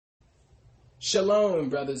Shalom,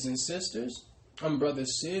 brothers and sisters. I'm Brother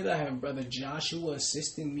Sid. I have Brother Joshua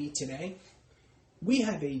assisting me today. We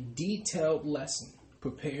have a detailed lesson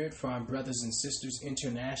prepared for our brothers and sisters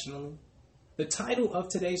internationally. The title of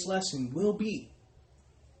today's lesson will be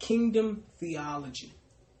Kingdom Theology,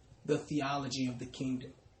 the theology of the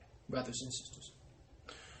kingdom, brothers and sisters.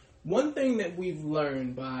 One thing that we've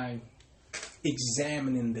learned by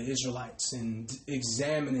examining the Israelites and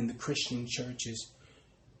examining the Christian churches,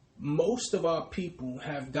 most of our people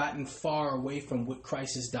have gotten far away from what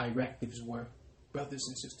Christ's directives were, brothers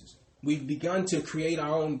and sisters. We've begun to create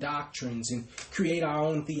our own doctrines and create our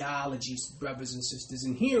own theologies, brothers and sisters.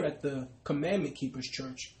 And here at the Commandment Keepers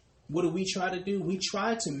Church, what do? We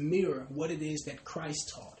try to mirror what it is that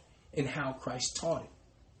Christ taught and how Christ taught it.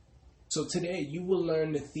 So today you will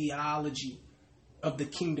learn the theology of the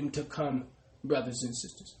kingdom to come, brothers and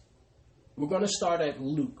sisters. We're going to start at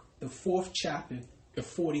Luke, the 4th chapter, the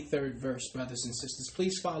 43rd verse, brothers and sisters.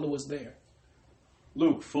 Please follow us there.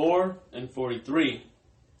 Luke 4:43.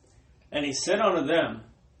 And he said unto them,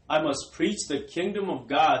 I must preach the kingdom of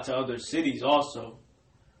God to other cities also,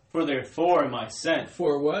 for therefore am I sent.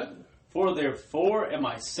 For what? For therefore am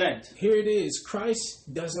I sent. Here it is.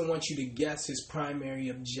 Christ doesn't want you to guess his primary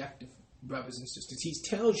objective, brothers and sisters. He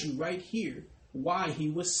tells you right here why he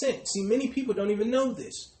was sent. See, many people don't even know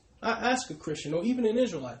this. I ask a Christian or even an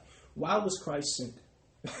Israelite, why was Christ sent?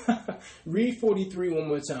 Read 43 one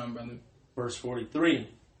more time, brother. Verse 43.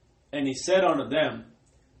 And he said unto them,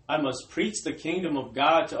 I must preach the kingdom of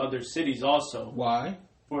God to other cities also. Why?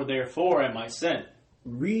 For therefore am I sent.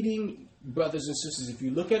 Reading, brothers and sisters, if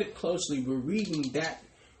you look at it closely, we're reading that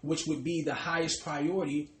which would be the highest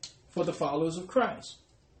priority for the followers of Christ.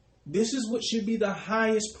 This is what should be the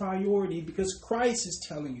highest priority because Christ is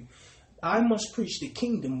telling you, I must preach the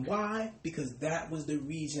kingdom. Why? Because that was the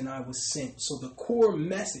reason I was sent. So the core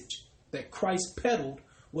message that Christ peddled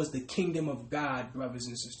was the kingdom of God, brothers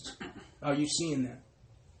and sisters. Are you seeing that?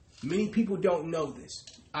 Many people don't know this.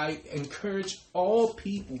 I encourage all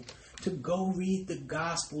people to go read the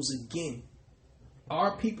Gospels again.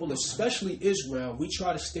 Our people, especially Israel, we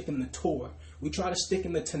try to stick in the Torah. We try to stick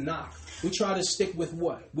in the Tanakh. We try to stick with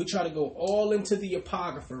what? We try to go all into the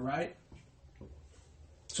Apocrypha, right?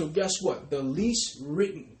 So guess what? The least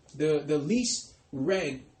written, the least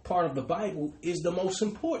read part of the Bible is the most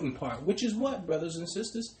important part, which is what, brothers and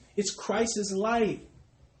sisters? It's Christ's life.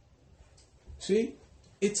 See?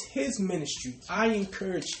 It's his ministry. I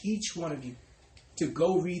encourage each one of you to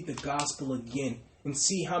go read the gospel again and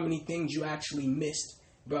see how many things you actually missed,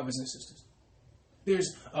 brothers and sisters.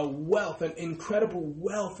 There's a wealth, an incredible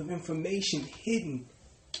wealth of information hidden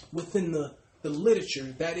within the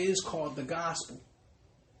literature that is called the gospel,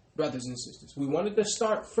 brothers and sisters. We wanted to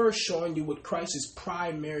start first showing you what Christ's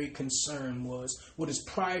primary concern was, what his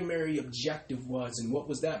primary objective was. And what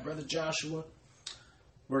was that, Brother Joshua?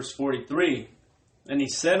 Verse 43. And he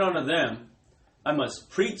said unto them, I must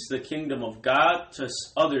preach the kingdom of God to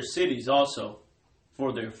other cities also,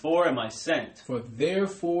 for therefore am I sent. For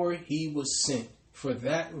therefore he was sent. For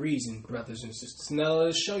that reason, brothers and sisters. Now let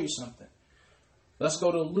us show you something. Let's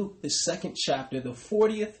go to Luke, the 2nd chapter, the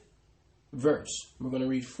 40th verse. We're going to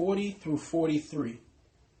read 40 through 43.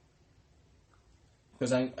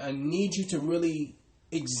 Because I need you to really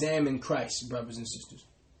examine Christ, brothers and sisters.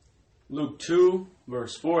 Luke 2,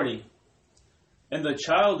 verse 40. And the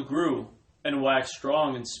child grew and waxed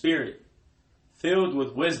strong in spirit, filled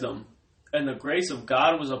with wisdom, and the grace of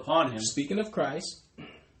God was upon him. Speaking of Christ.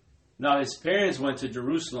 Now his parents went to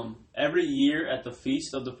Jerusalem every year at the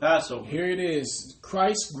feast of the Passover. Here it is.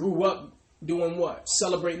 Christ grew up doing what?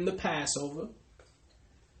 Celebrating the Passover.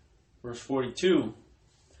 Verse 42.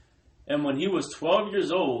 And when he was 12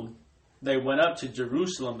 years old, they went up to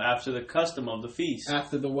Jerusalem after the custom of the feast.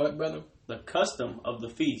 After the what, brother? The custom of the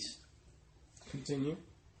feast. Continue.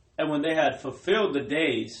 And when they had fulfilled the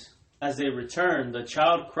days, as they returned, the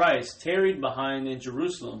child Christ tarried behind in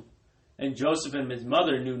Jerusalem, and Joseph and his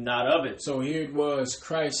mother knew not of it. So here it was,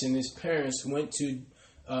 Christ and his parents went to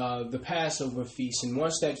the Passover feast, and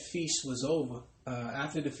once that feast was over,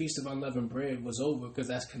 after the Feast of Unleavened Bread was over, because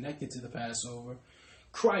that's connected to the Passover,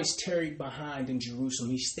 Christ tarried behind in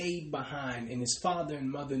Jerusalem. He stayed behind, and his father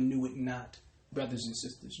and mother knew it not, brothers and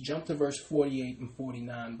sisters. Jump to verse 48 and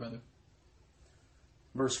 49, brother.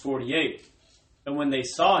 Verse 48. And when they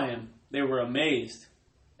saw him, they were amazed.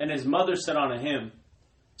 And his mother said unto him,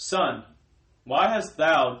 Son, why hast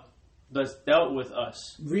thou thus dealt with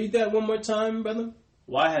us? Read that one more time, brother.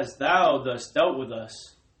 Why hast thou thus dealt with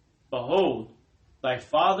us? Behold, thy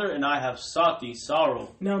father and I have sought thee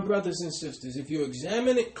sorrow. Now, brothers and sisters, if you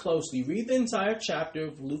examine it closely, read the entire chapter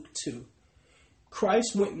of Luke 2.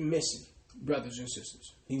 Christ went missing. brothers and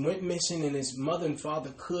sisters. He went missing, and his mother and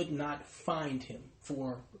father could not find him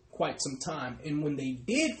for quite some time. And when they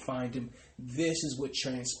did find him, this is what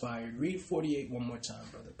transpired. Read 48 one more time,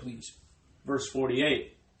 brother, please. Verse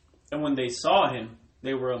 48. And when they saw him,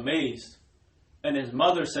 they were amazed. And his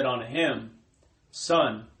mother said unto him,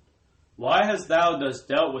 Son, why hast thou thus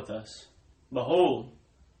dealt with us? Behold,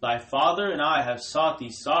 thy father and I have sought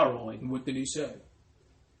thee sorrowing. What did he say?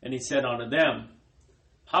 And he said unto them,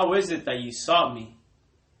 How is it that ye sought me?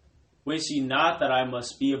 Wish ye not that I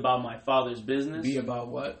must be about my father's business? Be about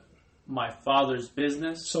what? My father's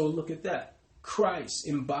business. So look at that. Christ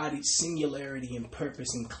embodied singularity and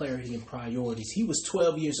purpose and clarity and priorities. He was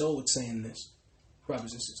 12 years old saying this,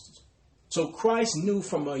 brothers and sisters. So Christ knew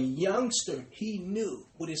from a youngster, he knew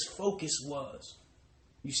what his focus was.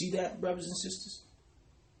 You see that, brothers and sisters?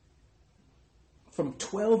 From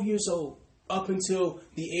 12 years old up until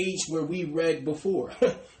the age where we read before,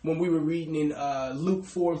 when we were reading in Luke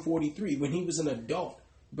 4 and 43, when he was an adult,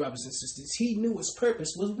 brothers and sisters, he knew his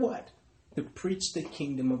purpose was what? To preach the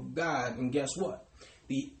kingdom of God. And guess what?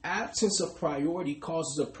 The absence of priority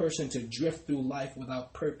causes a person to drift through life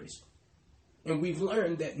without purpose. And we've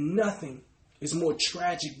learned that nothing is more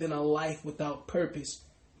tragic than a life without purpose,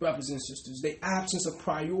 brothers and sisters. The absence of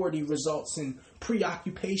priority results in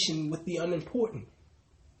preoccupation with the unimportant.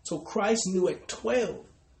 So Christ knew at 12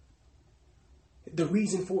 the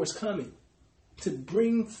reason for his coming, to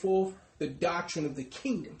bring forth the doctrine of the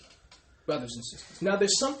kingdom, brothers and sisters. Now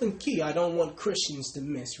there's something key I don't want Christians to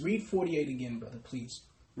miss. Read 48 again, brother, please.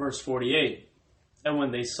 Verse 48. And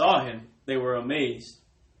when they saw him, they were amazed.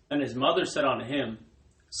 And his mother said unto him,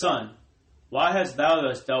 Son, why hast thou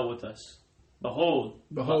thus dealt with us? Behold.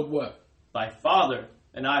 Behold what? Thy father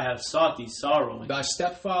and I have sought thee sorrowing. Thy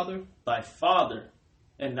stepfather? Thy father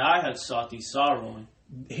and I have sought thee sorrowing.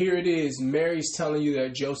 Here it is. Mary's telling you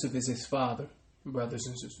that Joseph is his father, brothers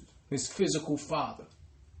and sisters. His physical father.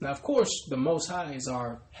 Now, of course, the Most High is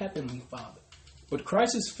our heavenly Father. But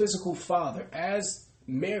Christ's physical father, as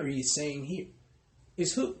Mary is saying here,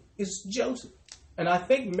 is who? Is Joseph. And I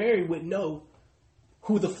think Mary would know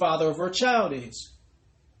who the father of her child is.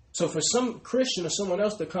 So for some Christian or someone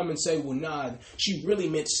else to come and say, well, nah, she really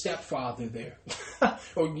meant stepfather there.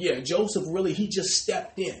 Or, yeah, Joseph really, he just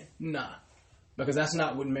stepped in. Nah, because that's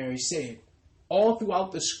not what Mary said. All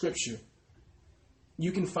throughout the scripture,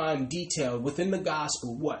 you can find detail within the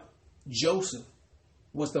gospel what? Joseph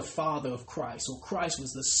was the father of Christ. So Christ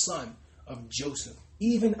was the son of Joseph.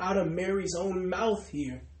 Even out of Mary's own mouth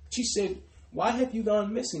here, she said, why have you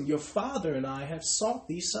gone missing? Your father and I have sought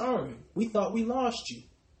thee sorrowing. We thought we lost you.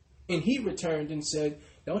 And he returned and said,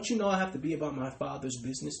 don't you know I have to be about my father's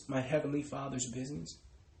business, my heavenly father's business?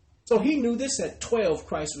 So he knew this at 12,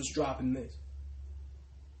 Christ was dropping this.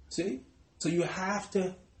 See? So you have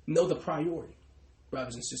to know the priority,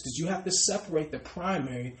 brothers and sisters. You have to separate the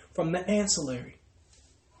primary from the ancillary.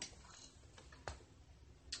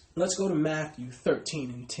 Let's go to Matthew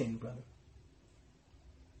 13 and 10, brother.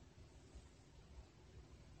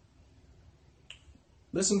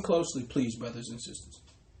 Listen closely, please, brothers and sisters.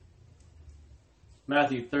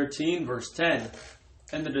 Matthew 13, verse 10.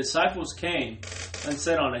 And the disciples came and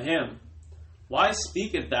said unto him, Why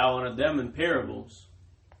speakest thou unto them in parables?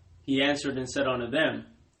 He answered and said unto them,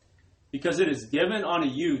 Because it is given unto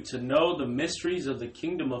you to know the mysteries of the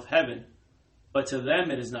kingdom of heaven, but to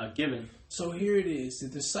them it is not given. So here it is. The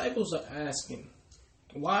disciples are asking,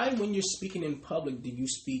 why when you're speaking in public do you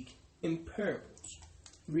speak in parables?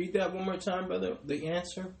 Read that one more time, brother. The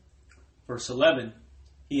answer. Verse 11.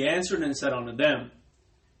 He answered and said unto them,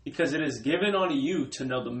 Because it is given unto you to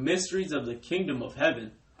know the mysteries of the kingdom of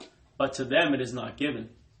heaven, but to them it is not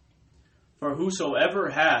given. For whosoever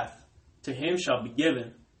hath, to him shall be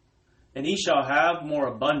given, and he shall have more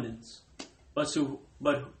abundance. But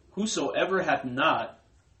whosoever hath not,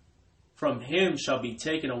 from him shall be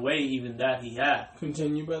taken away even that he hath.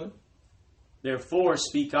 Continue, brother. Therefore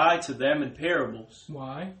speak I to them in parables.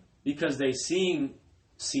 Why? Because they seeing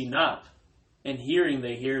see not, and hearing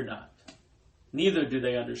they hear not. Neither do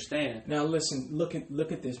they understand. Now listen, look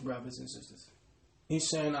at this, brothers and sisters. He's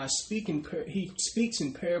saying he speaks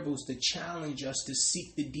in parables to challenge us to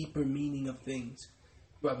seek the deeper meaning of things,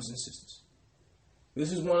 brothers and sisters.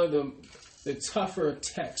 This is one of the tougher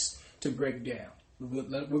texts to break down. We're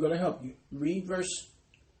going to help you. Read verse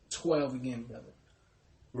 12 again, brother.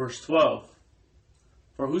 Verse 12.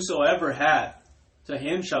 For whosoever hath, to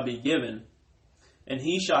him shall be given, and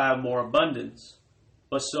he shall have more abundance.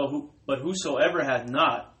 But whosoever hath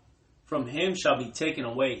not, from him shall be taken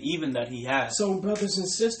away even that he hath. So, brothers and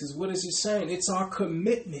sisters, what is he saying? It's our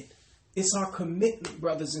commitment It's our commitment,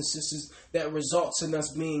 brothers and sisters, that results in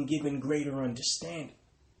us being given greater understanding.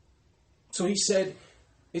 So he said,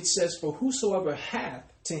 it says, for whosoever hath,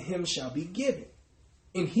 to him shall be given,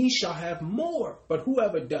 and he shall have more. But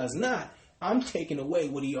whoever does not, I'm taking away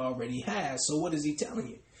what he already has. So what is he telling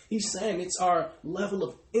you? He's saying it's our level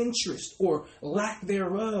of interest or lack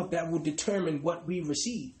thereof that will determine what we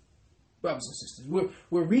receive. Brothers and sisters,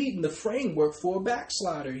 we're reading the framework for a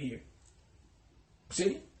backslider here.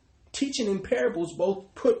 See? Teaching in parables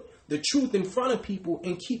both put the truth in front of people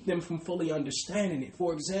and keep them from fully understanding it.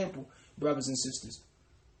 For example, brothers and sisters,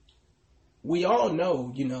 we all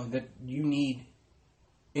know, that you need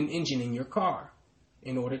an engine in your car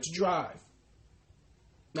in order to drive.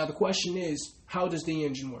 Now the question is, how does the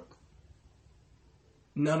engine work?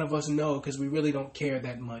 None of us know because we really don't care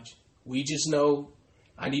that much. We just know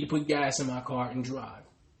I need to put gas in my car and drive.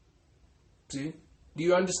 See? Do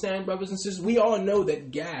you understand, brothers and sisters? We all know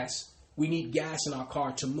that we need gas in our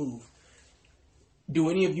car to move. Do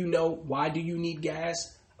any of you know why do you need gas?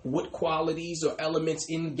 What qualities or elements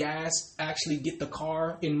in gas actually get the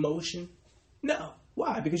car in motion? No.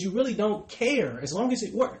 Why? Because you really don't care as long as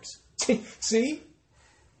it works. See?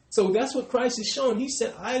 So that's what Christ is showing. He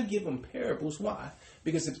said, I give them parables. Why?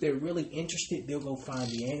 Because if they're really interested, they'll go find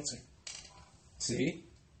the answer. See?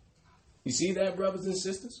 You see that, brothers and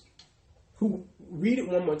sisters? Read it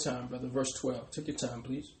one more time, brother. Verse 12. Take your time,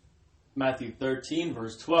 please. Matthew 13,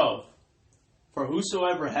 verse 12. For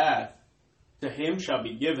whosoever hath, to him shall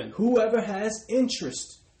be given. Whoever has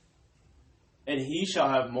interest. And he shall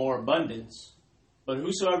have more abundance. But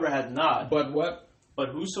whosoever hath not. But what? But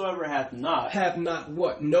whosoever hath not. Have not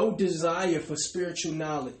what? No desire for spiritual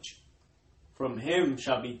knowledge. From him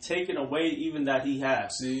shall be taken away even that he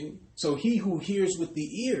hath. See? So he who hears with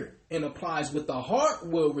the ear and applies with the heart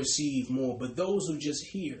will receive more. But those who just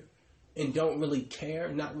hear and don't really care,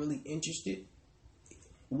 not really interested,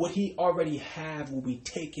 what he already have will be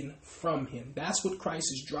taken from him. That's what Christ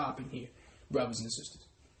is dropping here, brothers and sisters.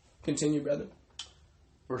 Continue, brother.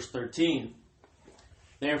 Verse 13.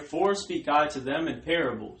 Therefore speak I to them in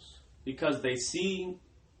parables, because they seeing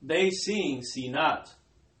see not,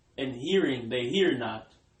 and hearing they hear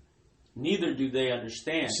not, neither do they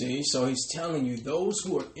understand. See, so he's telling you those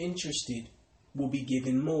who are interested will be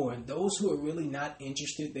given more. Those who are really not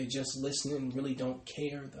interested, they're just listening and really don't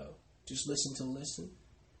care though. Just listen to listen.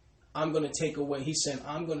 I'm going to take away, he said,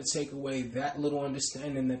 I'm going to take away that little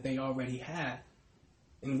understanding that they already had.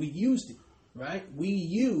 And we used it, right? We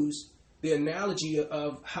use the analogy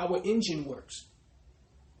of how an engine works.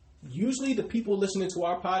 Usually the people listening to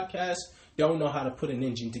our podcast don't know how to put an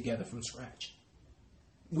engine together from scratch.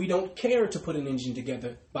 We don't care to put an engine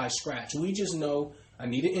together by scratch. We just know I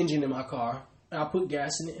need an engine in my car. I'll put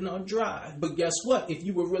gas in it and I'll drive. But guess what? If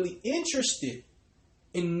you were really interested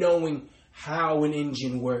in knowing how an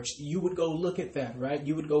engine works, you would go look at that, right?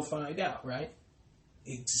 You would go find out, right?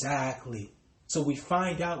 Exactly. So we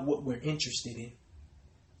find out what we're interested in.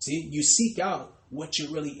 See, you seek out what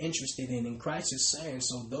you're really interested in. And Christ is saying,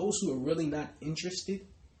 so those who are really not interested,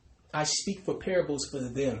 I speak for parables for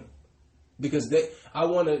them. Because I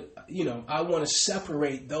want to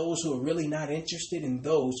separate those who are really not interested and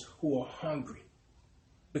those who are hungry.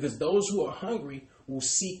 Because those who are hungry will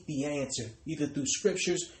seek the answer, either through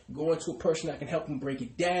scriptures, going to a person that can help them break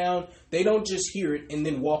it down. They don't just hear it and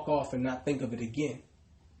then walk off and not think of it again.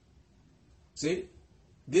 See?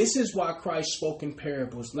 This is why Christ spoke in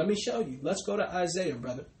parables. Let me show you. Let's go to Isaiah,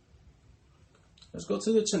 brother. Let's go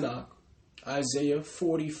to the Tanakh. Isaiah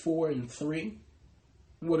 44:3.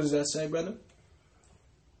 What does that say, brother?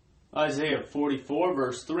 Isaiah 44,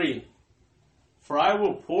 verse 3. For I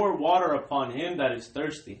will pour water upon him that is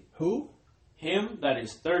thirsty. Who? Him that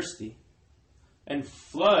is thirsty. And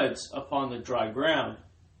floods upon the dry ground.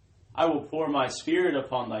 I will pour my spirit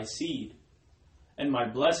upon thy seed, and my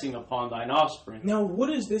blessing upon thine offspring. Now,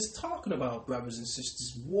 what is this talking about, brothers and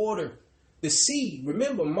sisters? Water. The seed.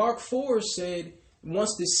 Remember, Mark 4 said,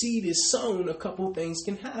 once the seed is sown, a couple of things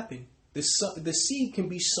can happen. The seed can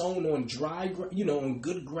be sown on dry, on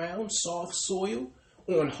good ground, soft soil,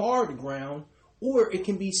 on hard ground, or it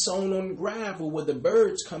can be sown on gravel where the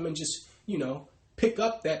birds come and just, pick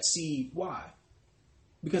up that seed. Why?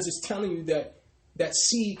 Because it's telling you that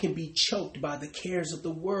seed can be choked by the cares of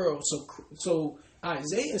the world. So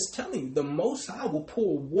Isaiah is telling you the Most High will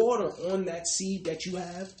pour water on that seed that you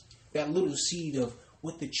have, that little seed of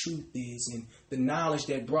what the truth is and the knowledge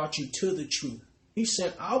that brought you to the truth. He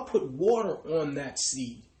said, I'll put water on that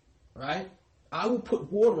seed, right? I will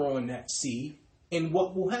put water on that seed, and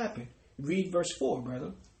what will happen? Read verse 4,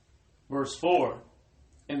 brother. Verse 4.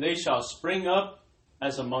 And they shall spring up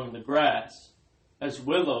as among the grass, as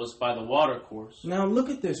willows by the watercourse. Now look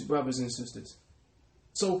at this, brothers and sisters.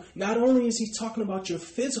 So not only is he talking about your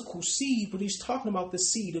physical seed, but he's talking about the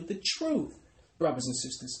seed of the truth, brothers and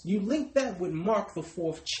sisters. You link that with Mark, the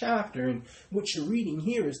 4th chapter, and what you're reading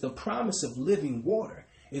here is the promise of living water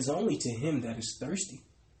is only to him that is thirsty,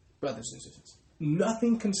 brothers and sisters.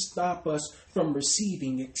 Nothing can stop us from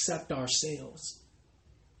receiving except ourselves,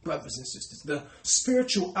 brothers and sisters. The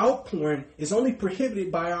spiritual outpouring is only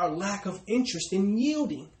prohibited by our lack of interest in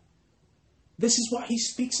yielding. This is why he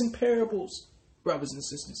speaks in parables, brothers and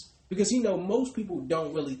sisters, because most people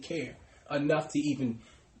don't really care enough to even,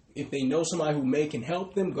 if they know somebody who can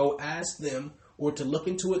help them, go ask them, or to look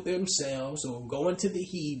into it themselves, or go into the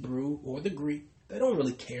Hebrew or the Greek. They don't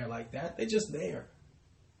really care like that. They're just there.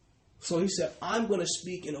 So he said, I'm going to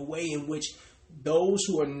speak in a way in which those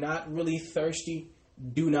who are not really thirsty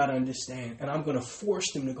do not understand. And I'm going to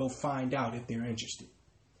force them to go find out if they're interested.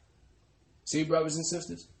 See, brothers and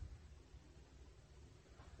sisters?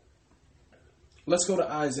 Let's go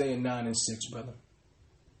to Isaiah 9 and 6, brother.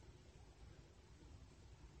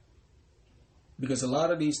 Because a lot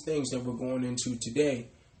of these things that we're going into today,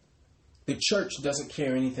 the church doesn't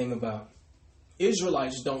care anything about.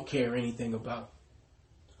 Israelites don't care anything about.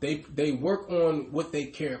 They work on what they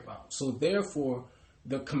care about. So therefore,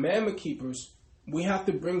 the commandment keepers, we have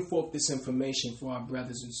to bring forth this information for our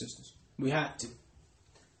brothers and sisters. We have to.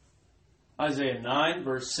 Isaiah 9,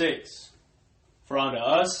 verse 6. For unto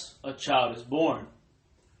us a child is born,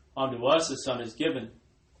 unto us a son is given,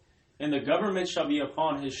 and the government shall be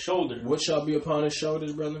upon his shoulder. What shall be upon his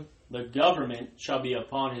shoulders, brother? The government shall be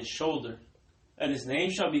upon his shoulder, and his name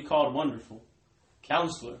shall be called Wonderful,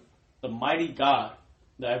 Counselor, the Mighty God,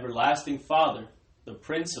 the Everlasting Father, the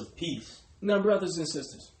Prince of Peace. Now, brothers and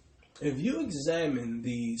sisters, if you examine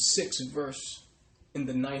the 6th verse in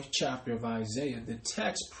the 9th chapter of Isaiah, the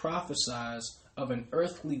text prophesies of an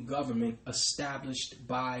earthly government established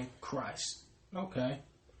by Christ. Okay.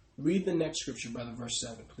 Read the next scripture, brother, verse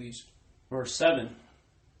 7, please. Verse 7.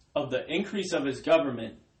 Of the increase of his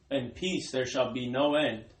government and peace there shall be no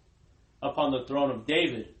end, upon the throne of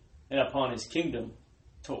David and upon his kingdom,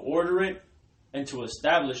 to order it and to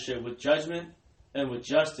establish it with judgment and with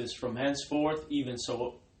justice from henceforth, even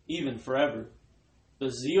forever. The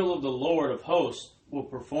zeal of the Lord of hosts will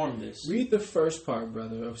perform this. Read the first part,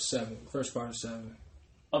 brother, of 7. First part of 7.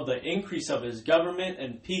 Of the increase of his government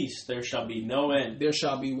and peace there shall be no end. There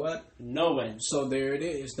shall be what? No end. So there it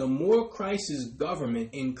is. The more Christ's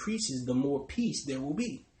government increases, the more peace there will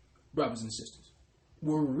be, brothers and sisters.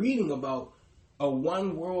 We're reading about a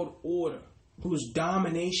one world order whose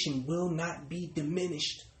domination will not be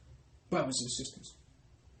diminished, brothers and sisters.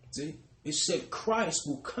 See? It said Christ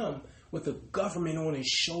will come with a government on his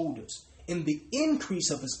shoulders, and the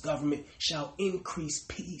increase of his government shall increase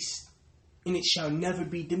peace, and it shall never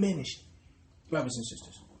be diminished, brothers and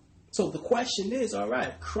sisters. So the question is, all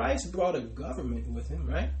right, Christ brought a government with him,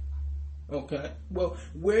 right? Okay. Well,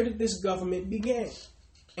 where did this government begin?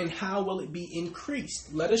 And how will it be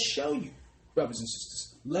increased? Let us show you, brothers and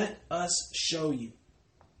sisters. Let us show you.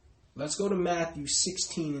 Let's go to Matthew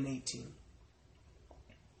 16 and 18.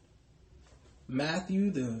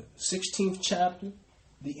 Matthew, the 16th chapter,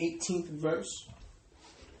 the 18th verse.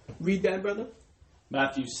 Read that, brother.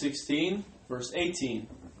 Matthew 16, verse 18.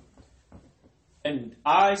 And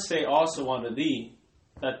I say also unto thee,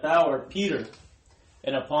 that thou art Peter,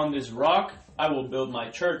 and upon this rock I will build my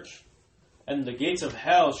church, and the gates of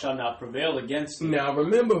hell shall not prevail against it. Now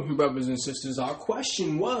remember, brothers and sisters, our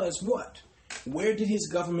question was what? Where did his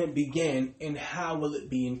government begin, and how will it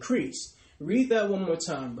be increased? Read that one more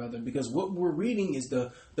time, brother, because what we're reading is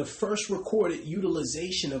the first recorded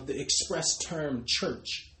utilization of the express term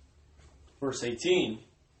church. Verse 18.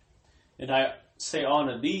 And I say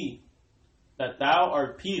unto thee, that thou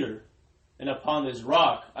art Peter, and upon this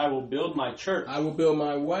rock I will build my church. I will build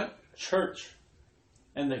my what? Church.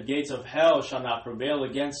 And the gates of hell shall not prevail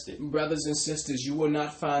against it. Brothers and sisters, you will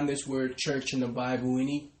not find this word church in the Bible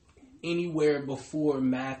anywhere before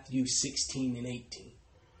Matthew 16 and 18.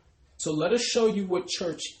 So let us show you what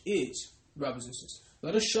church is, brothers and sisters.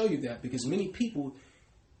 Let us show you that, because many people,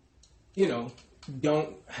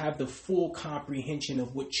 don't have the full comprehension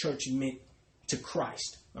of what church meant to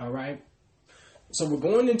Christ. All right? So we're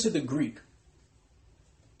going into the Greek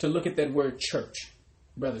to look at that word church,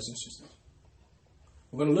 brothers and sisters.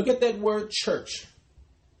 We're going to look at that word church.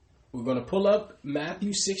 We're going to pull up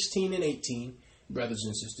Matthew 16 and 18, brothers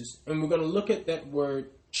and sisters, and we're going to look at that word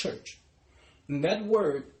church. And that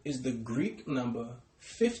word is the Greek number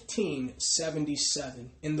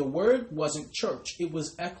 1577. And the word wasn't church. It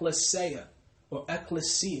was ecclesia or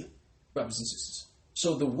ecclesia, brothers and sisters.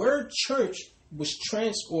 So the word church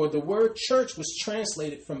the word church was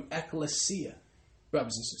translated from ecclesia,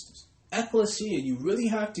 brothers and sisters. Ecclesia, you really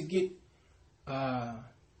have to get,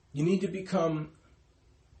 you need to be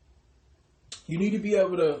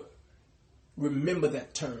able to remember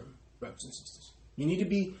that term, brothers and sisters. You need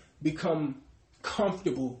to become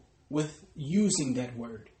comfortable with using that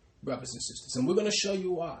word, brothers and sisters. And we're going to show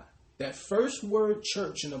you why. That first word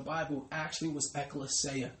church in the Bible actually was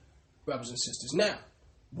ecclesia, brothers and sisters. Now,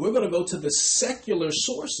 we're going to go to the secular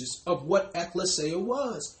sources of what ecclesia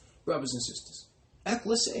was, brothers and sisters.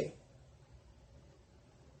 Ecclesia.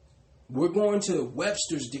 We're going to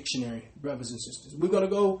Webster's dictionary, brothers and sisters. We're going to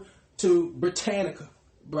go to Britannica,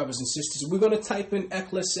 brothers and sisters. We're going to type in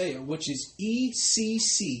ecclesia, which is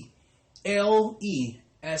ECCLESIA.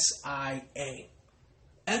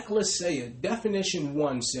 Ecclesia, definition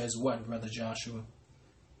 1 says what, Brother Joshua?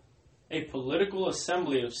 A political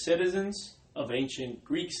assembly of citizens of ancient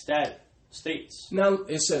Greek states. Now,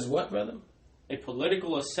 it says what, brother? A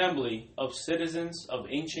political assembly of citizens of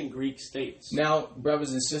ancient Greek states. Now,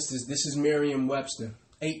 brothers and sisters, this is Merriam-Webster,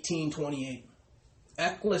 1828.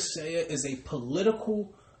 Ecclesia is a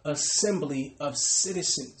political assembly of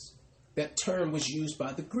citizens. That term was used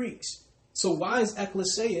by the Greeks. So why is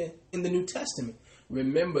ecclesia in the New Testament?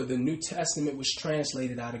 Remember, the New Testament was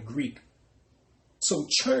translated out of Greek. So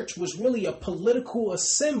church was really a political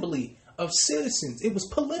assembly of citizens. It was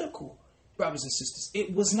political, brothers and sisters.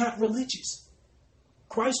 It was not religious.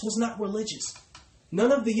 Christ was not religious.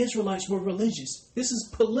 None of the Israelites were religious. This is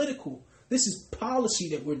political. This is policy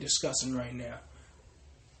that we're discussing right now.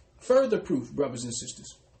 Further proof, brothers and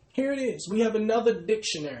sisters. Here it is. We have another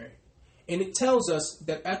dictionary. And it tells us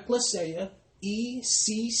that ecclesia,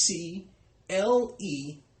 ECCLESIA,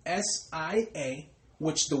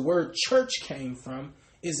 which the word church came from,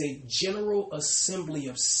 is a general assembly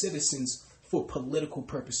of citizens for political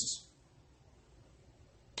purposes.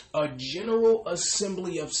 A general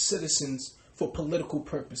assembly of citizens for political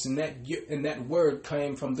purpose. And that word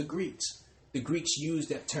came from the Greeks. The Greeks used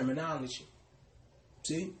that terminology.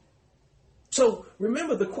 See? So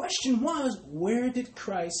remember, the question was, where did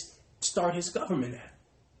Christ start his government at?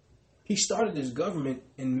 He started his government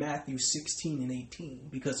in Matthew 16 and 18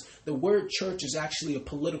 because the word church is actually a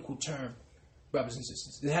political term, brothers and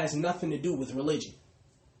sisters. It has nothing to do with religion.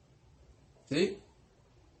 See?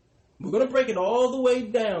 We're going to break it all the way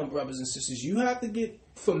down, brothers and sisters. You have to get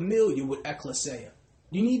familiar with ecclesia.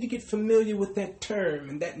 You need to get familiar with that term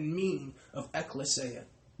and that meaning of ecclesia.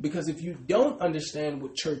 Because if you don't understand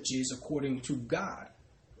what church is according to God,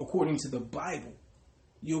 according to the Bible,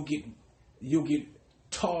 you'll get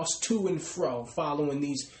tossed to and fro following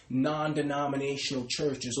these non-denominational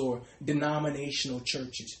churches or denominational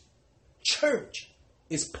churches. Church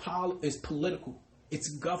is political. It's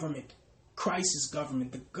government. Christ's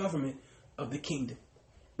government, the government of the kingdom.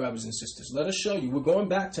 Brothers and sisters, let us show you. We're going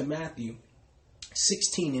back to Matthew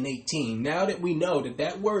 16 and 18. Now that we know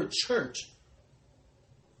that word church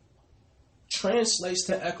translates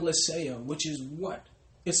to ecclesia, which is what?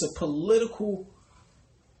 It's a political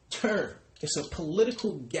term. It's a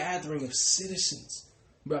political gathering of citizens,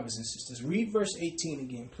 brothers and sisters. Read verse 18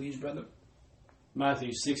 again, please, brother.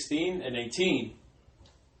 Matthew 16 and 18.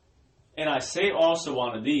 And I say also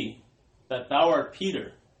unto thee, that thou art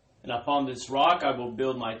Peter, and upon this rock I will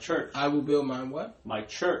build my church. I will build my what? My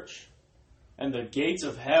church. And the gates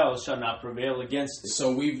of hell shall not prevail against it.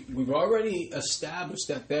 So we've already established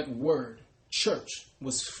that word, church,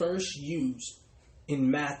 was first used in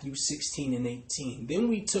Matthew 16 and 18. Then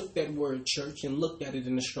we took that word church and looked at it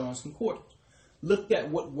in the Strong's Concordance. Looked at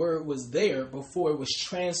what word was there before it was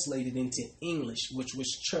translated into English, which was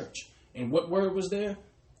church. And what word was there?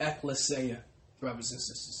 Ecclesia, brothers and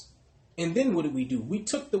sisters. And then what did we do? We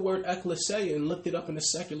took the word ecclesia and looked it up in a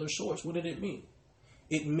secular source. What did it mean?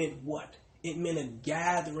 It meant what? It meant a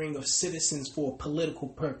gathering of citizens for a political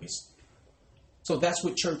purpose. So that's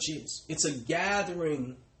what church is. It's a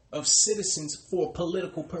gathering of citizens for a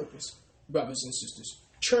political purpose, brothers and sisters.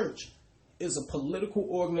 Church is a political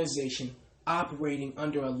organization operating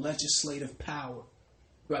under a legislative power,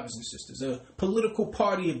 brothers and sisters. A political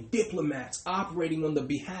party of diplomats operating on the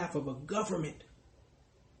behalf of a government,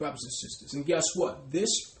 brothers and sisters. And guess what? This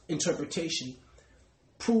interpretation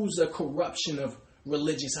proves a corruption of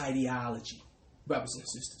religious ideology, brothers and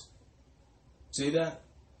sisters. See that?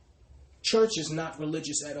 Church is not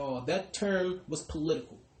religious at all. That term was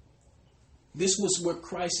political. This was where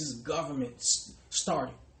Christ's government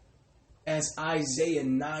started. As Isaiah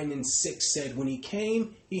 9 and 6 said, when he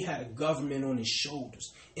came, he had a government on his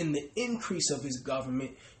shoulders. And the increase of his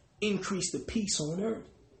government increased the peace on earth.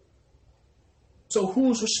 So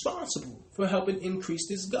who's responsible for helping increase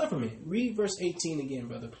this government? Read verse 18 again,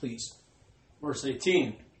 brother, please. Verse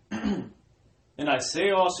 18. And I say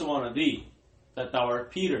also unto thee, that thou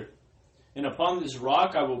art Peter, and upon this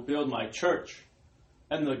rock I will build my church,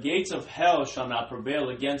 and the gates of hell shall not prevail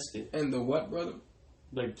against it. And the what, brother?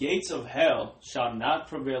 The gates of hell shall not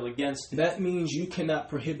prevail against it. That means you cannot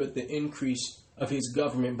prohibit the increase of his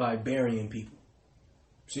government by burying people.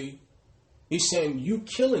 See? He's saying you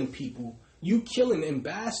killing people, you killing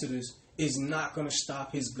ambassadors is not going to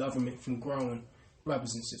stop his government from growing,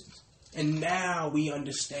 brothers and sisters. And now we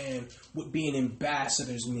understand what being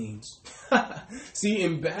ambassadors means. See,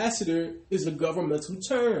 ambassador is a governmental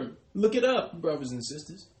term. Look it up, brothers and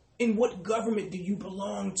sisters. In what government do you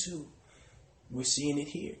belong to? We're seeing it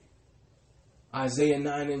here. Isaiah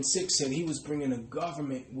 9:6 said he was bringing a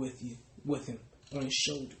government with him on his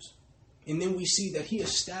shoulders. And then we see that he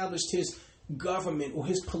established his government or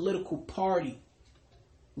his political party.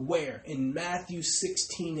 Where? In Matthew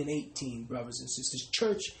 16:18, brothers and sisters.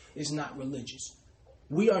 Church is not religious.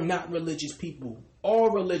 We are not religious people. All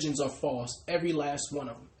religions are false, every last one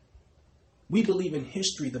of them. We believe in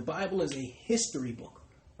history. The Bible is a history book,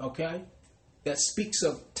 okay? That speaks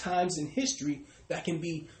of times in history that can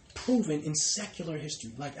be proven in secular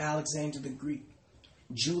history, like Alexander the Greek,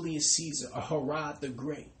 Julius Caesar, or Herod the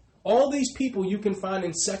Great. All these people you can find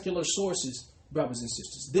in secular sources, brothers and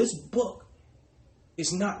sisters. This book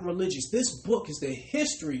is not religious. This book is the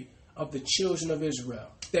history of the children of Israel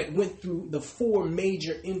that went through the 4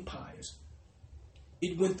 major empires.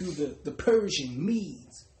 It went through the Persian,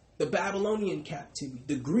 Medes, the Babylonian captivity,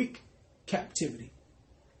 the Greek captivity,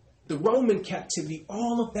 the Roman captivity.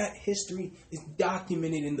 All of that history is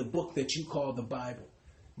documented in the book that you call the Bible,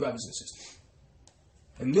 brothers and sisters.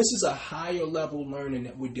 And this is a higher level learning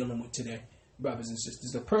that we're dealing with today, brothers and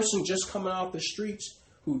sisters. The person just coming off the streets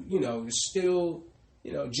who, is still,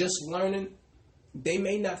 just learning, they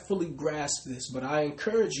may not fully grasp this, but I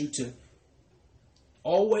encourage you to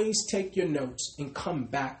always take your notes and come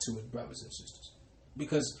back to it, brothers and sisters.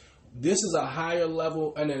 Because this is a higher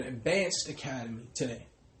level and an advanced academy today,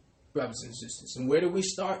 brothers and sisters. And where do we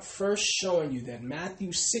start? First showing you that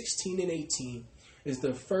Matthew 16:18 is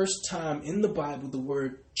the first time in the Bible the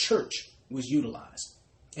word church was utilized.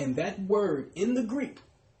 And that word in the Greek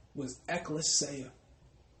was ekklesia,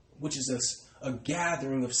 which is a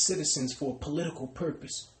gathering of citizens for a political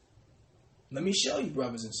purpose. Let me show you,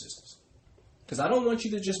 brothers and sisters, because I don't want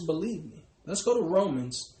you to just believe me. Let's go to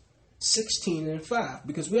Romans 16:5,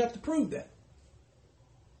 because we have to prove that.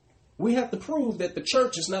 We have to prove that the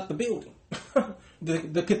church is not the building,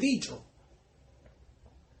 the cathedral.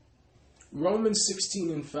 Romans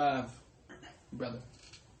 16:5, brother.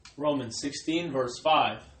 Romans 16, verse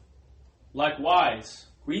 5. Likewise,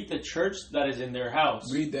 greet the church that is in their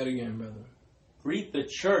house. Read that again, brother. Greet the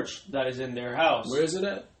church that is in their house. Where is it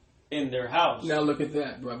at? In their house. Now look at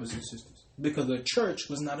that, brothers and sisters. Because the church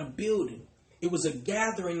was not a building. It was a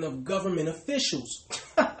gathering of government officials.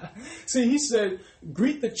 See, he said,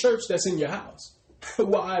 greet the church that's in your house.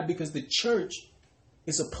 Why? Because the church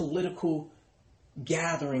is a political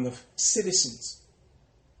gathering of citizens.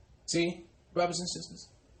 See, brothers and sisters?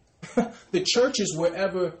 The church is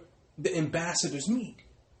wherever the ambassadors meet.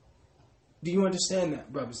 Do you understand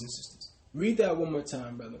that, brothers and sisters? Read that one more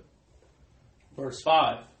time, brother. Verse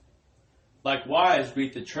 5. Likewise,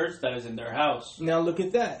 greet the church that is in their house. Now look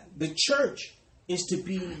at that. The church is to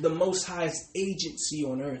be the Most High's agency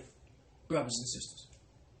on earth, brothers and sisters.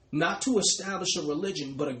 Not to establish a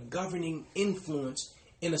religion, but a governing influence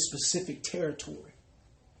in a specific territory.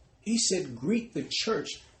 He said, greet the church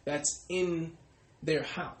that's in their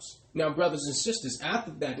house. Now, brothers and sisters,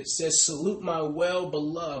 after that it says, salute my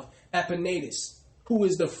well-beloved Epaenetus, who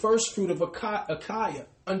is the first fruit of Achaia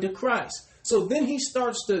under Christ. So then he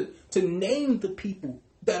starts to name the people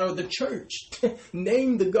that are the church.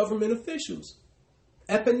 Name the government officials.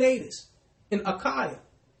 Epaenetus and Achaia.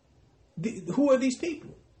 Who are these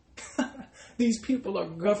people? These people are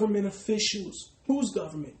government officials. Whose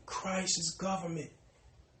government? Christ's government.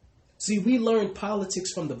 See, we learned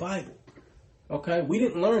politics from the Bible. Okay? We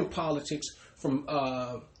didn't learn politics from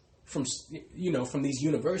these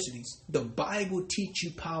universities. The Bible teach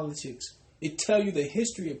you politics. It tells you the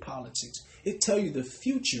history of politics. It tells you the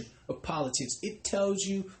future of politics. It tells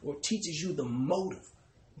you or teaches you the motive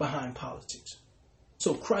behind politics.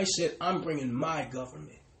 So Christ said, I'm bringing my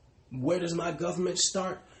government. Where does my government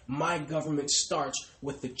start? My government starts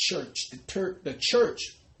with the church. The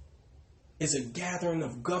church is a gathering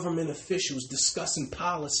of government officials discussing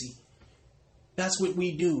policy. That's what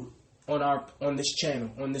we do on this channel,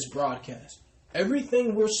 on this broadcast.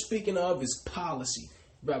 Everything we're speaking of is policy,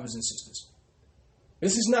 brothers and sisters.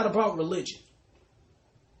 This is not about religion.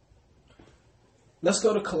 Let's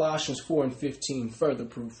go to Colossians 4 and 15, further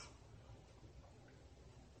proof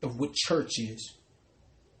of what church is.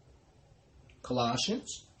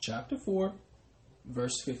 Colossians chapter 4,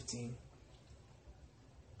 verse 15.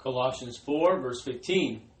 Colossians 4, verse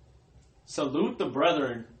 15. Salute the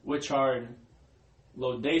brethren which are in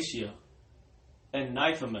Laodicea and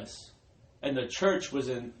Nymphaeus, and the church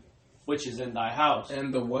which is in thy house.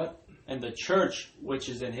 And the what? And the church which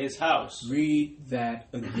is in his house. Read that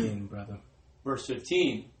again, brother. Verse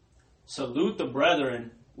 15. Salute the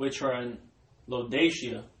brethren which are in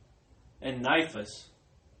Laodicea and Nymphaeus,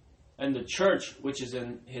 and the church which is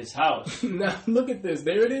in his house. Now look at this.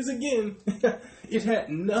 There it is again. It had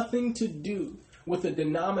nothing to do with a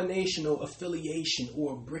denominational affiliation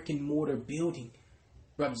or a brick and mortar building,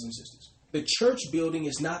 brothers and sisters. The church building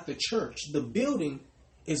is not the church. The building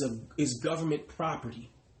is government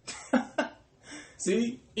property.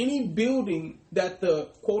 See, any building that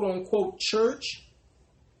the quote unquote church,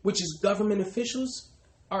 which is government officials,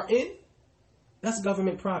 are in, that's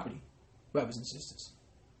government property, brothers and sisters.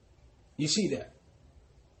 You see that?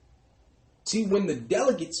 See, when the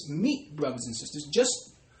delegates meet, brothers and sisters,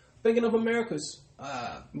 just thinking of America's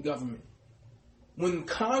government, when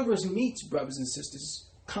Congress meets, brothers and sisters,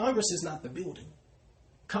 Congress is not the building.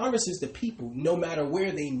 Congress is the people, no matter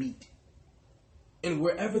where they meet. And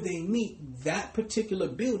wherever they meet, that particular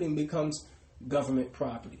building becomes government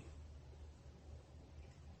property.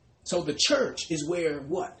 So the church is where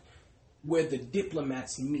what? Where the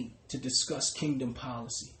diplomats meet to discuss kingdom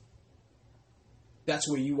policy. That's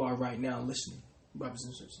where you are right now listening, brothers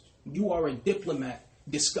and sisters. You are a diplomat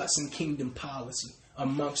discussing kingdom policy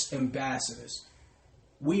amongst ambassadors.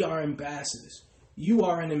 We are ambassadors. You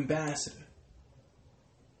are an ambassador,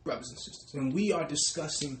 brothers and sisters. And we are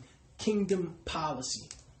discussing kingdom policy.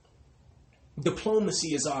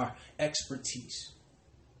 Diplomacy is our expertise.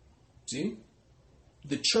 See?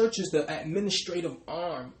 The church is the administrative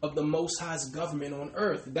arm of the Most High's government on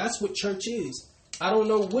earth. That's what church is. I don't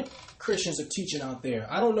know what Christians are teaching out there.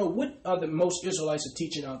 I don't know what other most Israelites are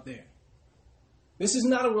teaching out there. This is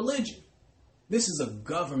not a religion. This is a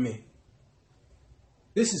government.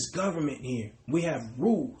 This is government here. We have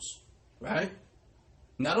rules, right?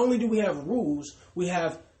 Not only do we have rules, we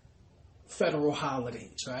have federal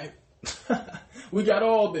holidays, right? We got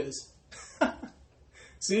all this.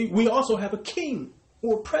 See, we also have a king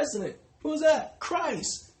or president. Who's that?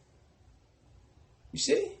 Christ. You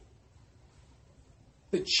see?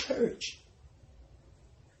 The church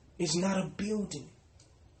is not a building,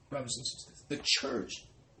 brothers and sisters. The church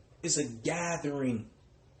is a gathering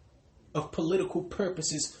of political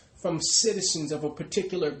purposes from citizens of a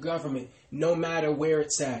particular government, no matter where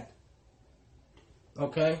it's at.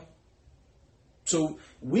 Okay? So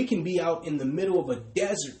we can be out in the middle of a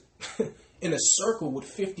desert in a circle with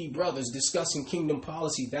 50 brothers discussing kingdom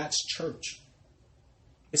policy. That's church.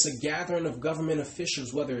 It's a gathering of government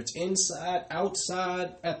officials, whether it's inside,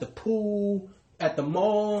 outside, at the pool, at the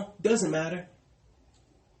mall, doesn't matter.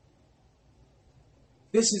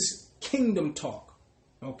 This is kingdom talk,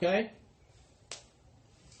 okay?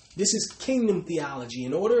 This is kingdom theology.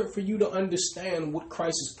 In order for you to understand what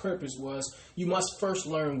Christ's purpose was, you must first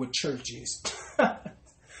learn what church is.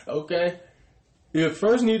 Okay? You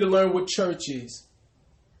first need to learn what church is.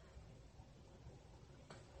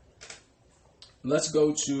 Let's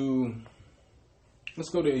go to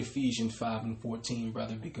Ephesians 5 and 14,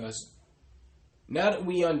 brother, because now that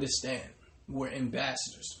we understand we're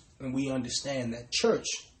ambassadors and we understand that church,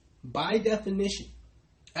 by definition,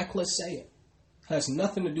 ecclesia, has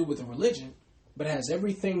nothing to do with a religion, but has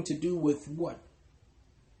everything to do with what?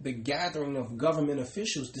 The gathering of government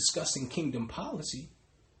officials discussing kingdom policy.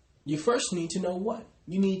 You first need to know what?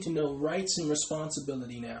 You need to know rights and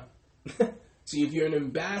responsibility now. See, if you're an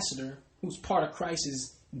ambassador who's part of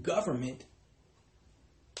Christ's government,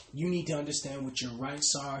 you need to understand what your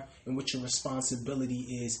rights are and what your responsibility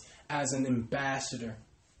is as an ambassador.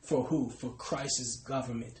 For who? For Christ's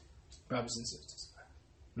government, brothers and sisters.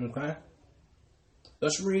 Okay?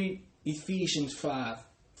 Let's read Ephesians 5,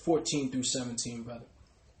 14 through 17, brother.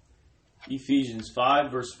 Ephesians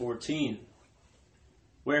 5, verse 14.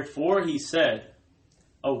 Wherefore he said,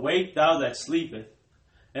 Awake thou that sleepeth,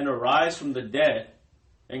 and arise from the dead,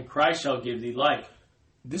 and Christ shall give thee light.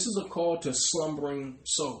 This is a call to slumbering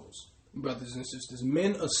souls, brothers and sisters.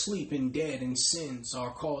 Men asleep and dead in sins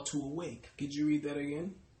are called to awake. Could you read that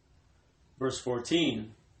again? Verse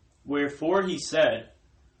 14. Wherefore he said,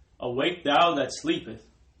 Awake thou that sleepeth,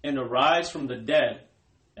 and arise from the dead,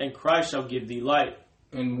 and Christ shall give thee light.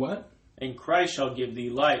 And what? and Christ shall give thee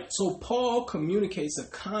light. So Paul communicates a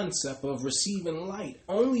concept of receiving light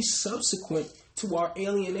only subsequent to our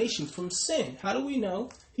alienation from sin. How do we know?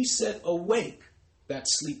 He said, awake, that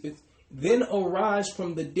sleepeth, then arise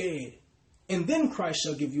from the dead, and then Christ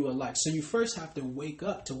shall give you a light. So you first have to wake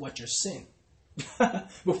up to what you're sin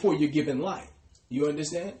before you're given light. You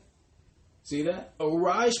understand? See that?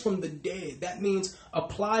 Arise from the dead. That means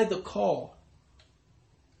apply the call.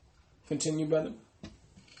 Continue, brother.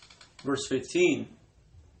 Verse 15.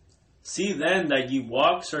 See then that ye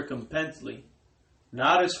walk circumspectly,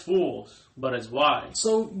 not as fools, but as wise.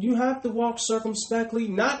 So you have to walk circumspectly,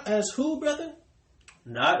 not as who, brother?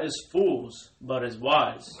 Not as fools, but as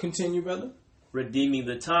wise. Continue, brother. Redeeming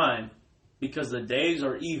the time, because the days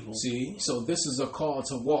are evil. See, so this is a call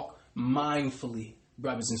to walk mindfully,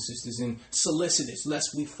 brothers and sisters, and solicitous,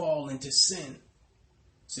 lest we fall into sin.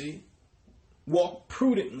 See? Walk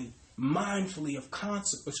prudently, mindful of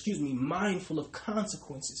consequences,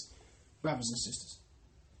 brothers and sisters.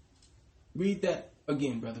 Read that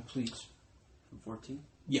again, brother, please. 14?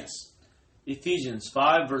 Yes. Ephesians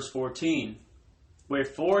 5, verse 14.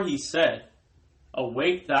 Wherefore he said,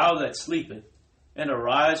 awake thou that sleepeth, and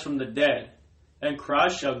arise from the dead, and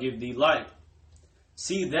Christ shall give thee light.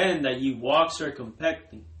 See then that ye walk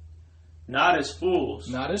circumspectly, not as fools,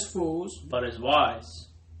 but as wise,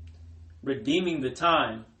 redeeming the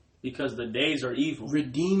time, because the days are evil.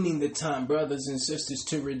 Redeeming the time, brothers and sisters.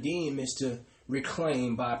 To redeem is to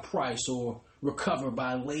reclaim by price or recover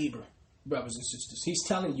by labor, brothers and sisters. He's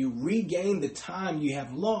telling you, regain the time you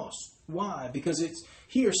have lost. Why? Because it's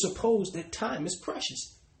here supposed that time is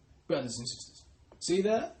precious, brothers and sisters. See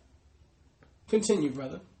that? Continue,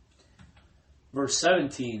 brother. Verse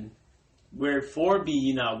 17. Wherefore be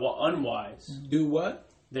ye not unwise. Do what?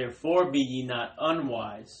 Therefore be ye not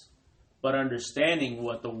unwise, but understanding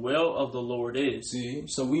what the will of the Lord is. See?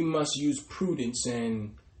 So we must use prudence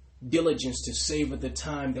and diligence to savor the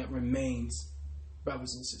time that remains,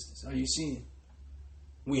 brothers and sisters. Are you seeing?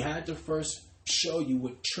 We had to first show you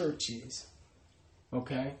what church is.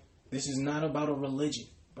 Okay? This is not about a religion,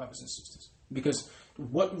 brothers and sisters. Because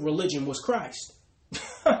what religion was Christ?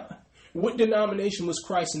 What denomination was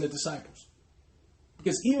Christ and the disciples?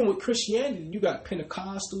 Because even with Christianity, you got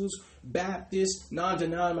Pentecostals, Baptist,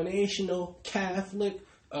 non-denominational, Catholic,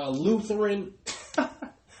 Lutheran.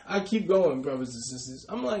 I keep going, brothers and sisters.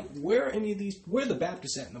 I'm like, where are any of these? Where are the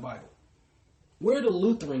Baptists at in the Bible? Where are the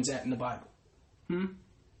Lutherans at in the Bible?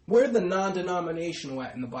 Where are the non-denominational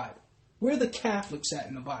at in the Bible? Where are the Catholics at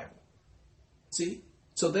in the Bible? See?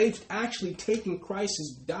 So they've actually taken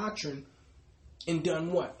Christ's doctrine and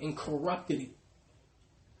done what? And corrupted it.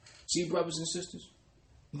 See, brothers and sisters?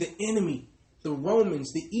 The enemy, the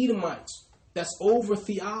Romans, the Edomites, that's over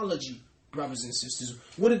theology, brothers and sisters.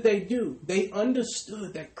 What did they do? They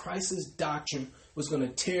understood that Christ's doctrine was going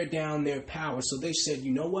to tear down their power. So they said,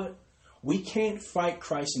 you know what? We can't fight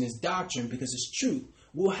Christ and his doctrine because it's truth.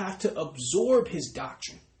 We'll have to absorb his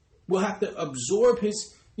doctrine. We'll have to absorb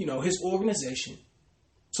his organization.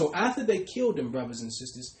 So after they killed him, brothers and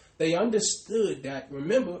sisters, they understood that,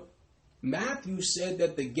 remember, Matthew said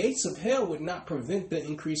that the gates of hell would not prevent the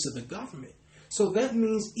increase of the government. So that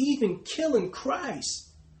means even killing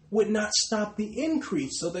Christ would not stop the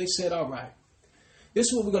increase. So they said, all right, this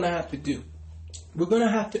is what we're going to have to do. We're going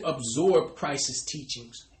to have to absorb Christ's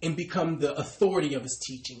teachings and become the authority of his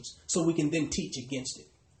teachings so we can then teach against it.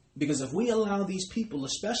 Because if we allow these people,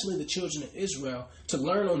 especially the children of Israel, to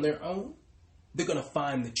learn on their own, they're going to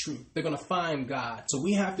find the truth. They're going to find God. So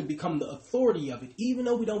we have to become the authority of it, even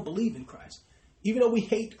though we don't believe in Christ. Even though we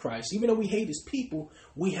hate Christ, even though we hate his people,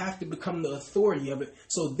 we have to become the authority of it.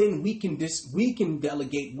 So then we can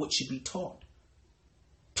delegate what should be taught.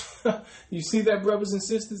 You see that, brothers and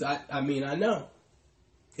sisters? I mean, I know.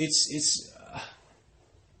 It's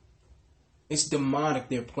demonic,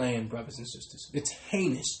 their plan, brothers and sisters. It's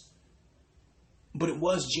heinous. But it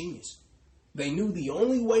was genius. They knew the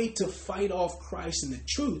only way to fight off Christ and the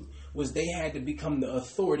truth was they had to become the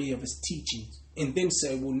authority of his teachings. And then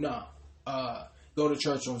say, well, go to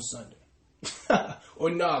church on Sunday.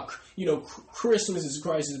 Or Christmas is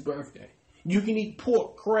Christ's birthday. You can eat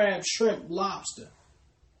pork, crab, shrimp, lobster.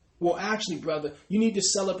 Well, actually, brother, you need to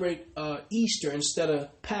celebrate Easter instead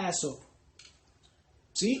of Passover.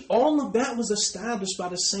 See, all of that was established by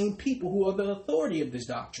the same people who are the authority of this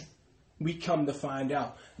doctrine. We come to find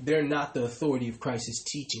out they're not the authority of Christ's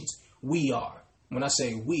teachings. We are. When I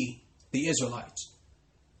say we, the Israelites.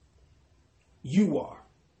 You are.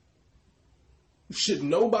 Should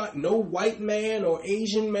no white man or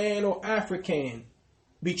Asian man or African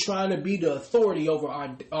be trying to be the authority over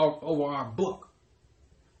our book.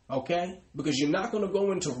 Okay? Because you're not going to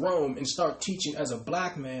go into Rome and start teaching as a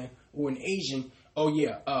black man or an Asian,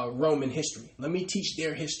 Roman history. Let me teach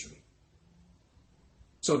their history.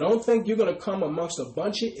 So don't think you're going to come amongst a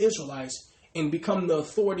bunch of Israelites and become the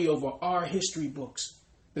authority over our history books.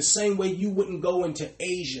 The same way you wouldn't go into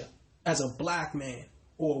Asia as a black man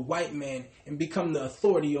or a white man and become the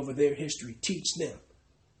authority over their history. Teach them.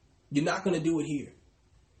 You're not going to do it here.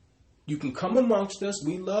 You can come amongst us.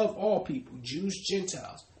 We love all people, Jews,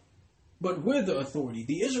 Gentiles. But we're the authority.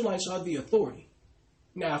 The Israelites are the authority.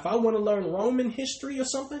 Now, if I want to learn Roman history or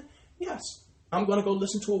something, yes, I'm going to go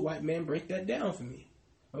listen to a white man break that down for me.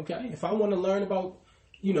 Okay? If I want to learn about,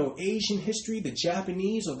 Asian history, the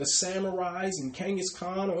Japanese or the samurais and Genghis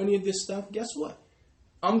Khan or any of this stuff, guess what?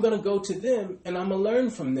 I'm going to go to them and I'm going to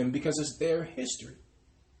learn from them because it's their history.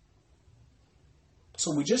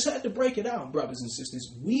 So we just had to break it out, brothers and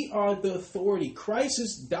sisters. We are the authority.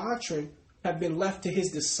 Christ's doctrine have been left to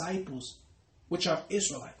his disciples, which are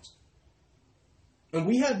Israelites. And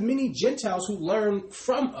we have many Gentiles who learn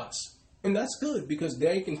from us. And that's good because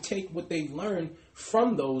they can take what they learned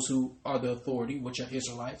from those who are the authority, which are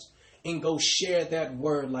Israelites, and go share that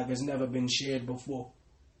word like it's never been shared before.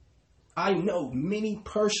 I know many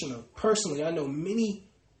personally, I know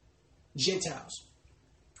many Gentiles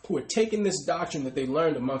who are taking this doctrine that they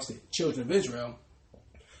learned amongst the children of Israel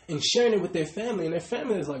and sharing it with their family. And their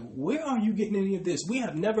family is like, where are you getting any of this? We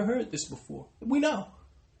have never heard this before. We know.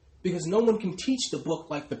 Because no one can teach the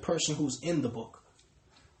book like the person who's in the book.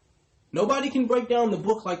 Nobody can break down the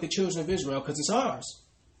book like the children of Israel because it's ours,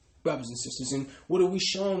 brothers and sisters. And what are we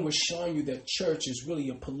showing? We're showing you that church is really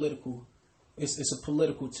a political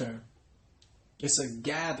term. It's a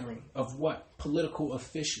gathering of what? Political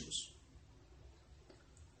officials.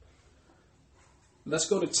 Let's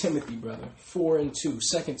go to Timothy, brother. 4 and 2.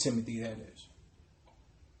 2 Timothy, that is.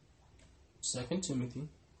 2 Timothy,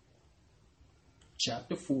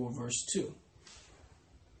 chapter 4, verse 2.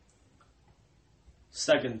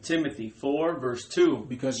 2 Timothy 4, verse 2.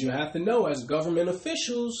 Because you have to know, as government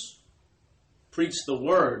officials, preach the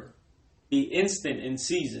word, be instant in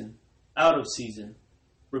season, out of season,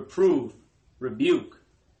 reprove, rebuke,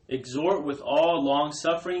 exhort with all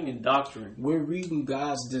long-suffering and doctrine. We're reading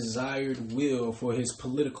God's desired will for his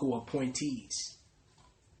political appointees.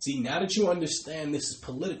 See, now that you understand this is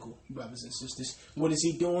political, brothers and sisters, what is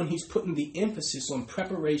he doing? He's putting the emphasis on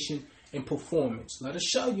preparation and performance. Let us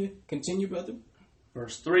show you. Continue, brother.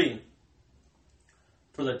 Verse 3.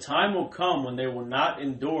 For the time will come when they will not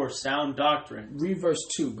endure sound doctrine. Read verse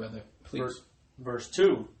 2, brother, please. Verse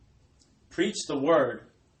 2. Preach the word,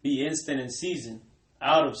 be instant in season,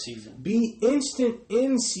 out of season. Be instant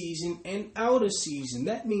in season and out of season.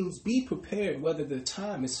 That means be prepared whether the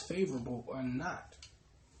time is favorable or not.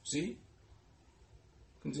 See?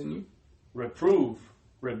 Continue. Reprove,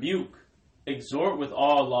 rebuke, exhort with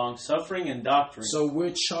all long-suffering and doctrine. So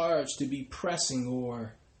we're charged to be pressing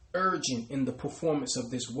or urgent in the performance of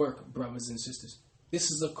this work, brothers and sisters. This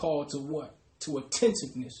is a call to what? To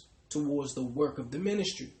attentiveness towards the work of the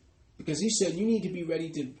ministry. Because he said you need to be ready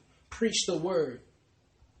to preach the word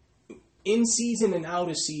in season and out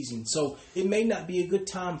of season. So it may not be a good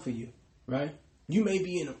time for you, right? You may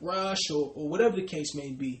be in a rush or whatever the case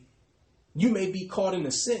may be. You may be caught in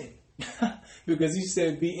a sin because he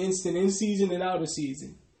said be instant in season and out of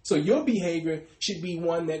season. So your behavior should be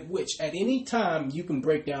one that which at any time you can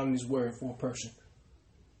break down his word for a person.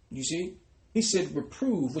 You see? He said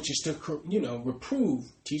reprove, which is to, reprove,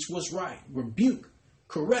 teach what's right, rebuke,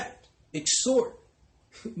 correct, exhort,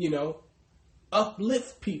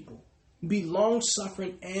 uplift people, be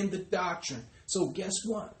long-suffering and the doctrine. So guess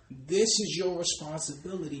what? This is your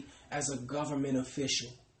responsibility as a government official.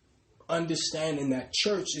 Understanding that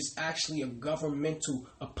church is actually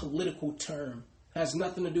a political term. Has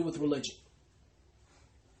nothing to do with religion.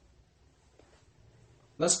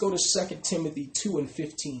 Let's go to 2 Timothy 2 and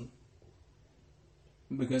 15.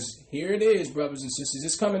 Because here it is, brothers and sisters.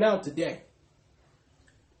 It's coming out today.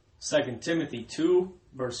 2 Timothy 2,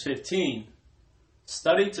 verse 15.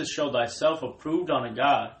 Study to show thyself approved unto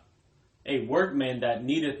God, a workman that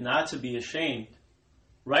needeth not to be ashamed,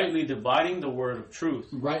 rightly dividing the word of truth.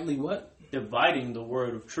 Rightly what? Dividing the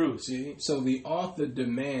word of truth. See? So the author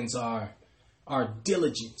demands our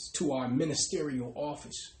diligence to our ministerial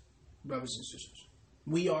office, brothers and sisters.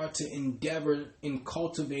 We are to endeavor in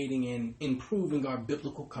cultivating and improving our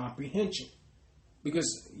biblical comprehension.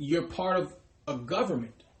 Because you're part of a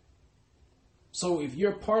government. So if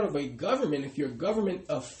you're part of a government, if you're a government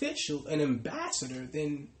official, an ambassador,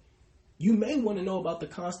 then you may want to know about the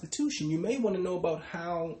Constitution. You may want to know about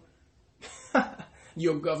how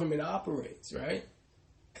your government operates, right?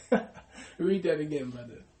 Read that again,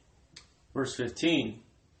 brother. Verse 15.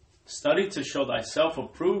 Study to show thyself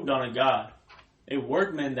approved unto God, a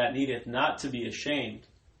workman that needeth not to be ashamed,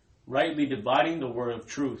 rightly dividing the word of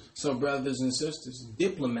truth. So, brothers and sisters,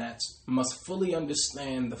 diplomats must fully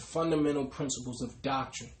understand the fundamental principles of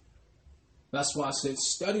doctrine. That's why I said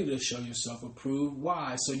study to show yourself approved.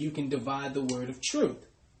 Why? So you can divide the word of truth.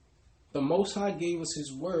 The Most High gave us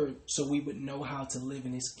His word so we would know how to live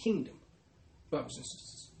in His kingdom. Brothers and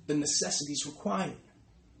sisters, the necessities required.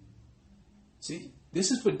 See,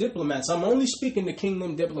 this is for diplomats. I'm only speaking to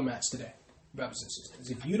kingdom diplomats today, brothers and sisters.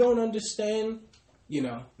 If you don't understand,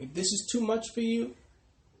 if this is too much for you,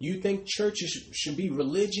 you think churches should be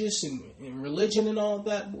religious and religion and all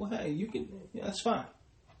that, well, hey, that's fine.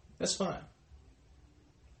 That's fine.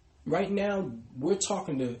 Right now, we're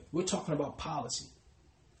talking about policy.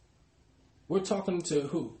 We're talking to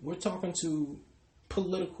who? We're talking to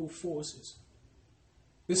political forces.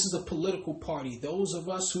 This is a political party. Those of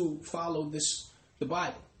us who follow the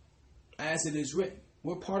Bible, as it is written,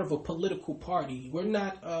 we're part of a political party. We're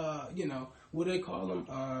not, what do they call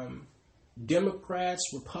them? Democrats,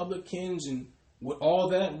 Republicans, and with all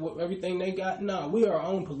that, everything they got. No, we are our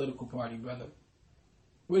own political party, brother.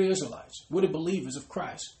 We're the Israelites. We're the believers of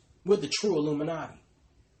Christ. We're the true Illuminati.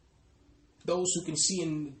 Those who can see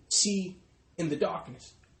in the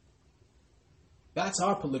darkness. That's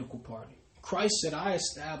our political party. Christ said, I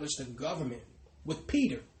established a government with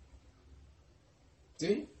Peter.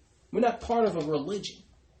 See? We're not part of a religion.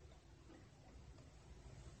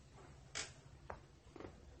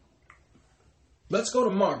 Let's go to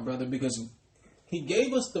Mark, brother, because he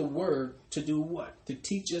gave us the word to do what? To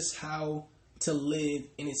teach us how to live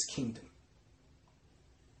in His kingdom.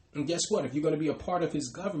 And guess what? If you're going to be a part of His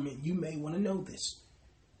government, you may want to know this.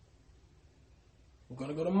 We're going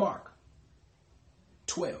to go to Mark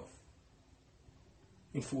 12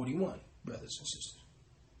 and 41, brothers and sisters.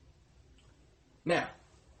 Now,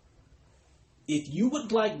 if you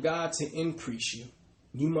would like God to increase you,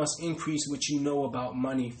 you must increase what you know about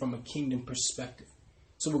money from a kingdom perspective.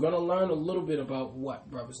 So we're going to learn a little bit about what,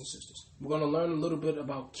 brothers and sisters? We're going to learn a little bit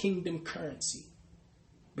about kingdom currency.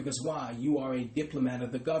 Because why? You are a diplomat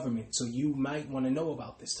of the government, so you might want to know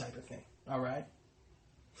about this type of thing. All right?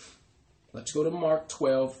 Let's go to Mark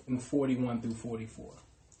 12 and 41 through 44.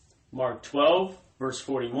 Mark 12, verse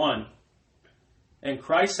 41. And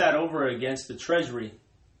Christ sat over against the treasury,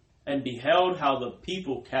 and beheld how the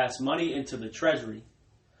people cast money into the treasury.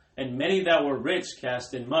 And many that were rich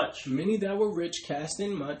cast in much. Many that were rich cast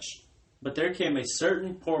in much. But there came a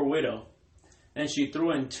certain poor widow, and she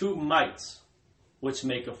threw in 2 mites, which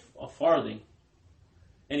make a farthing.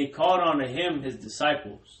 And he called unto him his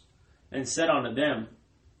disciples, and said unto them,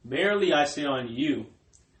 Verily I say unto you,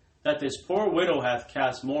 that this poor widow hath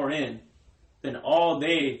cast more in, than all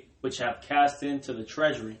they which have cast into the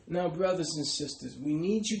treasury. Now, brothers and sisters, we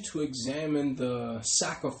need you to examine the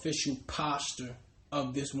sacrificial posture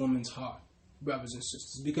of this woman's heart, brothers and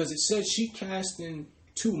sisters, because it says she cast in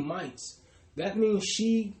 2 mites. That means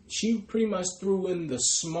she pretty much threw in the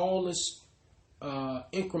smallest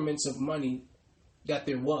increments of money that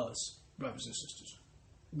there was, brothers and sisters.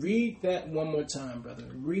 Read that one more time, brother.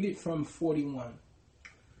 Read it from 41.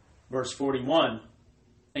 Verse 41.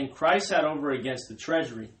 And Christ sat over against the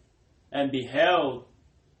treasury, and beheld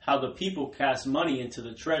how the people cast money into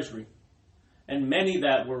the treasury. And many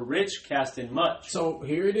that were rich cast in much. So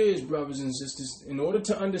here it is, brothers and sisters. In order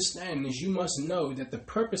to understand this, you must know that the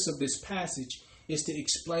purpose of this passage is to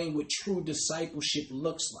explain what true discipleship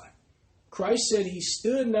looks like. Christ said He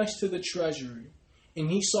stood next to the treasury,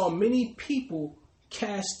 and He saw many people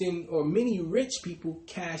cast in, or many rich people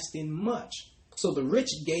cast in much. So the rich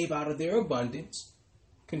gave out of their abundance.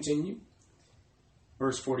 Continue.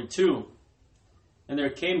 Verse 42. And there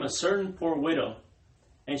came a certain poor widow,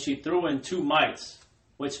 and she threw in 2 mites,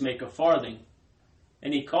 which make a farthing.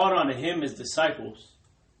 And He called unto him his disciples,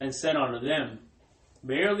 and said unto them,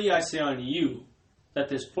 Verily I say unto you, that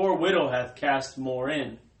this poor widow hath cast more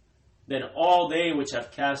in, than all they which have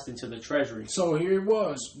cast into the treasury. So here it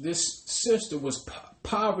was. This sister was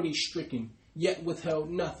poverty-stricken, yet withheld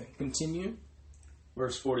nothing. Continue.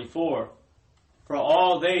 Verse 44. For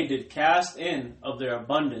all they did cast in of their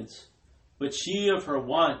abundance, but she of her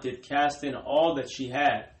want did cast in all that she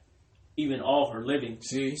had, even all her living.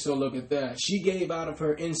 See, so look at that. She gave out of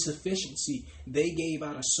her insufficiency. They gave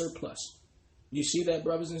out a surplus. You see that,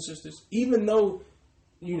 brothers and sisters? Even though,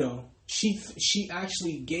 she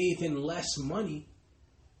actually gave in less money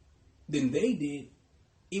than they did,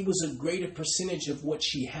 it was a greater percentage of what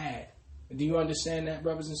she had. Do you understand that,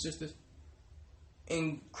 brothers and sisters?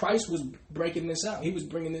 And Christ was breaking this out. He was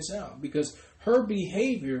bringing this out because her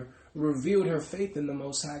behavior revealed her faith in the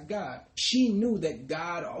Most High God. She knew that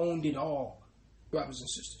God owned it all, brothers and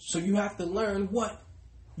sisters. So you have to learn what?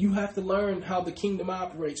 You have to learn how the kingdom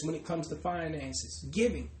operates when it comes to finances.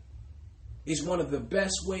 Giving is one of the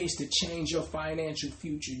best ways to change your financial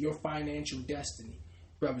future, your financial destiny,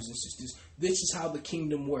 brothers and sisters. This is how the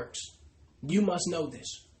kingdom works. You must know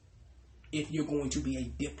this if you're going to be a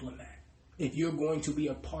diplomat, if you're going to be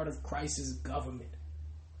a part of Christ's government.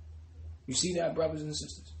 You see that, brothers and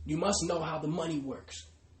sisters? You must know how the money works.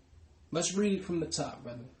 Let's read it from the top,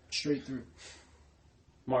 brother, straight through.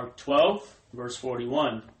 Mark 12, verse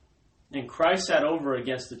 41. And Christ sat over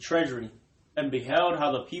against the treasury, and beheld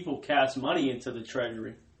how the people cast money into the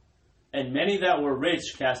treasury. And many that were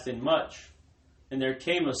rich cast in much. And there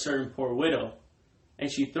came a certain poor widow,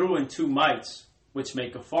 and she threw in 2 mites, which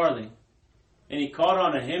make a farthing. And he called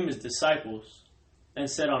unto him his disciples, and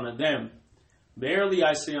said unto them, Verily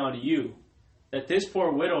I say unto you, that this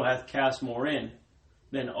poor widow hath cast more in,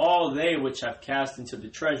 than all they which have cast into the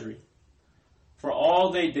treasury. For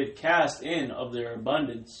all they did cast in of their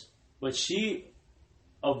abundance, but she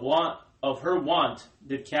of her want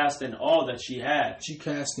did cast in all that she had. She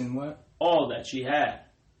cast in what? All that she had,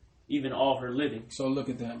 even all her living. So look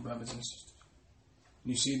at that, brothers and sisters.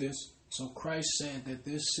 You see this? So Christ said that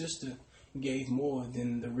this sister gave more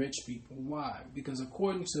than the rich people. Why? Because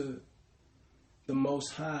according to the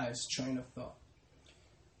Most High's train of thought,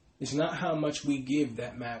 it's not how much we give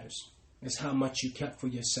that matters. It's how much you kept for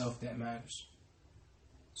yourself that matters.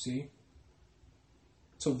 See?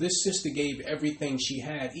 So this sister gave everything she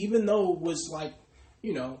had, even though it was like,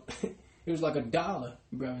 it was like $1,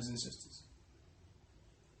 brothers and sisters.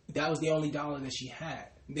 That was the only dollar that she had.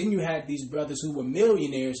 Then you had these brothers who were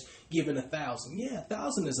millionaires giving 1,000. Yeah,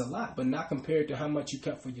 1,000 is a lot, but not compared to how much you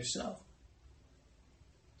kept for yourself.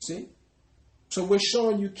 See? So we're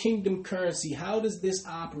showing you kingdom currency. How does this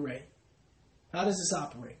operate? How does this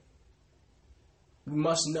operate? We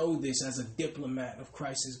must know this as a diplomat of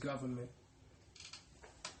Christ's government.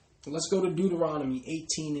 Let's go to Deuteronomy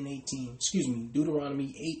 18 and 18. Excuse me,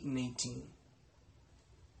 Deuteronomy 8 and 18.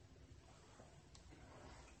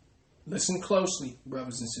 Listen closely,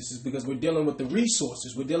 brothers and sisters, because we're dealing with the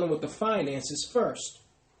resources. We're dealing with the finances first.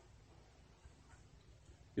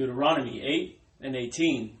 Deuteronomy 8 and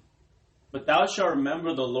 18. But thou shalt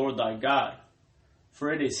remember the Lord thy God,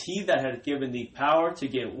 for it is he that hath given thee power to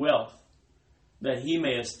get wealth, that he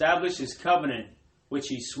may establish his covenant, which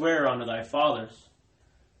he sware unto thy fathers.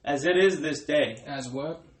 As it is this day. As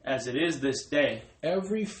what? As it is this day.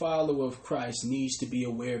 Every follower of Christ needs to be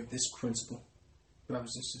aware of this principle.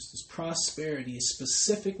 Brothers and sisters, prosperity is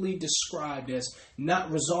specifically described as not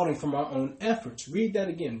resulting from our own efforts. Read that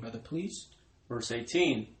again, brother, please. Verse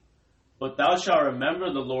 18. But thou shalt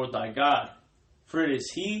remember the Lord thy God, for it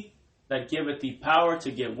is he that giveth thee power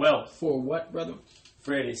to get wealth. For what, brother?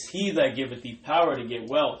 For it is he that giveth thee power to get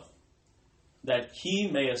wealth, that he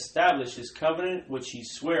may establish his covenant which he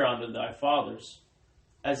sware unto thy fathers,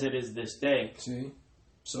 as it is this day. See?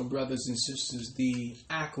 So, brothers and sisters, the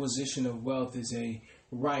acquisition of wealth is a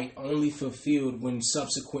right only fulfilled when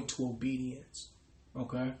subsequent to obedience.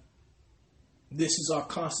 Okay? This is our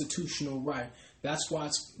constitutional right. That's why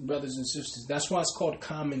it's, brothers and sisters, that's why it's called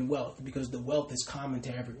commonwealth, because the wealth is common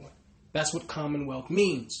to everyone. That's what commonwealth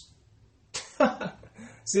means.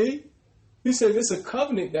 See? He said, it's a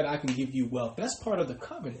covenant that I can give you wealth. That's part of the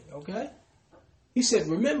covenant, okay? He said,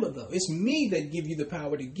 remember though, it's me that give you the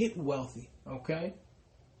power to get wealthy, okay?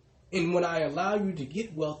 And when I allow you to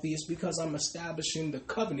get wealthy, it's because I'm establishing the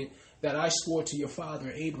covenant that I swore to your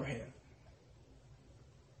father Abraham.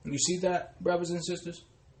 You see that, brothers and sisters?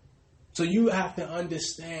 So you have to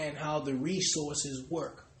understand how the resources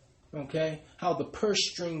work, okay? How the purse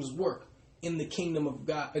strings work in the kingdom of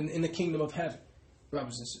God, in the kingdom of heaven,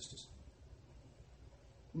 brothers and sisters.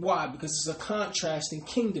 Why? Because it's a contrasting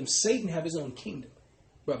kingdom. Satan have his own kingdom,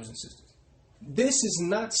 brothers and sisters. This is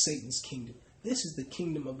not Satan's kingdom. This is the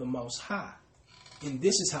kingdom of the Most High. And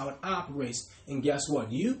this is how it operates. And guess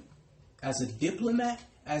what? You, as a diplomat,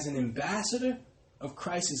 as an ambassador of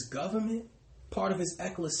Christ's government, part of his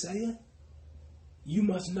ecclesia, you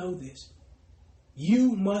must know this.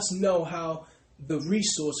 You must know how the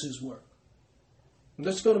resources work.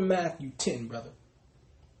 Let's go to Matthew 10, brother.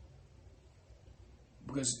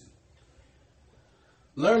 Because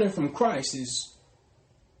learning from Christ is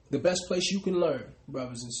the best place you can learn,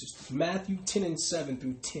 brothers and sisters. Matthew 10 and 7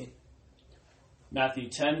 through 10. Matthew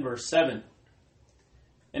 10, verse 7.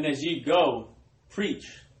 And as ye go, preach,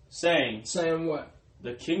 saying... Saying what?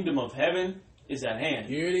 The kingdom of heaven is at hand.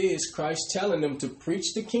 Here it is, Christ telling them to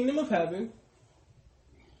preach the kingdom of heaven.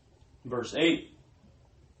 Verse 8.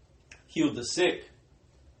 Heal the sick,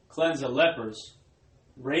 cleanse the lepers,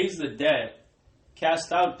 raise the dead,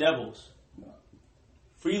 cast out devils.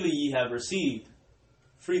 Freely ye have received,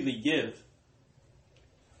 freely give.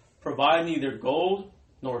 Provide neither gold,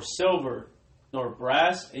 nor silver, nor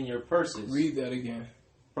brass in your purses. Read that again.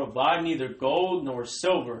 Provide neither gold, nor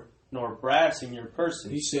silver, nor brass in your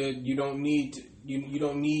purses. He said you don't need you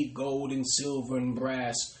don't need gold and silver and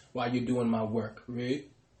brass while you're doing my work. Read.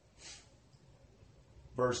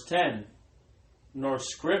 Verse 10. Nor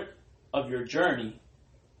scrip of your journey,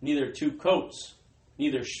 neither two coats,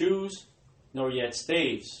 neither shoes, nor yet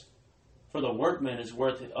staves. For the workman is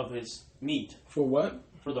worth of his meat. For what?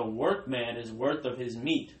 For the workman is worth of his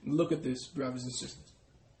meat. Look at this, brothers and sisters.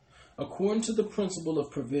 According to the principle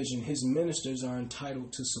of provision, his ministers are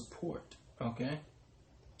entitled to support. Okay?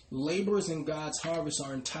 Laborers in God's harvest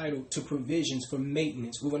are entitled to provisions for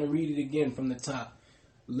maintenance. We're going to read it again from the top.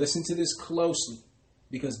 Listen to this closely,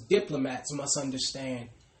 because diplomats must understand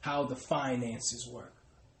how the finances work.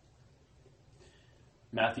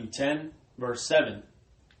 Matthew 10, verse 7.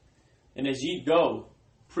 And as ye go,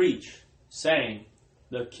 preach, saying,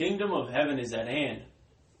 the kingdom of heaven is at hand.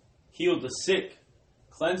 Heal the sick,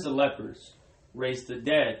 cleanse the lepers, raise the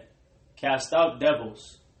dead, cast out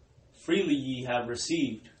devils. Freely ye have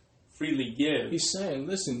received, freely give. He's saying,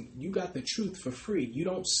 listen, you got the truth for free. You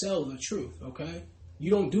don't sell the truth, okay? You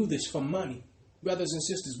don't do this for money. Brothers and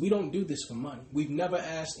sisters, we don't do this for money. We've never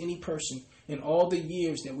asked any person in all the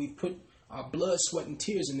years that we've put our blood, sweat, and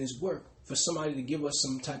tears in this work for somebody to give us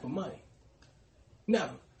some type of money.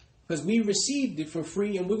 Never. Because we received it for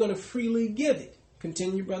free and we're going to freely give it.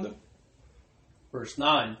 Continue, brother. Verse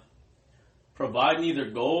 9. Provide neither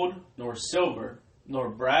gold, nor silver, nor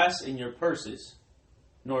brass in your purses,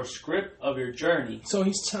 nor scrip of your journey. So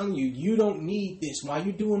he's telling you, you don't need this. While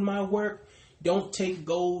you're doing my work, don't take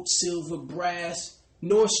gold, silver, brass,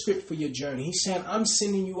 nor scrip for your journey. He's saying, I'm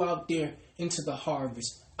sending you out there into the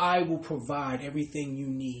harvest. I will provide everything you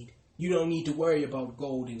need. You don't need to worry about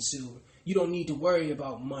gold and silver. You don't need to worry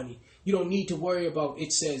about money. You don't need to worry about,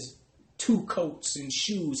 it says, 2 coats and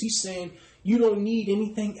shoes. He's saying, you don't need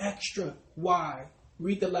anything extra. Why?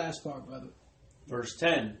 Read the last part, brother. Verse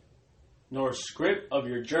 10. Nor scrip of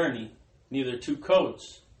your journey, neither 2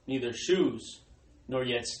 coats, neither shoes, nor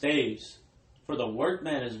yet staves. For the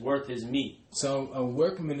workman is worth his meat. So a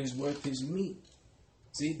workman is worth his meat.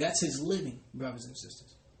 See, that's his living, brothers and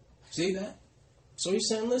sisters. See that? So he's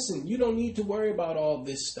saying, listen, you don't need to worry about all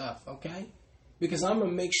this stuff, okay? Because I'm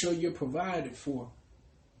going to make sure you're provided for.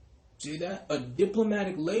 See that? A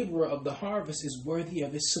diplomatic laborer of the harvest is worthy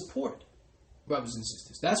of his support, brothers and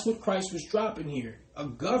sisters. That's what Christ was dropping here. A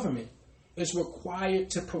government is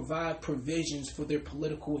required to provide provisions for their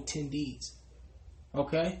political attendees.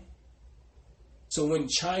 Okay? So when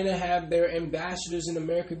China have their ambassadors in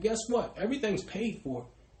America, guess what? Everything's paid for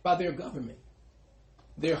by their government.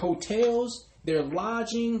 Their hotels, their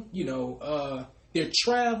lodging, their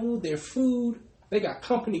travel, their food. They got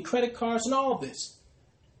company credit cards and all this.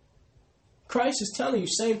 Christ is telling you,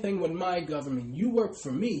 same thing with my government. You work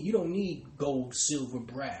for me. You don't need gold, silver,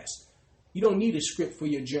 brass. You don't need a script for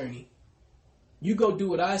your journey. You go do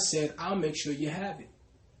what I said. I'll make sure you have it.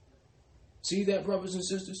 See that, brothers and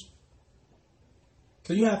sisters?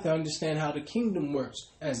 So you have to understand how the kingdom works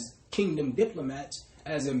as kingdom diplomats,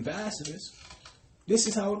 as ambassadors. This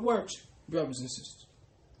is how it works, brothers and sisters.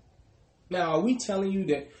 Now, are we telling you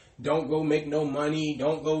that don't go make no money,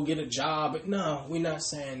 don't go get a job? No, we're not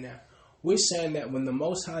saying that. We're saying that when the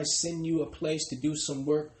Most High send you a place to do some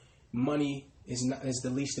work, money is the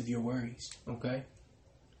least of your worries, okay?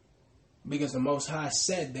 Because the Most High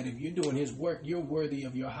said that if you're doing His work, you're worthy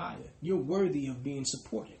of your hire. You're worthy of being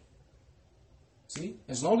supported. See?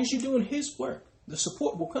 As long as you're doing His work, the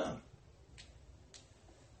support will come.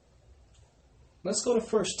 Let's go to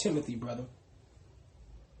 1 Timothy, brother.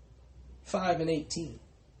 5:18.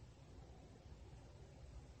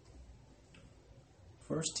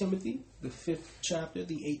 1 Timothy, the 5th chapter,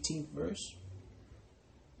 the 18th verse.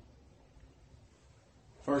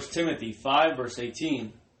 1 Timothy 5, verse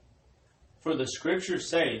 18. For the scripture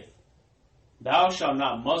saith, Thou shalt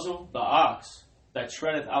not muzzle the ox that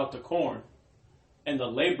treadeth out the corn, and the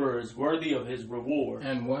laborer is worthy of his reward.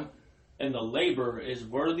 And what? And the laborer is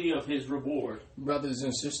worthy of his reward. Brothers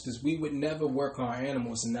and sisters, we would never work our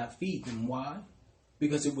animals and not feed them. Why?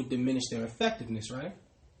 Because it would diminish their effectiveness, right?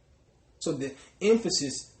 So the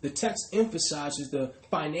text emphasizes the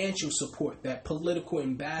financial support that political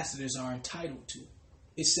ambassadors are entitled to.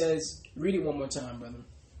 It says, read it one more time, brother.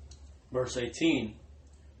 Verse 18.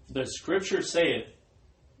 The scripture saith,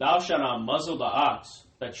 Thou shalt not muzzle the ox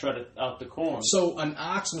that treadeth out the corn. So an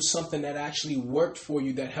ox was something that actually worked for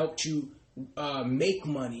you, that helped you make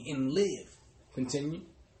money and live. Continue.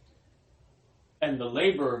 And the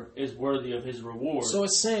laborer is worthy of his reward. So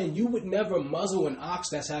it's saying you would never muzzle an ox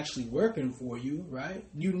that's actually working for you, right?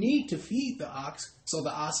 You need to feed the ox so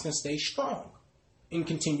the ox can stay strong and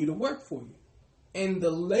continue to work for you. And the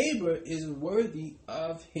laborer is worthy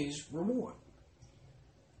of his reward.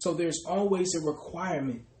 So there's always a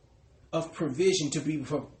requirement of provision to be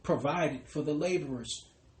provided for the laborers,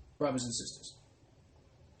 brothers and sisters.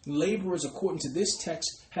 Laborers, according to this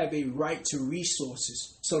text, have a right to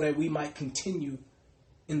resources so that we might continue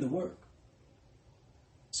in the work.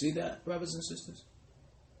 See that, brothers and sisters?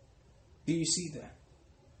 Do you see that?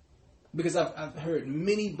 Because I've heard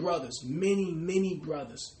many brothers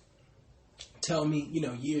tell me,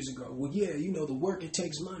 years ago, well, yeah, the work, it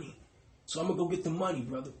takes money. So I'm going to go get the money,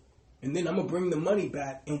 brother. And then I'm going to bring the money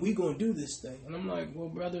back and we're going to do this thing. And I'm like, well,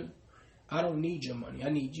 brother, I don't need your money. I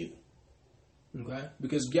need you. Okay?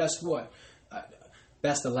 Because guess what?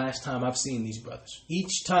 That's the last time I've seen these brothers.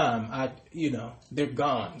 Each time, they're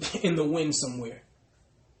gone in the wind somewhere.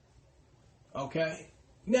 Okay?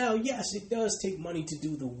 Now, yes, it does take money to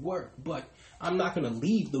do the work, but I'm not going to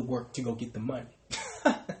leave the work to go get the money.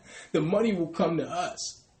 The money will come to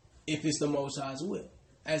us if it's the Most High's will,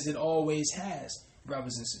 as it always has,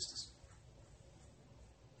 brothers and sisters.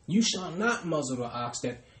 You shall not muzzle the ox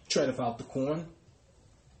that treadeth out the corn.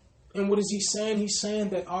 And what is he saying? He's saying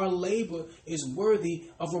that our labor is worthy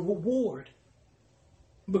of a reward.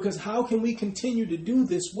 Because how can we continue to do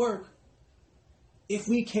this work if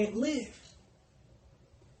we can't live?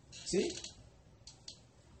 See?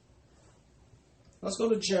 Let's go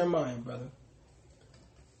to Jeremiah, brother.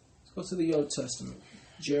 Let's go to the Old Testament.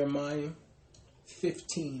 Jeremiah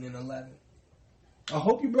 15 and 11. I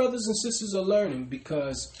hope you brothers and sisters are learning,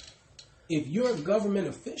 because if you're a government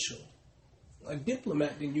official, a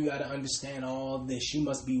diplomat, then you got to understand all this. You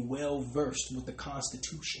must be well versed with the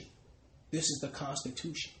Constitution. This is the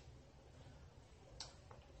Constitution.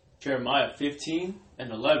 Jeremiah 15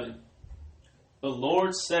 and 11. The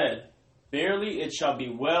Lord said, verily it shall be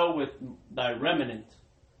well with thy remnant.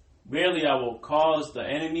 Verily I will cause the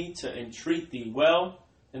enemy to entreat thee well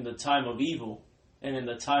in the time of evil and in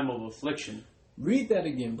the time of affliction. Read that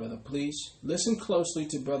again, brother, please. Listen closely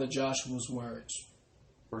to Brother Joshua's words.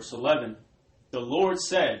 Verse 11. The Lord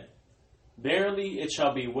said, verily it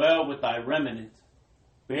shall be well with thy remnant.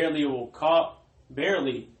 Verily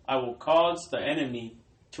I will cause the enemy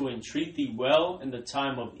to entreat thee well in the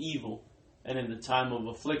time of evil and in the time of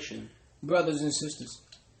affliction. Brothers and sisters,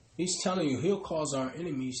 he's telling you he'll cause our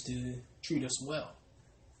enemies to treat us well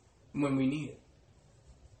when we need it.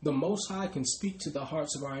 The Most High can speak to the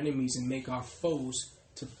hearts of our enemies and make our foes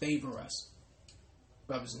to favor us.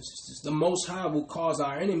 Brothers and sisters, the Most High will cause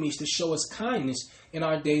our enemies to show us kindness in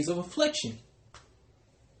our days of affliction.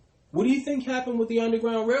 What do you think happened with the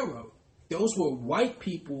Underground Railroad? Those were white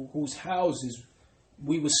people whose houses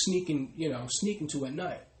we were sneaking to at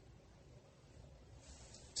night.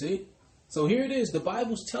 See? So here it is. The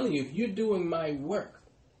Bible's telling you, if you're doing my work,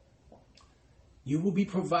 you will be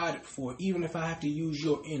provided for, even if I have to use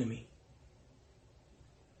your enemy.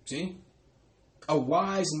 See? A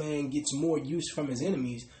wise man gets more use from his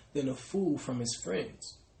enemies than a fool from his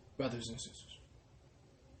friends, brothers and sisters.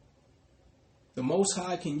 The Most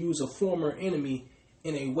High can use a former enemy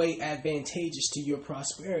in a way advantageous to your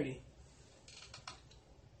prosperity.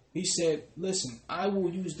 He said, listen, I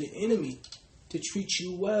will use the enemy to treat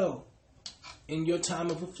you well in your time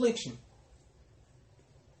of affliction.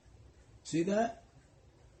 See that?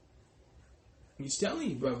 He's telling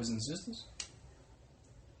you, brothers and sisters.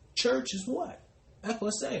 Church is what?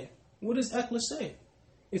 Ecclesia. What is ecclesia?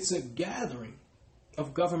 It's a gathering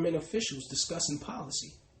of government officials discussing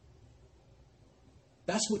policy.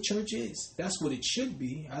 That's what church is. That's what it should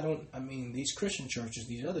be. These Christian churches,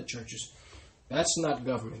 these other churches, that's not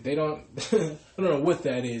government. They don't, I don't know what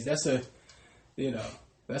that is. That's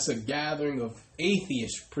a gathering of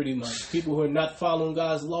atheists, pretty much. People who are not following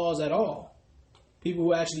God's laws at all. People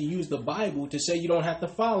who actually use the Bible to say you don't have to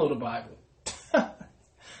follow the Bible.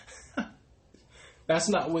 That's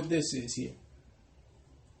not what this is here.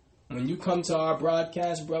 When you come to our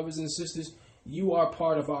broadcast, brothers and sisters, you are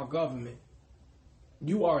part of our government.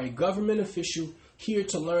 You are a government official here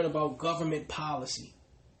to learn about government policy.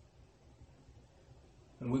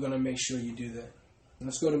 And we're going to make sure you do that.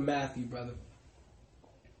 Let's go to Matthew, brother.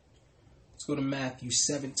 Let's go to Matthew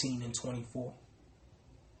 17 and 24.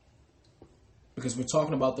 Because we're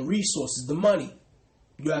talking about the resources, the money.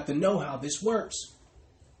 You have to know how this works.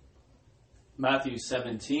 Matthew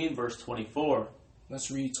 17, verse 24.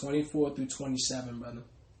 Let's read 24 through 27, brother.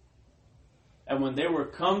 And when they were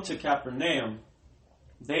come to Capernaum,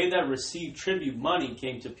 they that received tribute money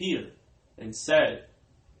came to Peter and said,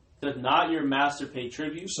 Does not your master pay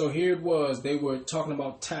tribute? So here it was. They were talking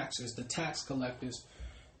about taxes, the tax collectors.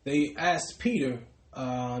 They asked Peter,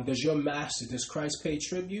 does Christ pay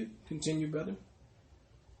tribute? Continue, brother.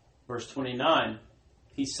 Verse 29,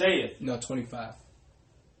 he saith. No, 25.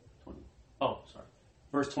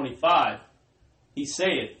 Verse 25, he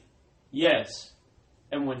saith, Yes.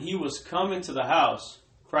 And when he was come into the house,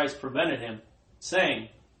 Christ prevented him, saying,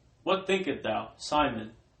 What thinkest thou,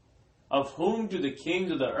 Simon? Of whom do the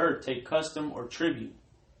kings of the earth take custom or tribute?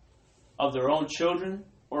 Of their own children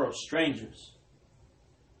or of strangers?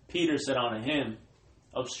 Peter said unto him,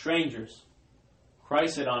 Of strangers.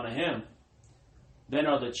 Christ said unto him, Then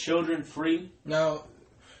are the children free? Now,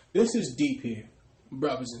 this is deep here,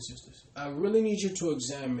 brothers and sisters. I really need you to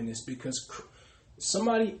examine this because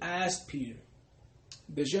somebody asked Peter,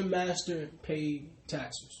 Does your master pay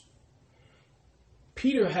taxes?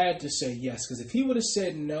 Peter had to say yes, because if he would have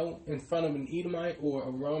said no in front of an Edomite or a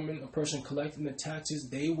Roman, a person collecting the taxes,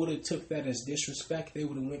 they would have took that as disrespect. They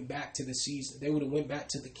would have went back to the Caesar. They would have went back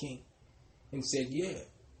to the king and said, yeah,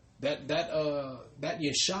 that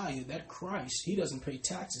Yeshua, that Christ, he doesn't pay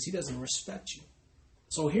taxes. He doesn't respect you.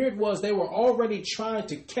 So here it was. They were already trying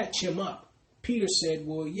to catch him up. Peter said,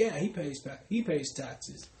 well, yeah, he pays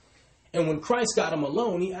taxes. And when Christ got him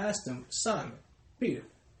alone, he asked him, Simon, Peter,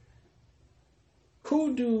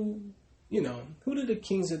 who do the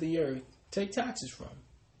kings of the earth take taxes from?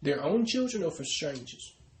 Their own children or for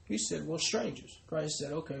strangers? He said, well, strangers. Christ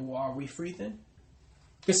said, okay, well, are we free then?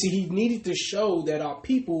 Because see, he needed to show that our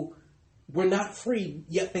people were not free,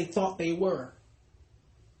 yet they thought they were.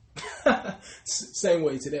 Same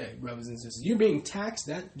way today, brothers and sisters. You're being taxed,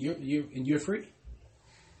 that you're free.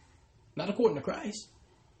 Not according to Christ.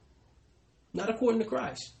 Not according to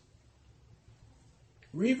Christ.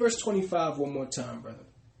 Read verse 25 one more time, brother.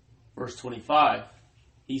 Verse 25,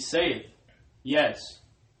 he saith, Yes.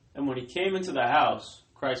 And when he came into the house,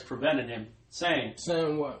 Christ prevented him, saying,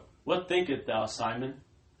 Saying what? What thinkest thou, Simon?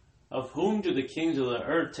 Of whom do the kings of the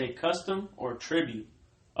earth take custom or tribute?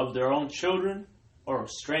 Of their own children or of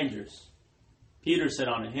strangers? Peter said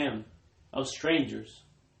unto him, Of strangers.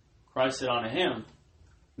 Christ said unto him,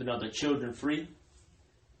 Then are the children free?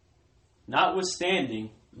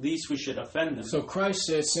 Notwithstanding, lest we should offend them. So Christ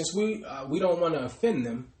said, since we don't want to offend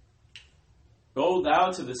them, go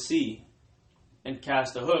thou to the sea, and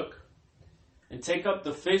cast a hook, and take up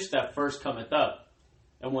the fish that first cometh up.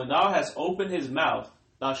 And when thou hast opened his mouth,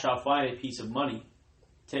 thou shalt find a piece of money.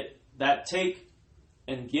 Take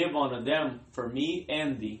and give unto them for me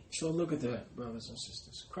and thee. So look at that, brothers and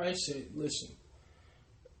sisters. Christ said, listen,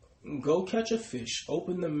 go catch a fish,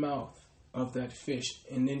 open the mouth of that fish,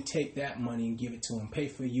 and then take that money and give it to him. Pay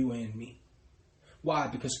for you and me. Why?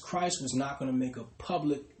 Because Christ was not going to make a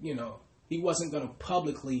public, he wasn't going to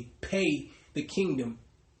publicly pay the kingdom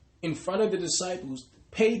in front of the disciples,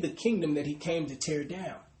 pay the kingdom that he came to tear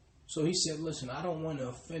down. So he said, listen, I don't want to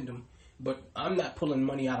offend them, but I'm not pulling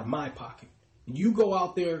money out of my pocket. You go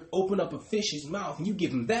out there, open up a fish's mouth, and you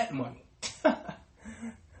give him that money.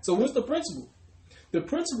 So what's the principle? The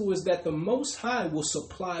principle is that the Most High will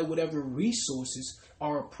supply whatever resources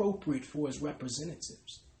are appropriate for his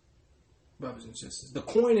representatives. Brothers and sisters, the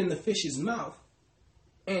coin in the fish's mouth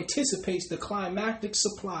anticipates the climactic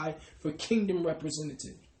supply for kingdom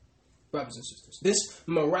representatives. Brothers and sisters, this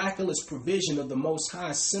miraculous provision of the Most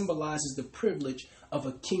High symbolizes the privilege of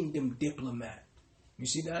a kingdom diplomat. You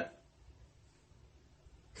see that?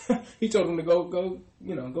 He told him to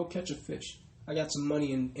go catch a fish. I got some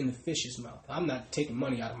money in the fish's mouth. I'm not taking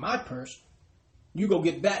money out of my purse. You go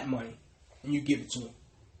get that money and you give it to him.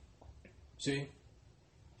 See?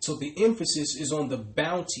 So the emphasis is on the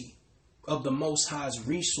bounty of the Most High's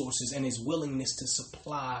resources and his willingness to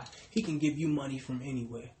supply. He can give you money from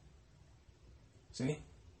anywhere. See?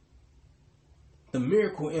 The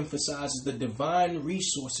miracle emphasizes the divine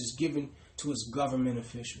resources given to his government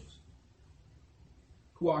officials.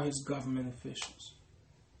 Who are his government officials?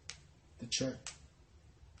 The church.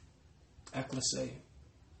 Ecclesia.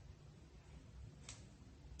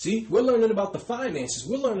 See, we're learning about the finances.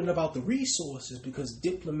 We're learning about the resources because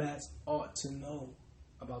diplomats ought to know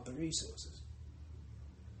about the resources.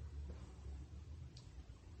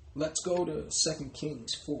 Let's go to 2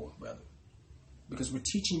 Kings 4, brother. Because we're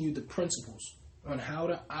teaching you the principles on how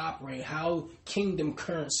to operate, how kingdom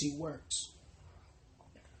currency works.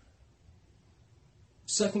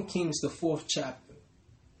 2 Kings, the 4th chapter.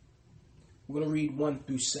 We're going to read 1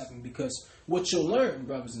 through 7 because what you'll learn,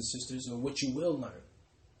 brothers and sisters, or what you will learn,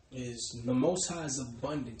 is the Most High's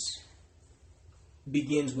abundance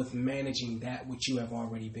begins with managing that which you have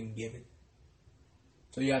already been given.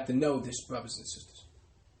 So you have to know this, brothers and sisters.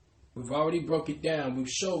 We've already broke it down. We've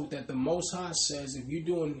showed that the Most High says if you're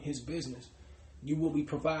doing his business, you will be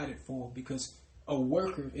provided for because a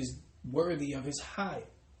worker is worthy of his hire.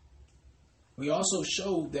 We also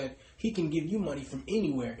showed that he can give you money from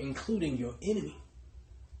anywhere, including your enemy.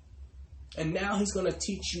 And now he's going to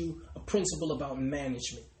teach you a principle about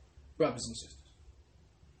management, brothers and sisters.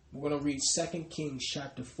 We're going to read 2 Kings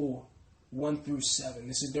chapter 4, 1 through 7.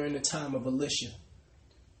 This is during the time of Elisha.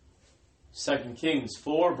 2 Kings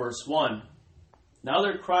 4, verse 1. Now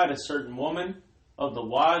there cried a certain woman of the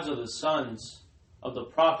wives of the sons of the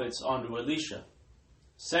prophets unto Elisha,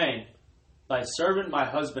 saying, Thy servant my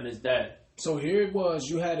husband is dead. So here it was,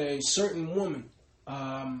 you had a certain woman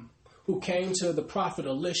who came to the prophet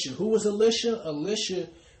Elisha. Who was Elisha? Elisha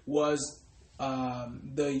was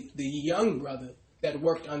the young brother that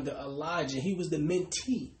worked under Elijah. He was the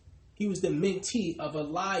mentee. He was the mentee of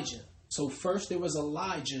Elijah. So first there was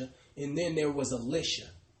Elijah, and then there was Elisha.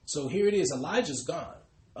 So here it is, Elijah's gone.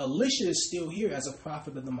 Elisha is still here as a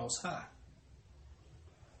prophet of the Most High.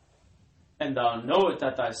 And thou knowest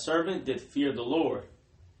that thy servant did fear the Lord,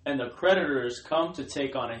 and the creditors come to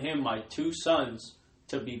take unto him my 2 sons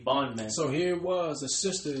to be bondmen. So here it was, a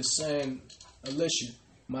sister is saying, Elisha,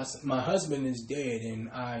 my husband is dead, and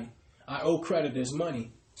I owe creditors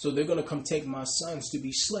money, so they're going to come take my sons to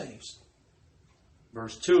be slaves.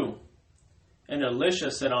 Verse 2. And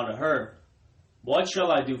Elisha said unto her, What shall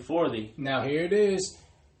I do for thee? Now here it is.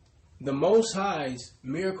 The Most High's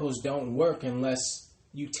miracles don't work unless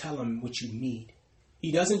you tell him what you need.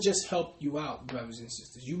 He doesn't just help you out, brothers and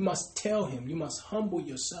sisters. You must tell him. You must humble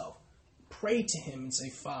yourself. Pray to him and say,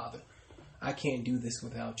 Father, I can't do this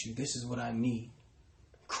without you. This is what I need.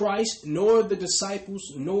 Christ, nor the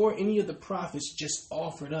disciples, nor any of the prophets just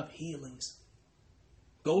offered up healings.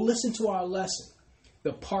 Go listen to our lesson,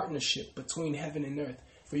 the partnership between heaven and earth,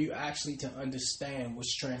 for you actually to understand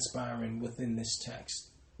what's transpiring within this text.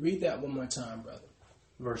 Read that one more time, brother.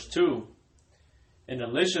 Verse 2. And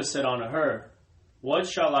Elisha said unto her, What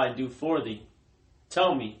shall I do for thee?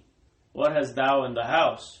 Tell me, what hast thou in the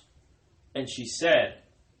house? And she said,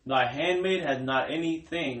 Thy handmaid had not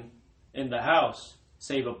anything in the house,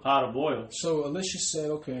 save a pot of oil. So Elisha said,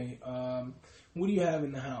 okay, what do you have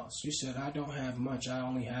in the house? She said, I don't have much. I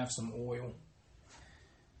only have some oil.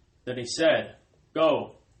 Then he said,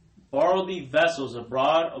 Go, borrow thee vessels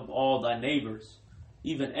abroad of all thy neighbors,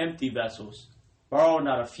 even empty vessels. Borrow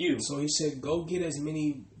not a few. So he said, go get as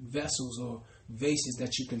many vessels or vases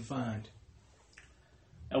that you can find.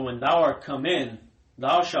 And when thou art come in,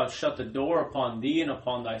 thou shalt shut the door upon thee and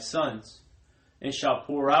upon thy sons, and shalt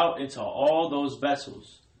pour out into all those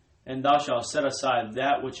vessels, and thou shalt set aside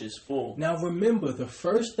that which is full. Now remember, the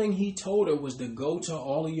first thing he told her was to go to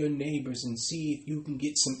all of your neighbors and see if you can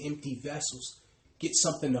get some empty vessels. Get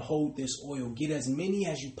something to hold this oil. Get as many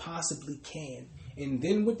as you possibly can. And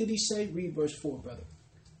then what did he say? Read verse 4, brother.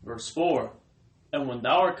 Verse 4. And when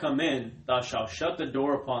thou art come in, thou shalt shut the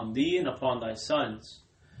door upon thee and upon thy sons,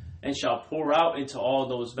 and shalt pour out into all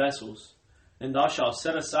those vessels, and thou shalt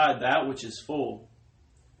set aside that which is full.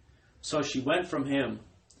 So she went from him,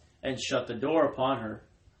 and shut the door upon her,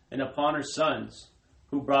 and upon her sons,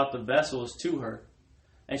 who brought the vessels to her,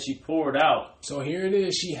 and she poured out. So here it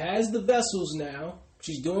is. She has the vessels now.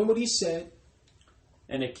 She's doing what he said.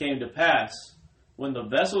 And it came to pass, when the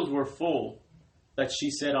vessels were full, that she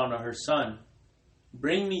said unto her son,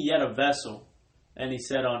 Bring me yet a vessel. And he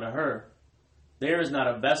said unto her, There is not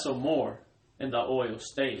a vessel more. And the oil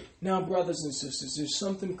stayed. Now, brothers and sisters, there's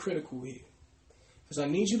something critical here. Because I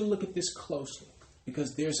need you to look at this closely.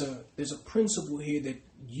 Because there's a principle here that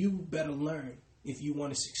you better learn if you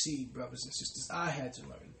want to succeed, brothers and sisters. I had to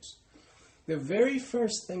learn this. The very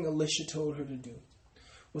first thing Elisha told her to do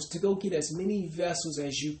was to go get as many vessels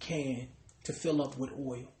as you can to fill up with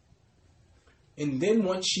oil. And then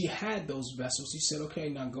once she had those vessels, he said, okay,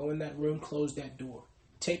 now go in that room, close that door.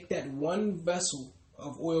 Take that one vessel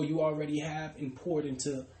of oil you already have and pour it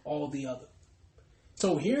into all the other.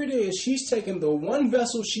 So here it is. She's taking the one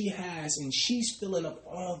vessel she has and she's filling up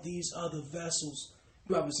all these other vessels,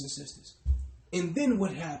 brothers and sisters. And then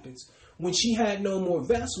what happens? When she had no more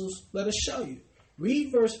vessels, let us show you.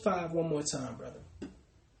 Read verse 5 one more time, brother.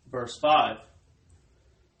 Verse 5.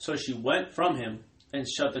 So she went from him and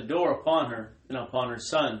shut the door upon her and upon her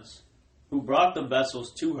sons, who brought the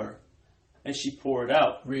vessels to her, and she poured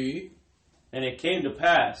out. Read. And it came to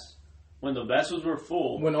pass, when the vessels were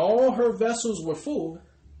full, when all her vessels were full,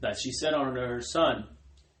 that she said unto her son,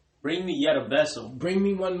 Bring me yet a vessel. Bring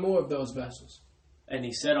me one more of those vessels. And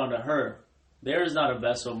he said unto her, There is not a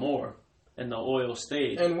vessel more. and the oil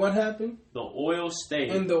stayed. And what happened? The oil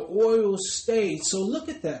stayed. And the oil stayed. So look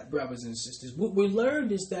at that, brothers and sisters. What we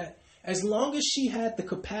learned is that as long as she had the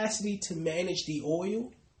capacity to manage the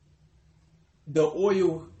oil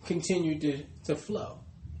continued to flow.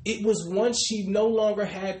 It was once she no longer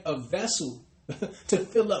had a vessel to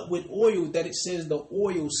fill up with oil that it says the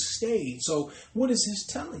oil stayed. So what is this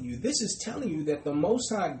telling you? This is telling you that the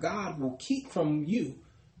Most High God will keep from you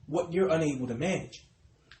what you're unable to manage.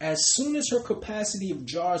 As soon as her capacity of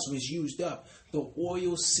jars was used up, the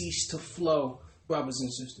oil ceased to flow, brothers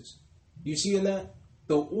and sisters. You see that?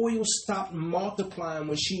 The oil stopped multiplying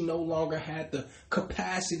when she no longer had the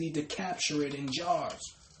capacity to capture it in jars.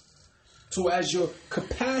 So as your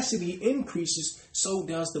capacity increases, so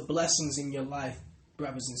does the blessings in your life,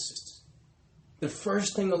 brothers and sisters. The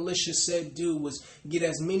first thing Elisha said do was get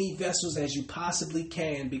as many vessels as you possibly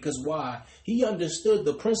can, because why? He understood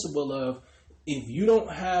the principle of if you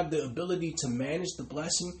don't have the ability to manage the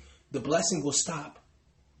blessing will stop.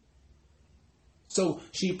 So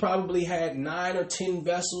she probably had 9 or 10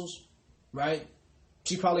 vessels, right?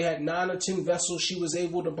 She probably had 9 or 10 vessels she was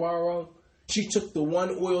able to borrow. She took the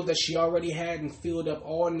one oil that she already had and filled up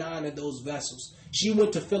all 9 of those vessels. She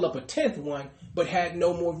went to fill up a 10th one, but had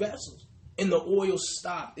no more vessels. And the oil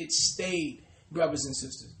stopped. It stayed, brothers and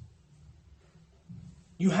sisters.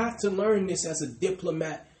 You have to learn this as a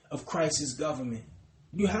diplomat of Christ's government.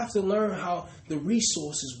 You have to learn how the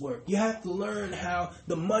resources work. You have to learn how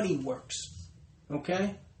the money works.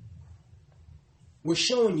 Okay? We're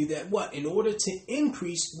showing you that what? In order to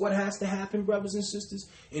increase, what has to happen, brothers and sisters?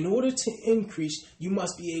 In order to increase, you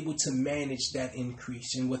must be able to manage that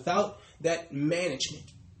increase. And without that management,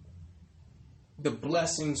 the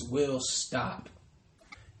blessings will stop.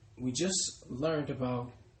 We just learned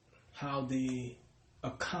about how the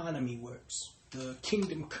economy works, the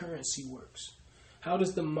kingdom currency works. How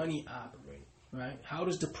does the money operate, right? How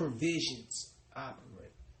does the provisions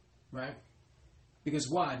operate, right? Because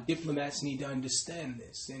why? Diplomats need to understand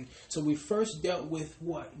this. And so we first dealt with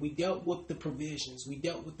what? We dealt with the provisions. We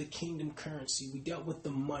dealt with the kingdom currency. We dealt with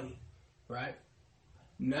the money, right?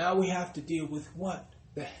 Now we have to deal with what?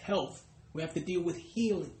 The health. We have to deal with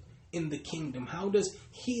healing in the kingdom. How does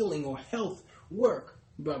healing or health work,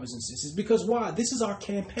 brothers and sisters? Because why? This is our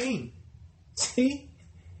campaign. See?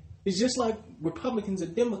 It's just like Republicans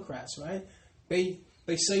and Democrats, right? They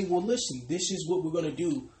say, well, listen, this is what we're going to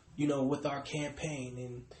do, with our campaign.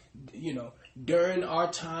 And, during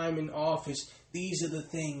our time in office, these are the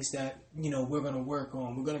things that, we're going to work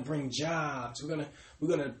on. We're going to bring jobs. We're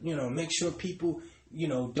going to, make sure people,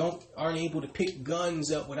 aren't able to pick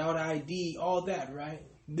guns up without ID, all that, right?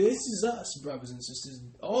 This is us, brothers and sisters.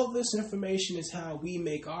 All this information is how we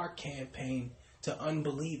make our campaign to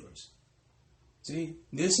unbelievers. See,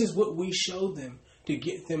 this is what we show them to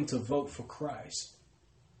get them to vote for Christ.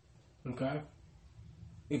 Okay?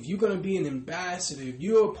 If you're going to be an ambassador, if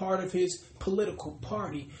you're a part of his political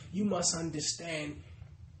party, you must understand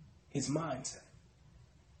his mindset.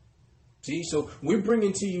 See, so we're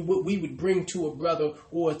bringing to you what we would bring to a brother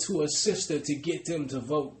or to a sister to get them to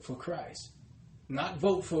vote for Christ. Not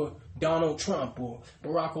vote for Donald Trump or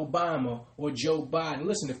Barack Obama or Joe Biden.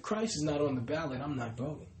 Listen, if Christ is not on the ballot, I'm not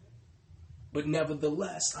voting. But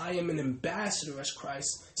nevertheless, I am an ambassador as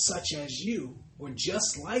Christ, such as you, or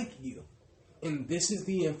just like you. And this is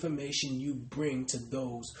the information you bring to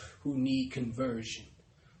those who need conversion.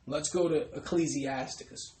 Let's go to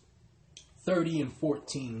Ecclesiasticus 30 and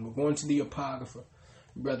 14. We're going to the Apocrypha,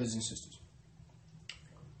 brothers and sisters.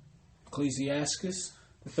 Ecclesiasticus,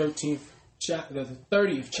 the 30th chapter,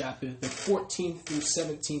 the 14th through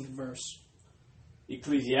 17th verse.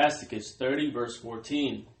 Ecclesiasticus 30, verse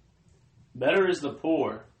 14. Better is the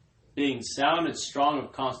poor, being sound and strong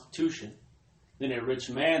of constitution, than a rich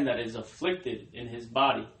man that is afflicted in his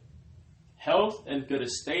body. Health and good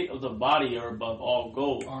estate of the body are above all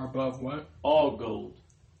gold. Are above what? All gold.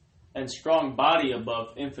 And strong body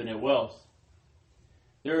above infinite wealth.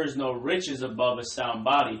 There is no riches above a sound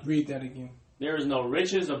body. Read that again. There is no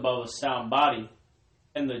riches above a sound body,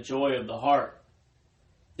 and the joy of the heart.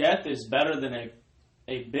 Death is better than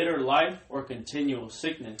a bitter life or continual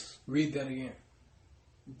sickness. Read that again.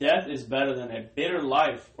 Death is better than a bitter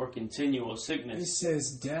life or continual sickness. It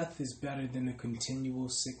says death is better than a continual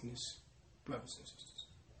sickness, brothers and sisters.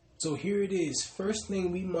 So here it is. First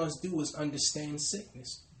thing we must do is understand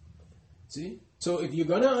sickness. See? So if you're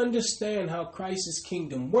going to understand how Christ's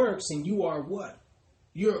kingdom works and you are what?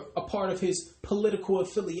 You're a part of his political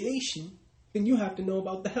affiliation, then you have to know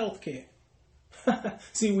about the health care.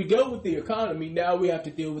 See, we dealt with the economy. Now we have to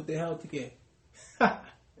deal with the health care.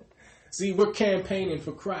 See, we're campaigning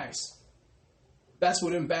for Christ. That's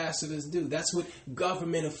what ambassadors do. That's what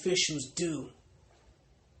government officials do.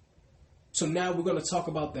 So now we're going to talk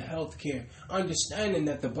about the health care. Understanding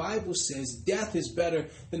that the Bible says death is better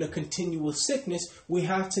than a continual sickness, we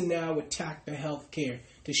have to now attack the health care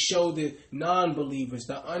to show the non-believers,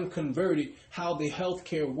 the unconverted, how the health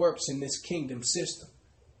care works in this kingdom system.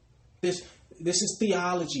 This is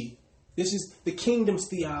theology. This is the kingdom's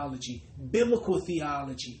theology, biblical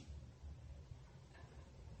theology.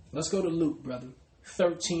 Let's go to Luke, brother,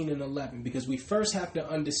 13 and 11, because we first have to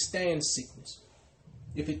understand sickness.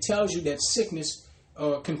 If it tells you that sickness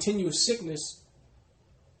or continuous sickness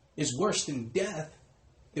is worse than death,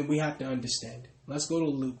 then we have to understand it. Let's go to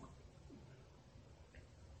Luke.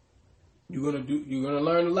 You're gonna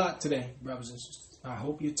learn a lot today, brothers and sisters. I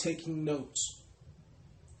hope you're taking notes.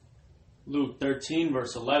 Luke 13,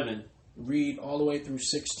 verse 11. Read all the way through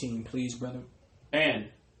 16, please, brother. And,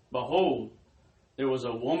 behold, there was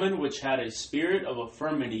a woman which had a spirit of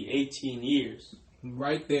infirmity 18 years.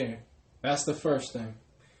 Right there. That's the first thing.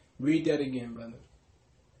 Read that again, brother.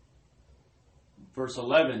 Verse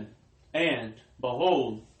 11. And,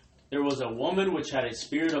 behold, there was a woman which had a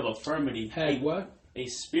spirit of infirmity. Had what? A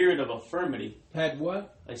spirit of infirmity. Had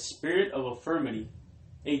what? A spirit of infirmity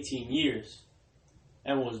 18 years.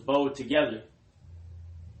 And was bowed together.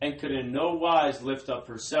 And could in no wise lift up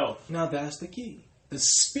herself. Now that's the key. The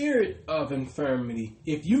spirit of infirmity.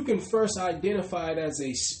 If you can first identify it as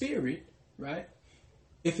a spirit, right?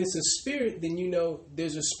 If it's a spirit, then you know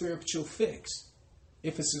there's a spiritual fix.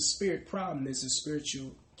 If it's a spirit problem, there's a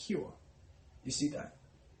spiritual cure. You see that?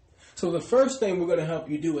 So the first thing we're going to help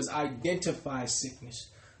you do is identify sickness,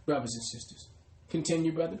 brothers and sisters.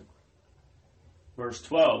 Continue, brother. Verse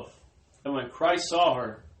 12. And when Christ saw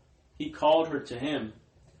her, he called her to him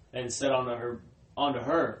and said unto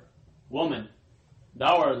her, Woman,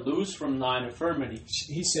 thou art loose from thine infirmity.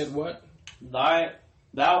 He said what? Thou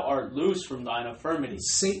art loose from thine infirmity.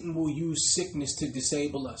 Satan will use sickness to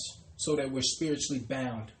disable us so that we're spiritually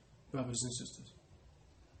bound, brothers and sisters.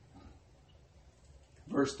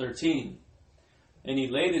 Verse 13. And he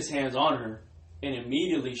laid his hands on her, and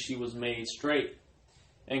immediately she was made straight,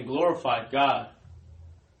 and glorified God.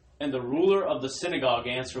 And the ruler of the synagogue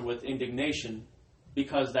answered with indignation,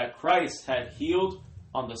 because that Christ had healed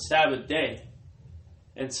on the Sabbath day,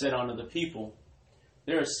 and said unto the people,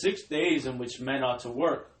 There are 6 days in which men ought to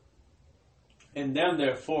work, and them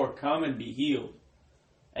therefore come and be healed,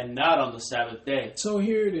 and not on the Sabbath day. So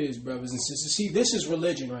here it is, brothers and sisters. See, this is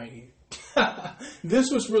religion right here. This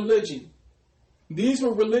was religion. These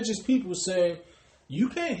were religious people saying, you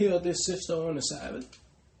can't heal this sister on the Sabbath.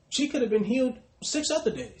 She could have been healed 6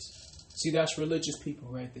 other days. See, that's religious people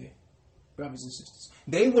right there, brothers and sisters.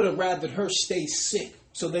 They would have rather her stay sick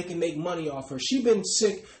so they can make money off her. She's been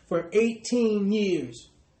sick for 18 years.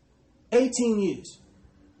 18 years.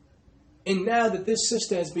 And now that this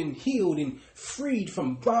sister has been healed and freed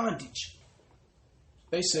from bondage,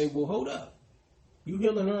 they say, well, hold up. You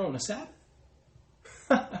healing her on the Sabbath?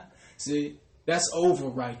 See, that's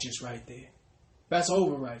over-righteous right there. That's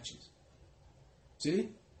over-righteous. See?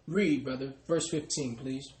 Read, brother. Verse 15,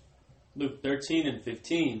 please. Luke 13 and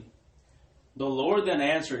 15. The Lord then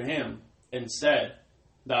answered him and said,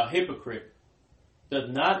 Thou hypocrite, doth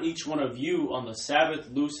not each one of you on the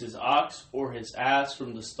Sabbath loose his ox or his ass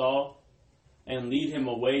from the stall and lead him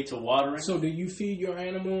away to watering? So do you feed your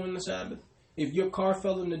animal on the Sabbath? If your car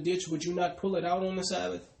fell in the ditch, would you not pull it out on the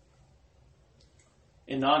Sabbath?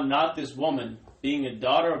 And ought not this woman, being a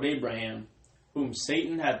daughter of Abraham, whom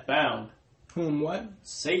Satan hath bound. Whom what?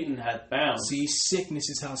 Satan hath bound. See, sickness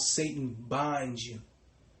is how Satan binds you.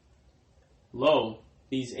 Lo,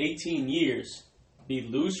 these 18 years be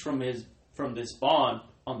loosed from this bond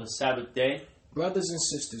on the Sabbath day. Brothers and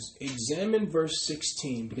sisters, examine verse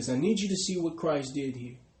 16, because I need you to see what Christ did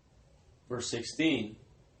here. Verse 16.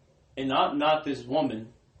 And ought not this woman,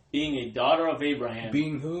 being a daughter of Abraham.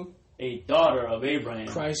 Being who? A daughter of Abraham.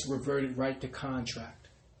 Christ reverted right to contract.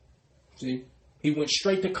 See? He went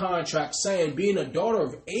straight to contract saying, being a daughter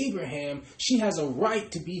of Abraham, she has a right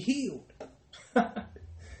to be healed.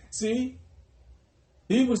 See?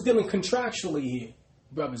 He was dealing contractually here,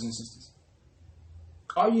 brothers and sisters.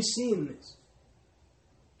 Are you seeing this?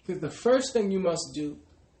 Because the first thing you must do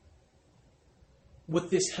with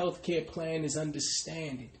this healthcare plan is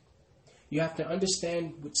understand it. You have to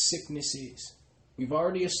understand what sickness is. We've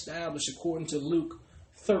already established, according to Luke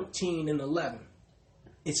 13 and 11,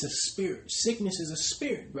 it's a spirit. Sickness is a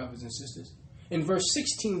spirit, brothers and sisters. And verse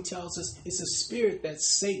 16 tells us it's a spirit that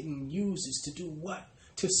Satan uses to do what?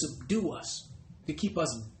 To subdue us, to keep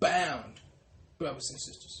us bound, brothers and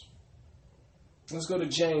sisters. Let's go to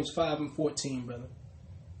James 5 and 14, brother.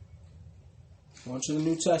 On to the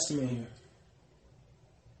New Testament here.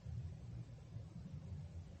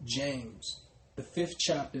 James, the 5th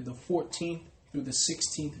chapter, the 14th through the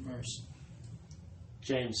 16th verse.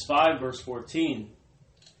 James 5, verse 14.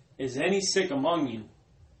 Is any sick among you?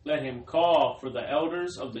 Let him call for the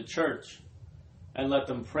elders of the church, and let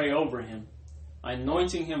them pray over him,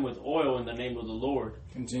 anointing him with oil in the name of the Lord.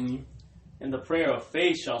 Continue. And the prayer of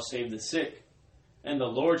faith shall save the sick, and the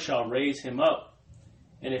Lord shall raise him up.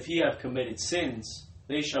 And if he have committed sins,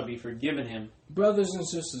 they shall be forgiven him. Brothers and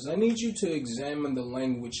sisters, I need you to examine the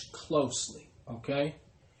language closely, okay?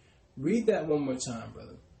 Read that one more time,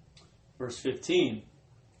 brother. Verse 15.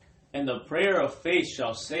 And the prayer of faith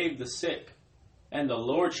shall save the sick, and the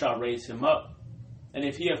Lord shall raise him up. And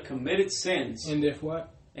if he have committed sins... And if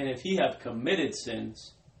what? And if he have committed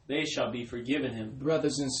sins, they shall be forgiven him.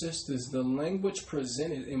 Brothers and sisters, the language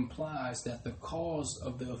presented implies that the cause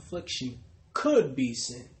of the affliction could be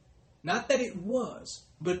sin. Not that it was,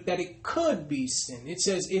 but that it could be sin. It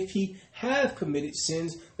says, if he have committed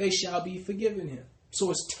sins, they shall be forgiven him.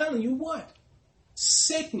 So it's telling you what?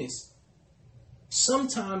 Sickness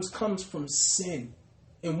sometimes comes from sin.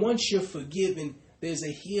 And once you're forgiven, there's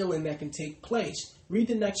a healing that can take place. Read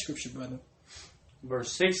the next scripture, brother.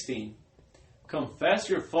 Verse 16. Confess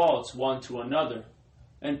your faults one to another,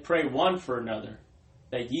 and pray one for another,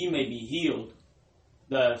 that ye may be healed.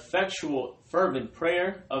 The effectual, fervent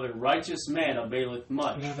prayer of a righteous man availeth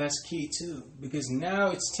much. Now that's key too, because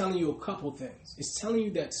now it's telling you a couple things. It's telling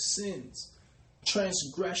you that sins,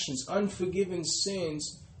 transgressions, unforgiven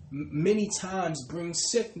sins, many times bring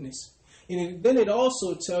sickness. And then it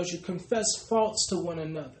also tells you confess faults to one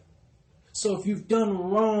another. So if you've done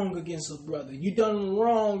wrong against a brother, you've done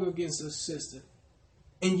wrong against a sister,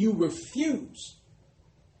 and you refuse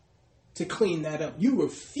to clean that up, you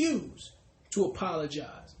refuse to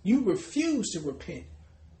apologize, you refuse to repent,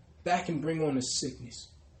 that can bring on a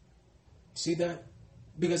sickness. See that?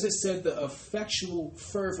 Because it said the effectual,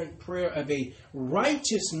 fervent prayer of a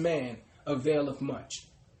righteous man availeth much.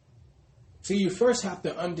 So you first have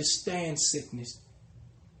to understand sickness.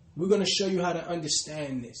 We're going to show you how to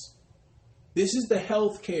understand this. This is the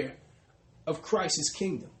health care of Christ's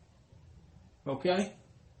kingdom. Okay?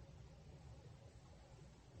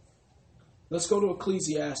 Let's go to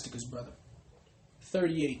Ecclesiasticus, brother.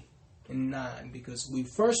 38:9. Because we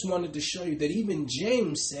first wanted to show you that even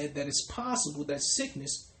James said that it's possible that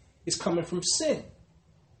sickness is coming from sin.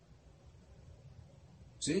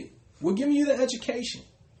 See? We're giving you the education.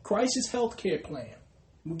 Christ's health care plan.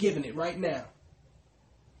 We're giving it right now.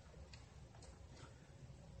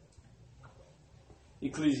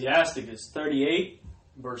 Ecclesiasticus 38,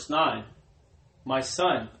 verse 9. My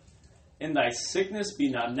son, in thy sickness be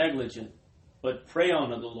not negligent, but pray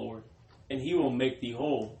unto the Lord, and he will make thee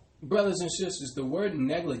whole. Brothers and sisters, the word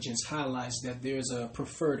negligence highlights that there's a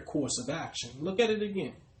preferred course of action. Look at it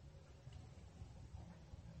again.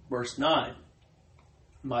 Verse 9.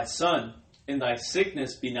 My son, in thy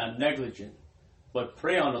sickness be not negligent, but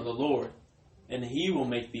pray unto the Lord, and he will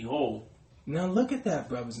make thee whole. Now look at that,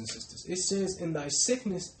 brothers and sisters. It says, in thy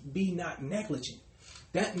sickness be not negligent.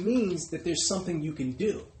 That means that there's something you can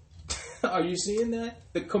do. Are you seeing that?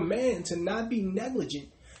 The command to not be negligent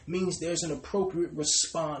means there's an appropriate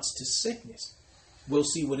response to sickness. We'll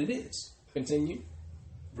see what it is. Continue.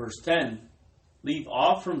 Verse 10. Leave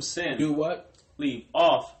off from sin. Do what? Leave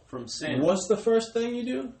off from sin. What's the first thing you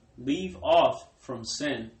do? Leave off from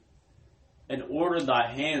sin, and order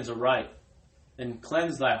thy hands aright, and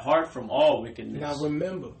cleanse thy heart from all wickedness. Now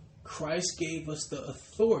remember, Christ gave us the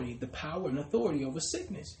authority, the power and authority over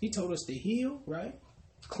sickness. He told us to heal, right?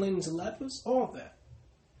 Cleanse lepers, all that.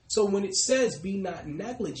 So when it says be not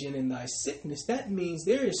negligent in thy sickness, that means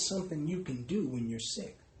there is something you can do when you're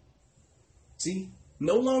sick. See?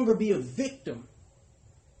 No longer be a victim.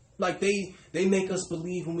 Like they make us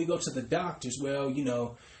believe when we go to the doctors, well,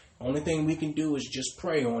 only thing we can do is just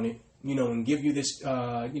pray on it, and give you this,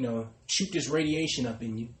 shoot this radiation up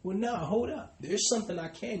in you. Well, no, hold up. There's something I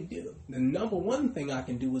can do. The number one thing I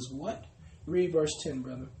can do is what? Read verse 10,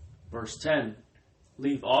 brother. Verse 10.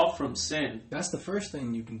 Leave off from sin. That's the first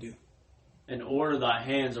thing you can do. And order thy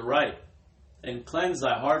hands aright, and cleanse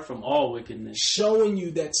thy heart from all wickedness. Showing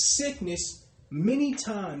you that sickness, many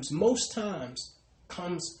times, most times,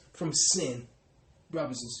 comes from sin,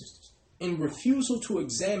 brothers and sisters. And refusal to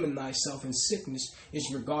examine thyself in sickness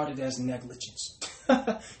is regarded as negligence.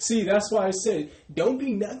 See, that's why I said, don't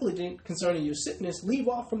be negligent concerning your sickness. Leave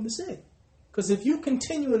off from the sin. Because if you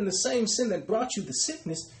continue in the same sin that brought you the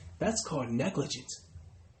sickness, that's called negligence.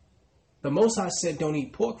 The Most High said don't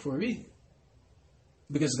eat pork for a reason.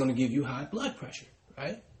 Because it's going to give you high blood pressure,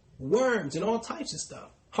 right? Worms and all types of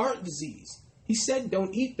stuff. Heart disease. He said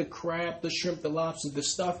don't eat the crab, the shrimp, the lobster, the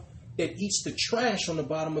stuff that eats the trash on the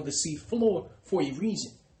bottom of the sea floor for a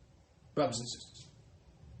reason, brothers and sisters.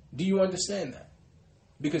 Do you understand that?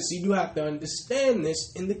 Because see, you have to understand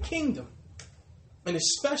this in the kingdom. And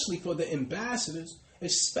especially for the ambassadors,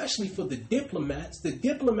 especially for the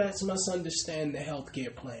diplomats must understand the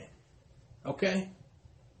healthcare plan. Okay?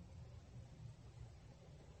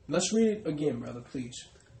 Let's read it again, brother, please.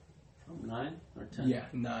 From 9 or 10? Yeah,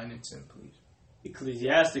 9 and 10, please.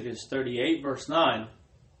 Ecclesiasticus 38, verse 9.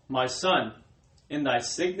 My son, in thy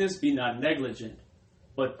sickness be not negligent,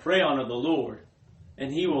 but pray unto the Lord,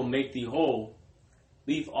 and he will make thee whole.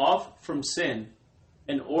 Leave off from sin,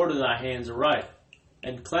 and order thy hands aright,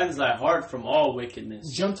 and cleanse thy heart from all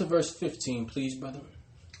wickedness. Jump to verse 15, please, brother.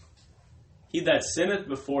 He that sinneth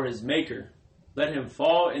before his Maker, let him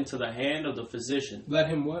fall into the hand of the physician. Let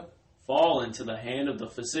him what? Fall into the hand of the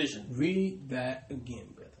physician. Read that again,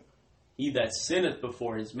 brother. He that sinneth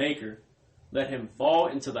before his Maker, let him fall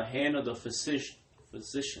into the hand of the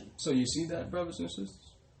physician. So you see that, brothers and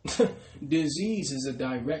sisters? Disease is a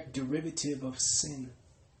direct derivative of sin,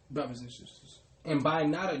 brothers and sisters. And by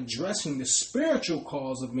not addressing the spiritual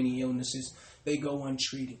cause of many illnesses, they go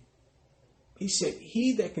untreated. He said,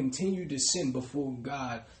 he that continued to sin before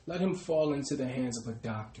God, let him fall into the hands of a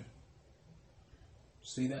doctor.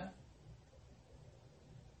 See that?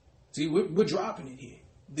 See, we're dropping it here.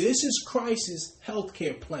 This is Christ's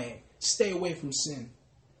healthcare plan. Stay away from sin.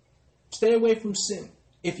 Stay away from sin.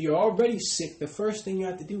 If you're already sick, the first thing you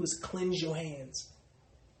have to do is cleanse your hands.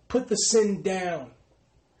 Put the sin down.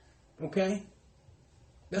 Okay?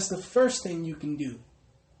 That's the first thing you can do.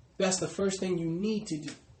 That's the first thing you need to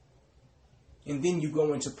do. And then you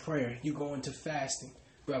go into prayer. You go into fasting,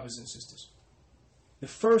 brothers and sisters. The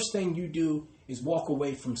first thing you do is walk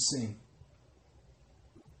away from sin.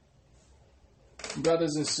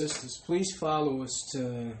 Brothers and sisters, please follow us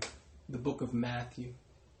to the book of Matthew,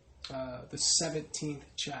 the 17th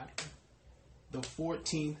chapter, the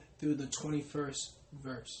 14th through the 21st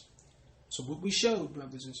verse. So what we showed,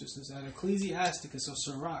 brothers and sisters, at Ecclesiasticus or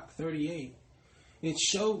Sirach 38, it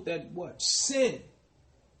showed that what? Sin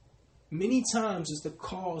many times is the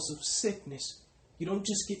cause of sickness. You don't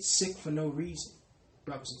just get sick for no reason,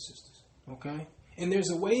 brothers and sisters. Okay? And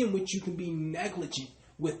there's a way in which you can be negligent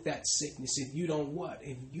with that sickness if you don't what?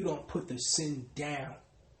 If you don't put the sin down.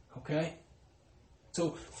 Okay?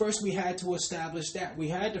 So first we had to establish that. We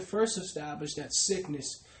had to first establish that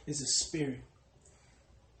sickness is a spirit.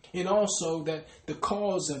 And also that the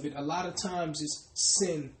cause of it a lot of times is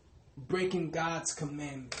sin, breaking God's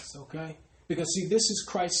commandments. Okay? Because see, this is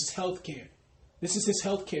Christ's health care. This is his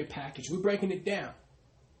health care package. We're breaking it down.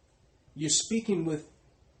 You're speaking with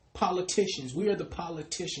politicians. We are the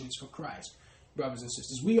politicians for Christ, brothers and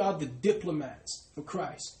sisters. We are the diplomats for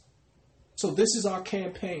Christ. So this is our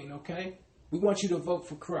campaign, okay? We want you to vote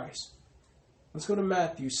for Christ. Let's go to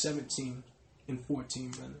Matthew 17 and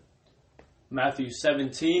 14, brother. Matthew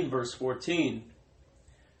 17, verse 14.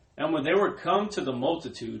 And when they were come to the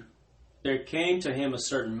multitude, there came to him a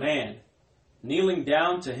certain man, kneeling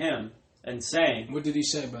down to him, and saying, What did he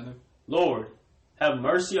say, brother? Lord, have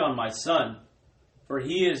mercy on my son, for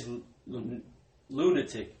he is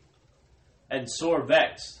lunatic, and sore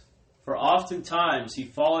vexed, for oftentimes he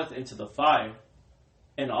falleth into the fire,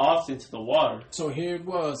 and oft into the water. So here it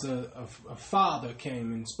was, a father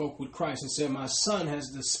came and spoke with Christ and said, my son has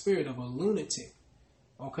the spirit of a lunatic.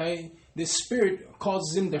 Okay? This spirit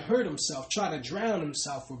causes him to hurt himself, try to drown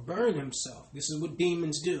himself or burn himself. This is what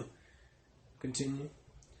demons do. Continue.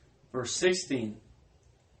 Verse 16.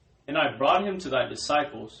 And I brought him to thy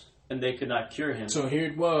disciples, and they could not cure him. So here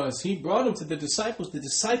it was. He brought him to the disciples. The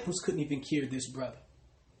disciples couldn't even cure this brother.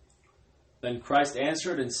 Then Christ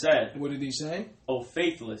answered and said, What did he say? O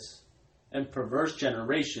faithless and perverse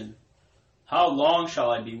generation, how long shall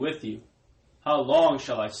I be with you? How long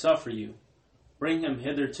shall I suffer you? Bring him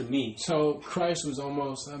hither to me. So Christ was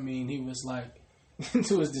almost, he was like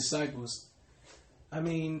to his disciples,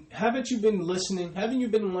 haven't you been listening? Haven't you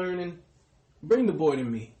been learning? Bring the boy to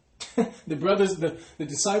me. The brothers, the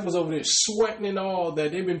disciples over there sweating and all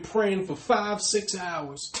that. They've been praying for 5-6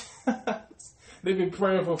 hours. They've been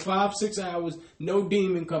praying for 5-6 hours. No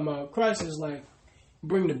demon come out. Christ is like,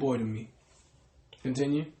 bring the boy to me.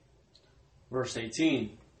 Continue. Verse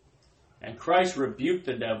 18. And Christ rebuked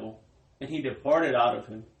the devil, and he departed out of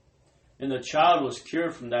him. And the child was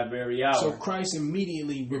cured from that very hour. So Christ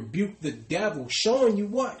immediately rebuked the devil, showing you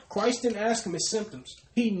what? Christ didn't ask him his symptoms.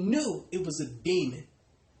 He knew it was a demon.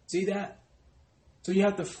 See that? So you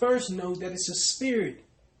have to first know that it's a spirit.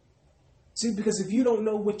 See, because if you don't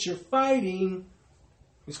know what you're fighting,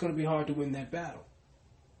 it's going to be hard to win that battle.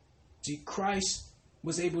 See, Christ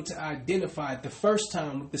was able to identify the first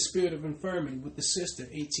time with the spirit of infirmity with the sister,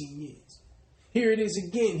 18 years. Here it is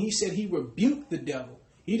again. He said he rebuked the devil.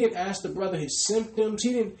 He didn't ask the brother his symptoms.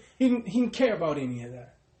 He didn't care about any of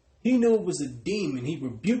that. He knew it was a demon. He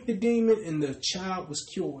rebuked the demon and the child was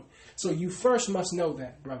cured. So you first must know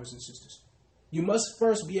that, brothers and sisters. You must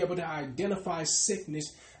first be able to identify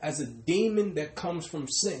sickness as a demon that comes from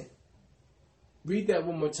sin. Read that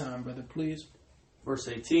one more time, brother, please. Verse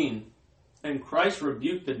 18. And Christ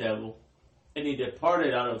rebuked the devil, and he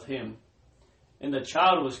departed out of him. And the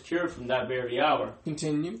child was cured from that very hour.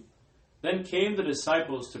 Continue. Then came the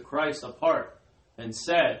disciples to Christ apart, and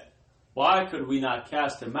said, Why could we not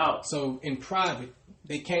cast him out? So in private,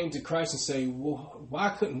 they came to Christ and say, well, why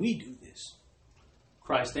couldn't we do this?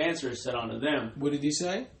 Christ answered, said unto them, What did he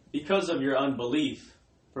say? Because of your unbelief.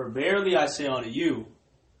 For verily I say unto you,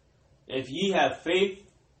 if ye have faith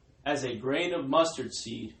as a grain of mustard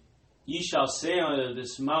seed, ye shall say unto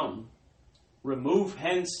this mountain, Remove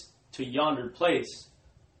hence to yonder place,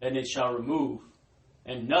 and it shall remove,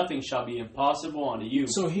 and nothing shall be impossible unto you.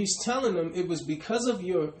 So he's telling them it was because of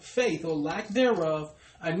your faith or lack thereof.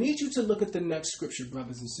 I need you to look at the next scripture,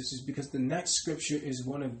 brothers and sisters, because the next scripture is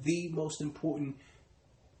one of the most important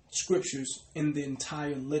scriptures in the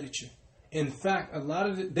entire literature. In fact, a lot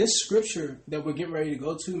of this scripture that we're getting ready to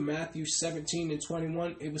go to, Matthew 17 and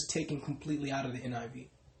 21, it was taken completely out of the NIV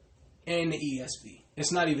and the ESV.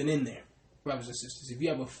 It's not even in there, brothers and sisters. If you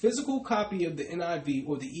have a physical copy of the NIV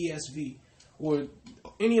or the ESV or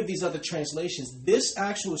any of these other translations, this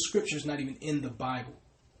actual scripture is not even in the Bible.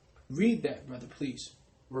 Read that, brother, please.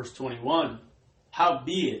 Verse 21.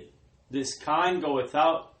 Howbeit, this kind goeth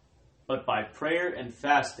out, but by prayer and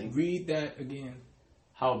fasting. Read that again.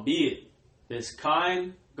 Howbeit, this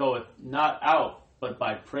kind goeth not out, but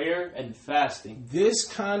by prayer and fasting. This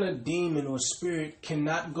kind of demon or spirit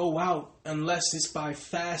cannot go out unless it's by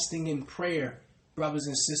fasting and prayer, brothers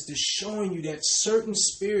and sisters, showing you that certain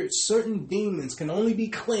spirits, certain demons can only be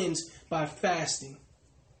cleansed by fasting.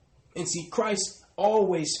 And see, Christ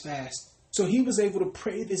always fasts. So he was able to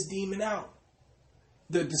pray this demon out.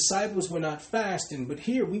 The disciples were not fasting, but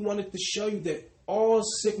here we wanted to show you that all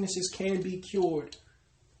sicknesses can be cured.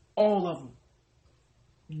 All of them.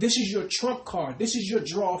 This is your trump card. This is your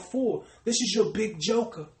draw four. This is your big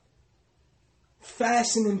joker.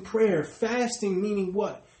 Fasting and prayer. Fasting meaning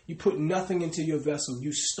what? You put nothing into your vessel.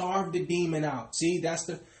 You starve the demon out. See, that's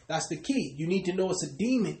the key. You need to know it's a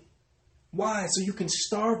demon. Why? So you can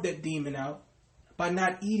starve that demon out by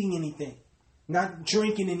not eating anything, not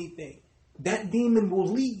drinking anything. That demon will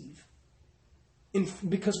leave.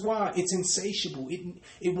 Because why? It's insatiable.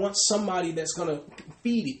 It wants somebody that's going to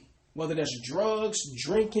feed it. Whether that's drugs,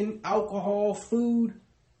 drinking, alcohol, food.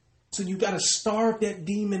 So you got to starve that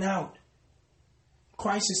demon out.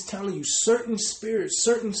 Christ is telling you certain spirits,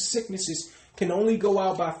 certain sicknesses can only go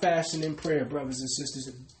out by fasting and prayer, brothers and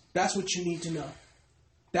sisters. That's what you need to know.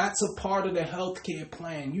 That's a part of the healthcare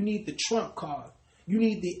plan. You need the trump card. You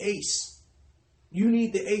need the ace. You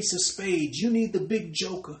need the ace of spades. You need the big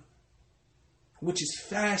joker, which is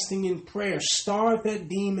fasting and prayer. Starve that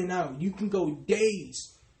demon out. You can go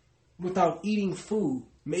days without eating food,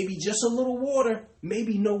 maybe just a little water,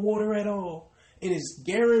 maybe no water at all. And it's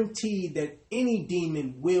guaranteed that any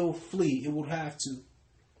demon will flee. It will have to.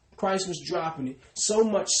 Christ was dropping it. So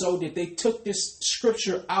much so that they took this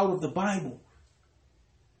scripture out of the Bible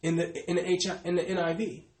in the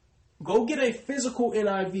NIV. Go get a physical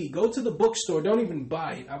NIV. Go to the bookstore. Don't even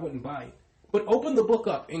buy it. I wouldn't buy it. But open the book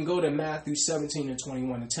up and go to Matthew 17 and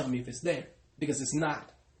 21 and tell me if it's there. Because it's not.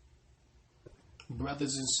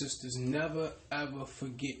 Brothers and sisters, never ever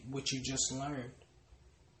forget what you just learned.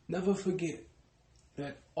 Never forget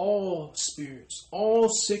that all spirits, all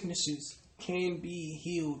sicknesses can be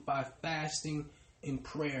healed by fasting and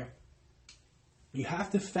prayer. You have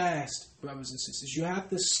to fast, brothers and sisters. You have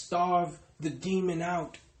to starve the demon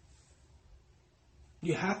out.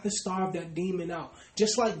 You have to starve that demon out.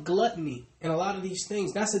 Just like gluttony and a lot of these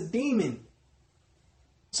things, that's a demon.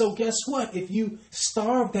 So guess what? If you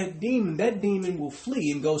starve that demon will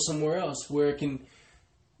flee and go somewhere else where it can,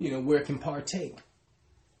 where it can partake.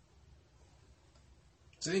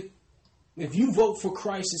 See? If you vote for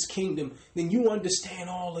Christ's kingdom, then you understand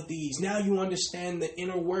all of these. Now you understand the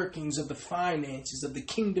inner workings of the finances, of the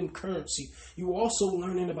kingdom currency. You're also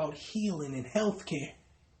learning about healing and healthcare.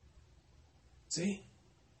 See?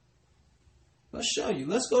 Let's show you.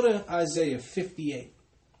 Let's go to Isaiah 58.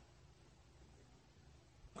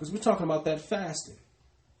 Because we're talking about that fasting.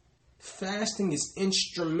 Fasting is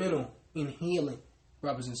instrumental in healing,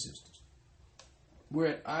 brothers and sisters. We're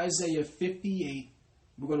at Isaiah 58.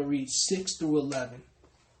 We're going to read 6 through 11.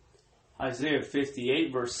 Isaiah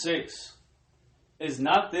 58 verse 6. Is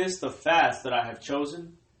not this the fast that I have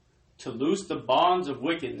chosen? To loose the bonds of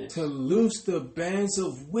wickedness. To loose the bands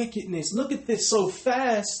of wickedness. Look at this so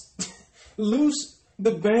fast. Loose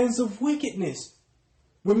the bands of wickedness.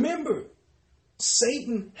 Remember,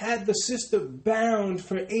 Satan had the sister bound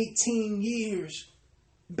for 18 years.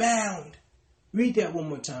 Bound. Read that one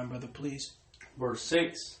more time, brother, please. Verse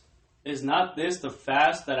 6. Is not this the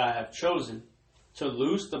fast that I have chosen? To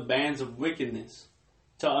loose the bands of wickedness.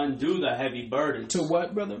 To undo the heavy burdens. To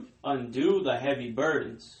what, brother? Undo the heavy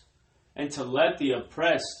burdens. And to let the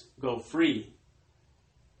oppressed go free.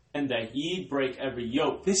 And that ye break every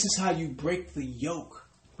yoke. This is how you break the yoke,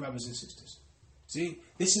 brothers and sisters. See,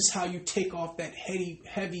 this is how you take off that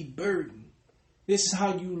heavy burden. This is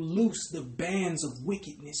how you loose the bands of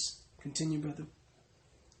wickedness. Continue, brother.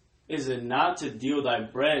 Is it not to deal thy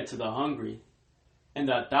bread to the hungry, and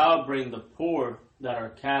that thou bring the poor that are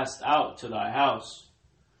cast out to thy house?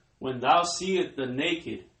 When thou seest the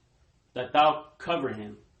naked, that thou cover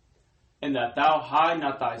him, and that thou hide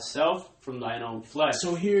not thyself from thine own flesh.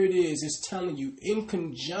 So here it is. It's telling you, in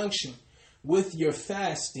conjunction with your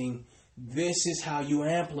fasting, this is how you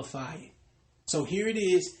amplify it. So here it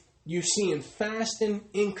is. You're seeing fasting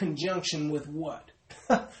in conjunction with what?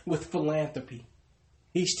 With philanthropy.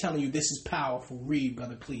 He's telling you this is powerful. Read,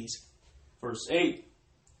 brother, please. Verse 8.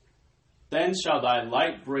 Then shall thy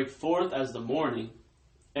light break forth as the morning,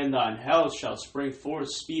 and thine health shall spring forth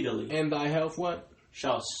speedily. And thy health what?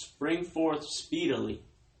 Shall spring forth speedily,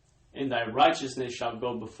 and thy righteousness shall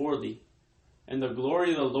go before thee, and the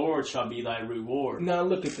glory of the Lord shall be thy reward. Now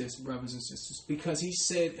look at this, brothers and sisters, because he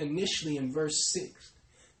said initially in verse 6,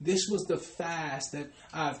 this was the fast that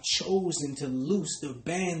I've chosen to loose the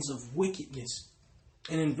bands of wickedness.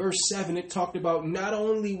 And in verse 7, it talked about not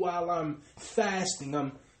only while I'm fasting,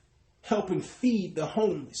 I'm helping feed the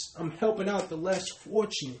homeless. I'm helping out the less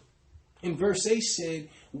fortunate. In verse 8 said,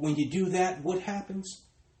 when you do that, what happens?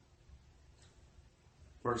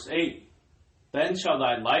 Verse 8. Then shall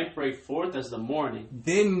thy light break forth as the morning.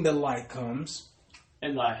 Then the light comes.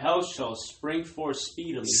 And thy health shall spring forth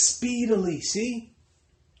speedily. Speedily, see?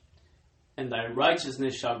 And thy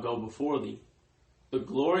righteousness shall go before thee. The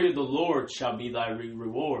glory of the Lord shall be thy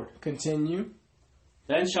reward. Continue.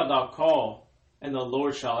 Then shalt thou call, and the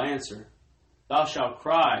Lord shall answer. Thou shalt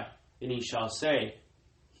cry, and he shall say,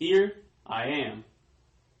 Here I am.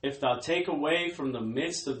 If thou take away from the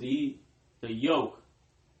midst of thee the yoke,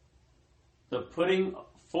 the putting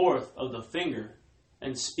forth of the finger,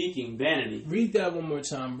 and speaking vanity. Read that one more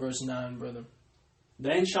time, verse 9, brother.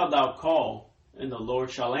 Then shalt thou call, and the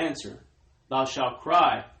Lord shall answer. Thou shalt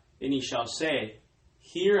cry, and he shall say,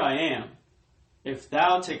 Here I am. If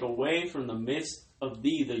thou take away from the midst of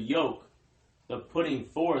thee the yoke, the putting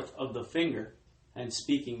forth of the finger, and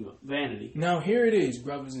speaking vanity. Now here it is,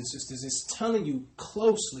 brothers and sisters. It's telling you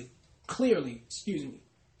clearly,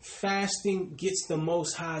 fasting gets the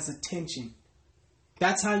Most High's attention.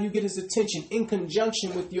 That's how you get his attention, in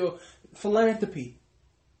conjunction with your philanthropy.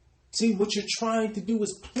 See, what you're trying to do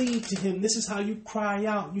is plead to him. This is how you cry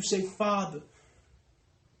out. You say, Father,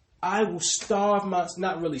 I will starve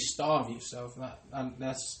not really starve yourself.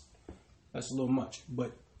 That's a little much.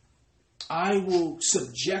 But I will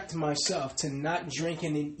subject myself to not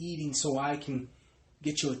drinking and eating so I can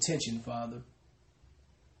get your attention, Father.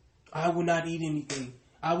 I will not eat anything.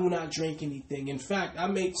 I will not drink anything. In fact,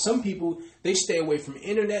 some people, they stay away from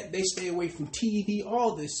internet. They stay away from TV,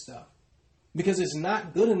 all this stuff. Because it's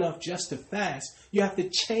not good enough just to fast. You have to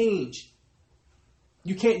change.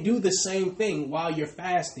 You can't do the same thing while you're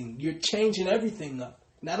fasting. You're changing everything up.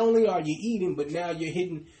 Not only are you eating, but now you're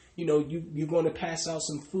hitting, you're going to pass out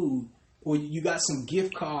some food. Or you got some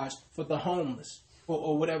gift cards for the homeless.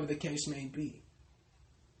 Or whatever the case may be.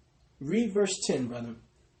 Read verse 10, brother.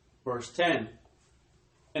 Verse 10.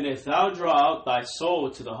 And if thou draw out thy soul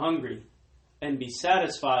to the hungry, and be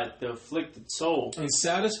satisfied the afflicted soul. And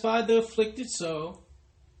satisfy the afflicted soul.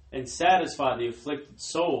 And satisfy the afflicted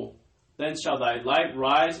soul. Then shall thy light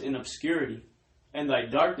rise in obscurity, and thy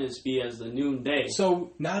darkness be as the noonday.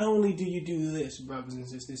 So not only do you do this, brothers and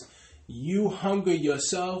sisters, you hunger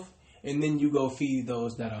yourself, and then you go feed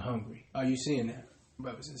those that are hungry. Are you seeing that,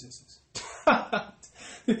 brothers and sisters?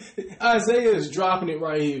 Isaiah is dropping it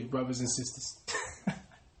right here, brothers and sisters.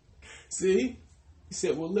 See? He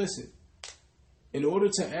said, well, listen. In order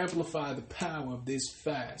to amplify the power of this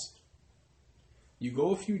fast, you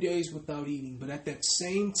go a few days without eating, but at that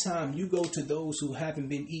same time, you go to those who haven't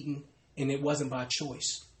been eating and it wasn't by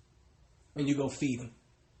choice, and you go feed them.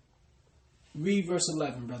 Read verse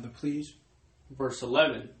 11, brother, please. Verse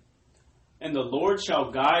 11. And the Lord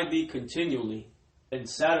shall guide thee continually, and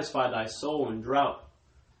satisfy thy soul in drought,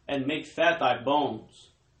 and make fat thy bones.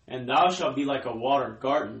 And thou shalt be like a watered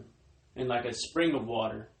garden, and like a spring of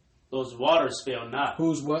water. Those waters fail not.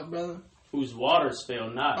 Whose what, brother? Whose waters fail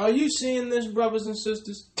not. Are you seeing this, brothers and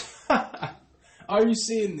sisters? Are you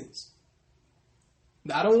seeing this?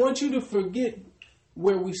 I don't want you to forget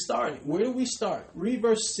where we started. Where did we start? Read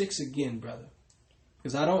verse 6 again, brother.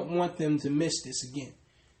 Because I don't want them to miss this again.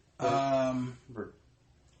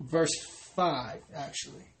 Verse 5,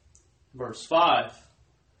 actually. Verse 5.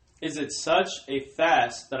 Is it such a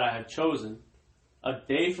fast that I have chosen, a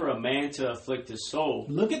day for a man to afflict his soul?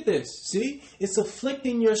 Look at this. See? It's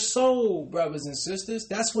afflicting your soul, brothers and sisters.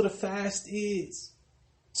 That's what a fast is.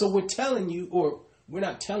 So we're telling you, or we're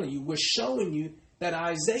not telling you, we're showing you that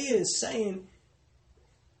Isaiah is saying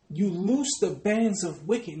you loose the bands of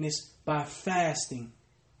wickedness by fasting,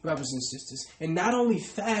 brothers and sisters. And not only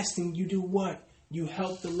fasting, you do what? You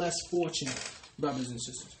help the less fortunate, brothers and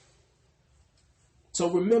sisters. So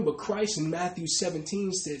remember, Christ in Matthew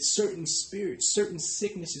 17 said certain spirits, certain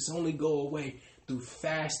sicknesses only go away through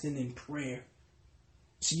fasting and prayer.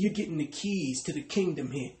 So you're getting the keys to the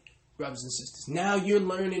kingdom here, brothers and sisters. Now you're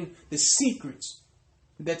learning the secrets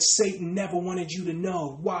that Satan never wanted you to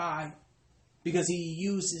know. Why? Because he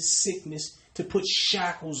uses sickness to put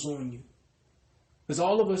shackles on you. Because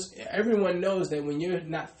all of us, everyone knows that when you're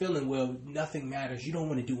not feeling well, nothing matters. You don't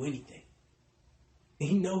want to do anything. And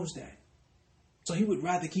he knows that. So he would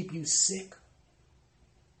rather keep you sick.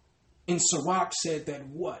 And Sirach said that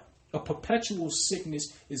what? A perpetual sickness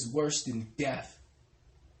is worse than death.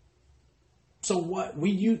 So what?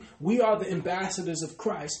 We are the ambassadors of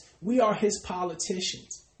Christ. We are his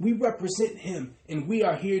politicians. We represent him. And we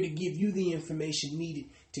are here to give you the information needed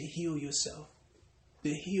to heal yourself, to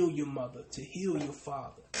heal your mother, to heal your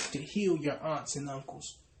father, to heal your aunts and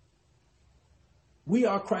uncles. We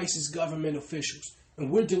are Christ's government officials. And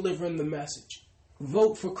we're delivering the message.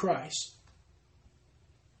 Vote for Christ.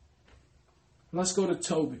 Let's go to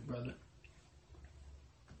Tobit, brother.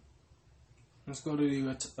 Let's go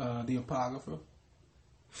to the Apocrypha.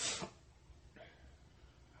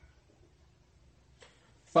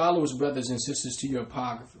 Follow us, brothers and sisters, to your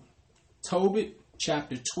Apocrypha. Tobit,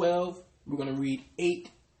 chapter 12. We're going to read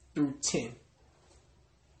 8 through 10.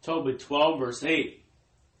 Tobit 12, verse 8.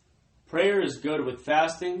 Prayer is good with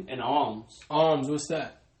fasting and alms. Alms, what's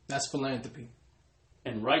that? That's philanthropy.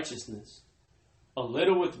 And righteousness. A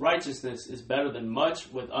little with righteousness is better than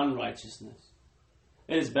much with unrighteousness.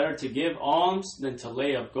 It is better to give alms than to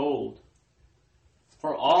lay up gold.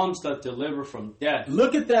 For alms doth deliver from death.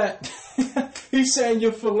 Look at that. He's saying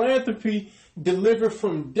your philanthropy deliver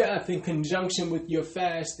from death in conjunction with your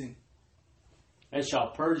fasting. And shall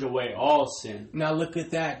purge away all sin. Now look at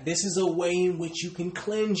that. This is a way in which you can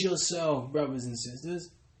cleanse yourself, brothers and sisters.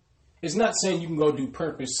 It's not saying you can go do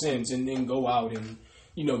purpose sins and then go out and,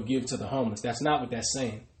 give to the homeless. That's not what that's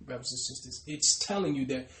saying, brothers and sisters. It's telling you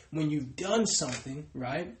that when you've done something,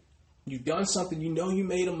 right? You've done something, you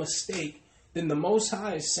made a mistake. Then the Most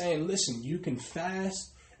High is saying, listen, you can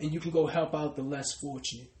fast and you can go help out the less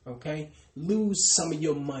fortunate, okay? Lose some of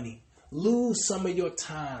your money. Lose some of your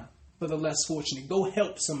time for the less fortunate. Go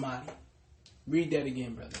help somebody. Read that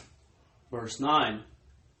again, brother. Verse 9.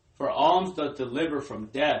 For alms doth deliver from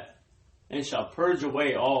death, and shall purge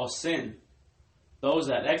away all sin. Those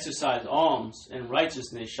that exercise alms and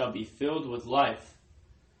righteousness shall be filled with life.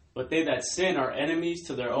 But they that sin are enemies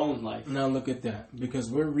to their own life. Now look at that. Because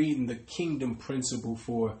we're reading the kingdom principle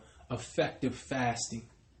for effective fasting,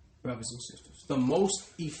 brothers and sisters. The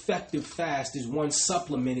most effective fast is one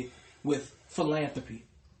supplemented with philanthropy.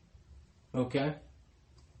 Okay?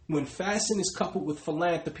 When fasting is coupled with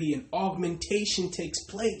philanthropy, an augmentation takes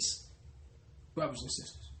place, brothers and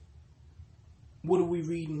sisters. What are we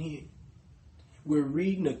reading here? We're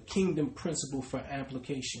reading a kingdom principle for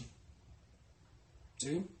application.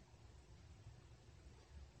 See?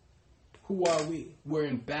 Who are we? We're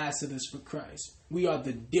ambassadors for Christ. We are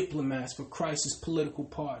the diplomats for Christ's political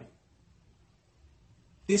party.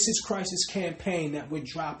 This is Christ's campaign that we're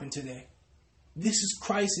dropping today. This is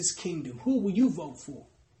Christ's kingdom. Who will you vote for?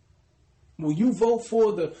 Will you vote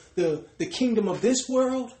for the kingdom of this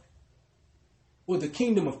world or the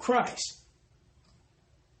kingdom of Christ?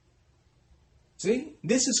 See?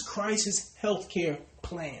 This is Christ's healthcare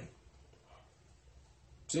plan.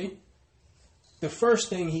 See? The first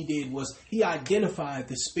thing he did was he identified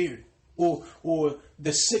the spirit or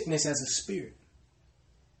the sickness as a spirit.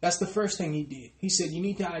 That's the first thing he did. He said you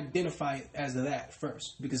need to identify it as that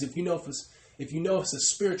first. Because if you know it's a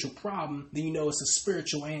spiritual problem, then you know it's a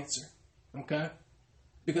spiritual answer. Okay?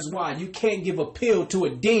 Because why? You can't give a pill to a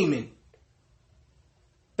demon.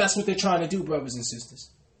 That's what they're trying to do, brothers and sisters.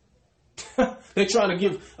 They're trying to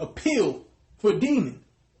give a pill for a demon.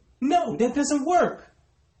 No, that doesn't work.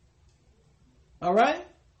 All right?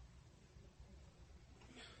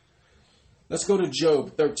 Let's go to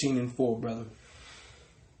Job 13 and 4, brother.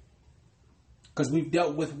 Because we've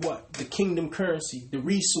dealt with what? The kingdom currency, the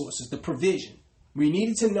resources, the provision. We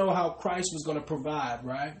needed to know how Christ was going to provide,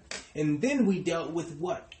 right? And then we dealt with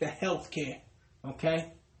what? The health care.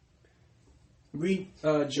 Okay? Read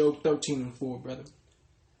Job 13 and 4, brother.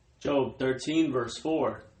 Job 13, verse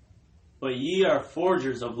 4. But ye are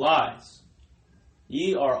forgers of lies.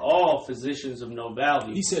 Ye are all physicians of no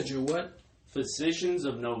value. He said you're what? Physicians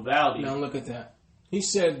of no value. Now look at that. He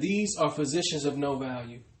said these are physicians of no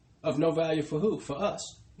value. Of no value for who? For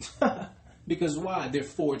us. Because why? They're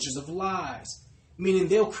forgers of lies. Meaning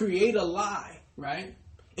they'll create a lie, right?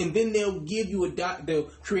 And then they'll give you they'll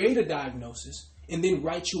create a diagnosis and then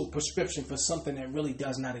write you a prescription for something that really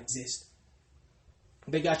does not exist.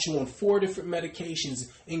 They got you on 4 different medications,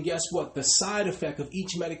 and guess what? The side effect of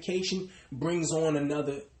each medication brings on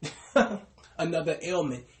another another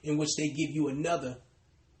ailment in which they give you another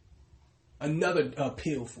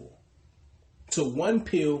pill for. So one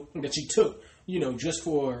pill that you took, just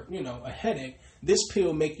for, a headache, this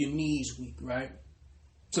pill make your knees weak, right?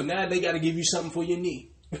 So now they got to give you something for your knee.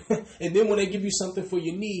 And then when they give you something for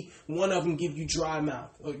your knee, one of them give you dry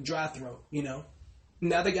mouth or dry throat,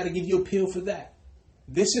 Now they got to give you a pill for that.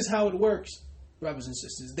 This is how it works, brothers and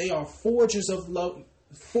sisters. They are forgers of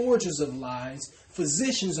lies,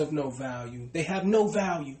 physicians of no value. They have no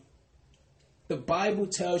value. The Bible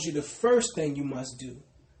tells you the first thing you must do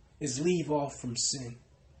is leave off from sin.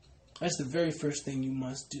 That's the very first thing you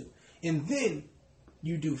must do. And then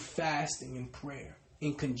you do fasting and prayer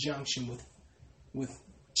in conjunction with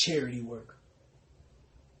charity work.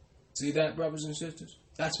 See that, brothers and sisters?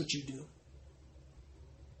 That's what you do.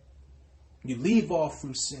 You leave off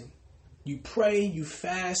from sin. You pray, you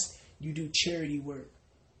fast, you do charity work.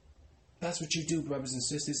 That's what you do, brothers and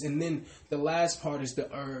sisters. And then the last part is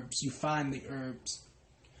the herbs. You find the herbs.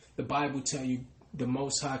 The Bible tells you the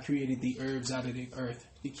Most High created the herbs out of the earth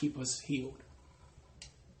to keep us healed.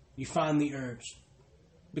 You find the herbs.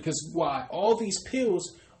 Because why? All these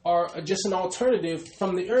pills are just an alternative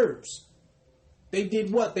from the herbs. They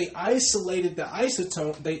did what? They isolated the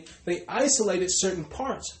isotone. They isolated certain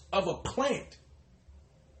parts of a plant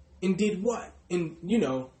and did what? And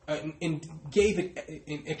and gave it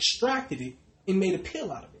and extracted it and made a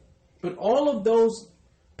pill out of it. But all of those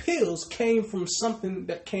pills came from something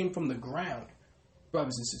that came from the ground,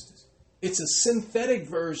 brothers and sisters. It's a synthetic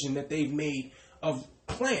version that they've made of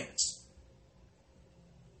plants.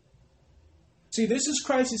 See, this is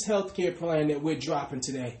Christ's healthcare plan that we're dropping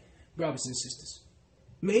today, brothers and sisters.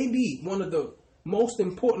 Maybe one of the most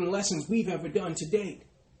important lessons we've ever done to date.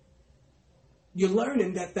 You're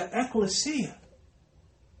learning that the ecclesia,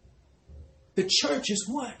 the church, is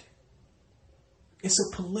what? It's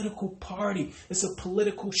a political party. It's a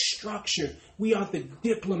political structure. We are the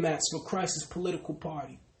diplomats for Christ's political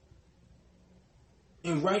party.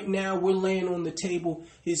 And right now we're laying on the table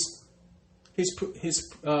his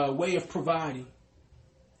way of providing,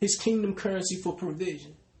 his kingdom currency for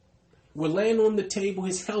provision. We're laying on the table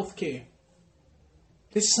his health care.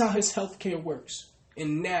 This is how his health care works.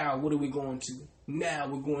 And now, what are we going to? Now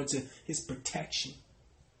we're going to his protection.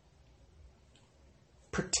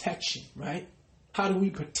 Protection, right? How do we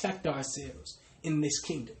protect ourselves in this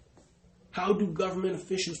kingdom? How do government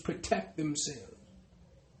officials protect themselves?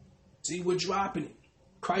 See, we're dropping it.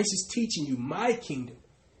 Christ is teaching you my kingdom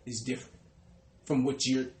is different from what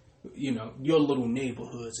your little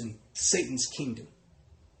neighborhoods and Satan's kingdom.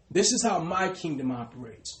 This is how my kingdom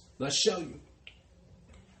operates. Let's show you.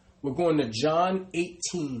 We're going to John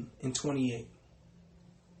 18 and 28.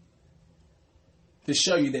 To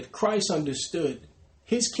show you that Christ understood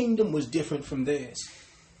his kingdom was different from theirs.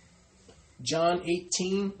 John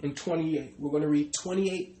 18 and 28. We're going to read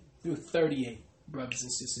 28 through 38, brothers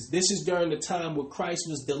and sisters. This is during the time where Christ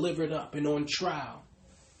was delivered up and on trial.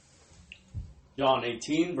 John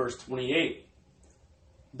 18, verse 28.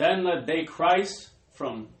 Then led they Christ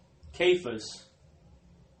from Caiaphas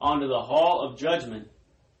onto the hall of judgment,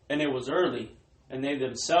 and it was early, and they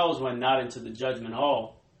themselves went not into the judgment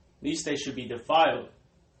hall, lest they should be defiled,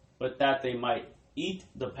 but that they might eat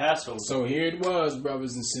the Passover. So here it was,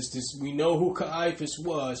 brothers and sisters. We know who Caiaphas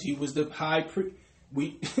was. He was the high priest.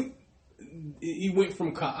 He went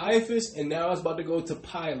from Caiaphas, and now it's about to go to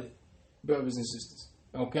Pilate, brothers and sisters.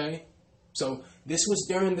 Okay? So this was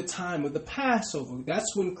during the time of the Passover.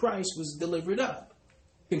 That's when Christ was delivered up.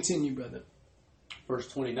 Continue, brother. Verse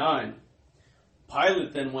 29.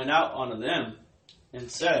 Pilate then went out unto them, and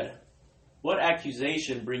said, What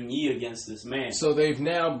accusation bring ye against this man? So they've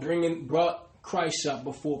now brought Christ up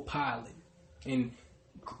before Pilate. And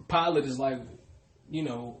Pilate is like,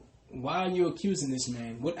 why are you accusing this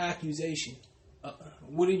man? What accusation?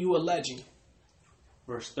 What are you alleging?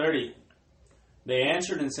 Verse 30. They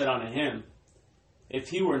answered and said unto him, If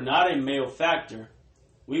he were not a malefactor,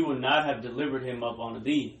 we would not have delivered him up unto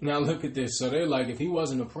thee. Now look at this. So they're like, if he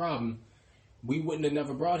wasn't a problem, we wouldn't have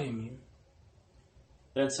never brought him here.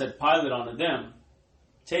 Then said Pilate unto them,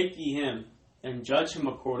 Take ye him, and judge him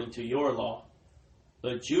according to your law.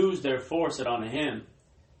 The Jews therefore said unto him,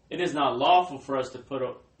 It is not lawful for us to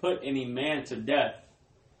put any man to death,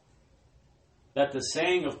 that the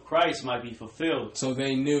saying of Christ might be fulfilled. So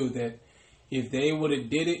they knew that if they would have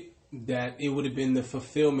did it, that it would have been the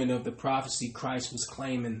fulfillment of the prophecy Christ was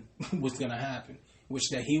claiming was going to happen, which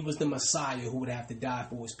that he was the Messiah who would have to die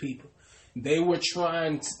for his people. They were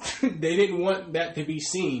they didn't want that to be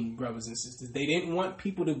seen, brothers and sisters. They didn't want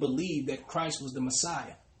people to believe that Christ was the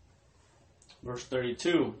Messiah. Verse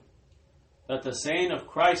 32, that the saying of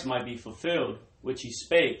Christ might be fulfilled, which he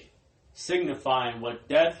spake, signifying what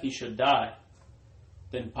death he should die.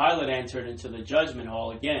 Then Pilate entered into the judgment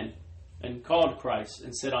hall again, and called Christ,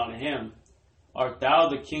 and said unto him, Art thou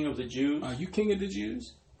the King of the Jews? Are you King of the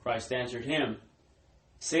Jews? Christ answered him,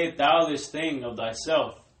 Sayest thou this thing of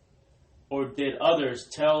thyself, or did others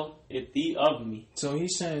tell it thee of me? So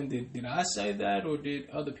he's saying, did I say that, or did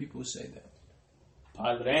other people say that?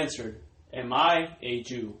 Pilate answered, Am I a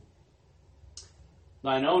Jew?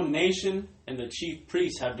 Thine own nation and the chief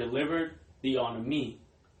priests have delivered thee unto me.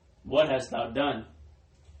 What hast thou done?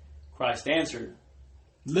 Christ answered.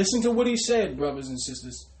 Listen to what he said, brothers and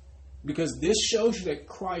sisters, because this shows you that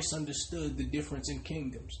Christ understood the difference in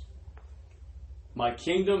kingdoms. My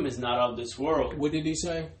kingdom is not of this world. What did he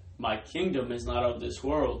say? My kingdom is not of this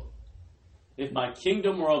world. If my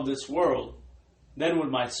kingdom were of this world, then would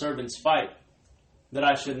my servants fight, that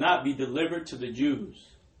I should not be delivered to the Jews.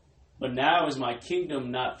 But now is my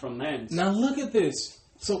kingdom not from hence. Now look at this.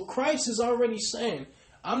 So Christ is already saying,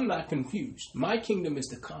 I'm not confused. My kingdom is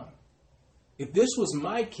to come. If this was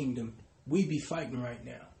my kingdom, we'd be fighting right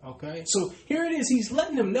now. Okay? So here it is. He's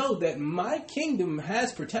letting them know that my kingdom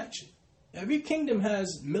has protection. Every kingdom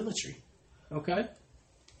has military. Okay?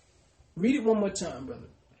 Read it one more time, brother.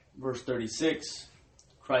 Verse 36.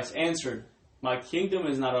 Christ answered, My kingdom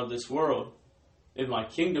is not of this world. If my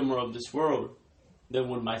kingdom were of this world, then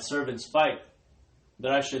would my servants fight,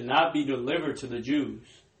 that I should not be delivered to the Jews.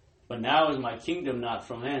 But now is my kingdom not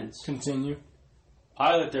from hence. Continue.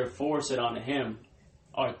 Pilate therefore said unto him,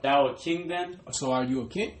 Art thou a king then? So are you a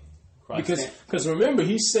king? Christ Because remember,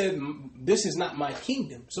 he said, this is not my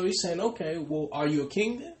kingdom. So he's saying, okay, well, are you a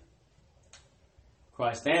king then?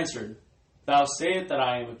 Christ answered, Thou sayest that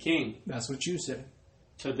I am a king. That's what you said.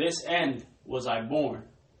 To this end was I born.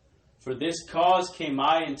 For this cause came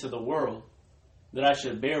I into the world, that I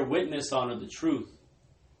should bear witness unto the truth.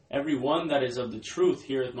 Every one that is of the truth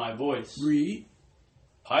heareth my voice. Read.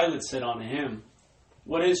 Pilate said unto him,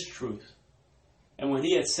 What is truth? And when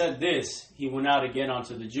he had said this, he went out again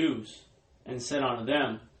unto the Jews, and said unto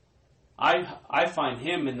them, I find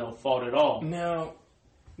him in no fault at all. Now,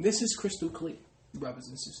 this is crystal clear, brothers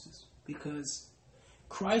and sisters, because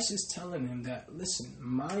Christ is telling them that, listen,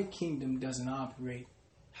 my kingdom doesn't operate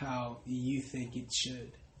how you think it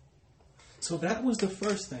should. So that was the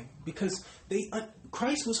first thing, because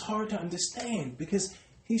Christ was hard to understand, because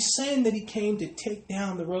he's saying that he came to take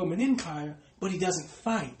down the Roman Empire, but he doesn't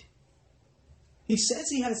fight. He says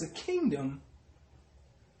he has a kingdom,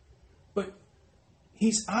 but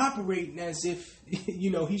he's operating as if,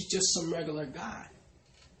 he's just some regular guy.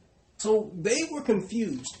 So they were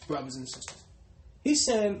confused, brothers and sisters. He's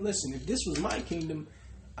saying, listen, if this was my kingdom,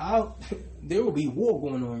 there will be war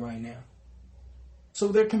going on right now. So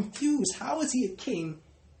they're confused. How is he a king?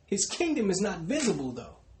 His kingdom is not visible,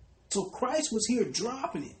 though. So Christ was here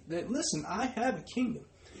dropping it. That, listen, I have a kingdom.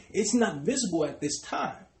 It's not visible at this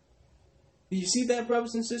time. Do you see that,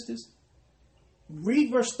 brothers and sisters?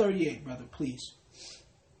 Read verse 38, brother, please.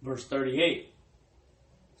 Verse 38.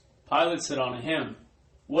 Pilate said unto him,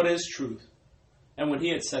 What is truth? And when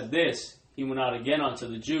he had said this, he went out again unto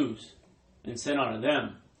the Jews, and said unto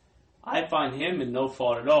them, I find him in no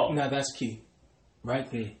fault at all. Now that's key. Right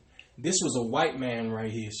there. This was a white man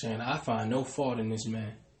right here saying, I find no fault in this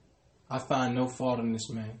man. I find no fault in this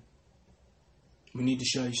man. We need to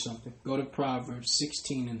show you something. Go to Proverbs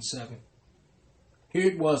 16 and 7. Here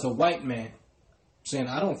it was, a white man saying,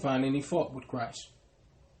 I don't find any fault with Christ.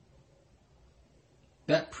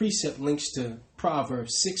 That precept links to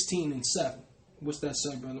Proverbs 16 and 7. What's that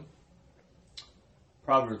say, brother?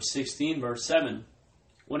 Proverbs 16, verse 7.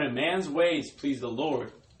 When a man's ways please the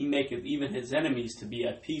Lord, he maketh even his enemies to be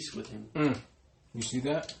at peace with him. You see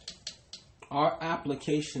that? Our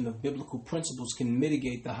application of biblical principles can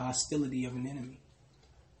mitigate the hostility of an enemy.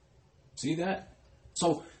 See that?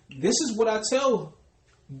 So this is what I tell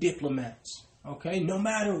diplomats, okay? No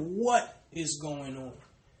matter what is going on,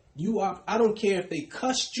 I don't care if they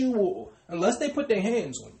cussed you or unless they put their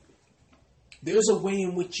hands on you. There's a way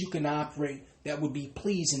in which you can operate that would be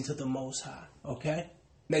pleasing to the Most High, okay?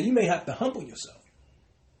 Now, you may have to humble yourself.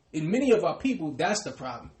 In many of our people, that's the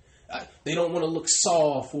problem. They don't want to look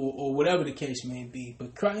soft or whatever the case may be.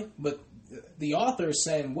 But the author is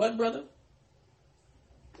saying, what, brother?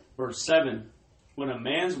 Verse 7, when a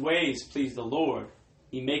man's ways please the Lord,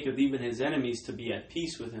 he maketh even his enemies to be at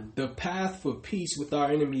peace with him. The path for peace with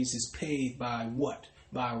our enemies is paved by what?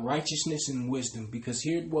 By righteousness and wisdom. Because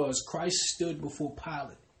here it was, Christ stood before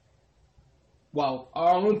Pilate, while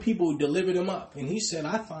our own people delivered him up. And he said,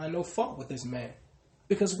 I find no fault with this man.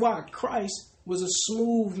 Because why? Christ was a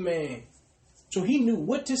smooth man. So he knew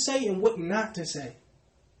what to say and what not to say.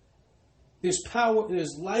 There's power,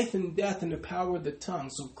 there's life and death in the power of the tongue.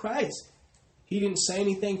 So Christ, he didn't say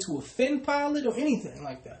anything to offend Pilate or anything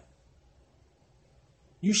like that.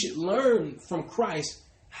 You should learn from Christ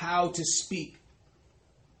how to speak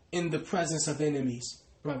in the presence of enemies,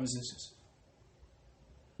 brothers and sisters.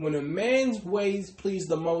 When a man's ways please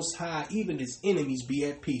the Most High, even his enemies be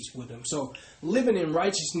at peace with him. So living in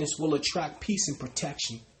righteousness will attract peace and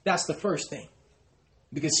protection. That's the first thing.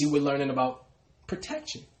 Because see, we're learning about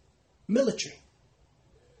protection. Military.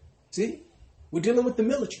 See? We're dealing with the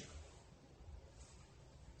military.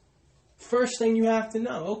 First thing you have to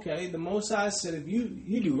know, okay, the Most High said if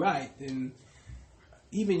you do right, then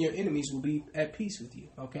even your enemies will be at peace with you,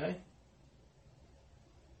 okay?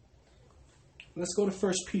 Let's go to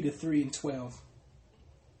 1 Peter 3 and 12.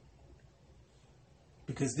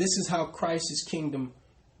 Because this is how Christ's kingdom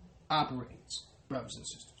operates, brothers and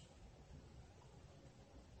sisters.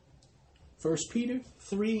 1 Peter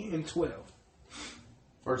 3 and 12.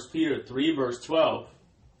 1 Peter 3 verse 12.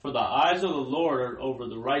 For the eyes of the Lord are over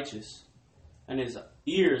the righteous, and his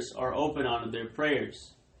ears are open unto their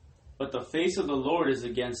prayers. But the face of the Lord is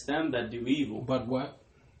against them that do evil. But what?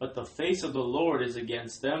 But the face of the Lord is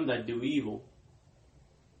against them that do evil.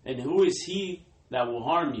 And who is he that will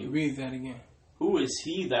harm you? Read that again. Who is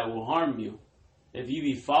he that will harm you, if ye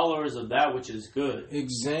be followers of that which is good?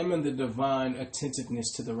 Examine the divine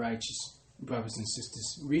attentiveness to the righteous, brothers and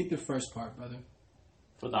sisters. Read the first part, brother.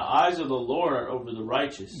 For the eyes of the Lord are over the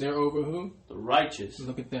righteous. They're over who? The righteous.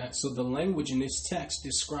 Look at that. So the language in this text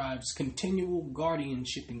describes continual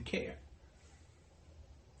guardianship and care.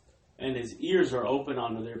 And his ears are open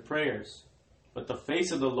unto their prayers. But the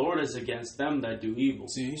face of the Lord is against them that do evil.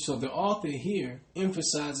 See, so the author here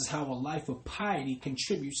emphasizes how a life of piety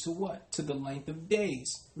contributes to what? To the length of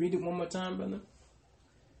days. Read it one more time, brother.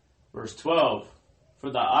 Verse 12.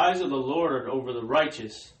 For the eyes of the Lord are over the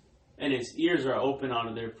righteous, and his ears are open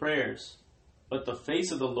unto their prayers. But the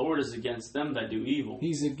face of the Lord is against them that do evil.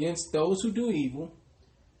 He's against those who do evil.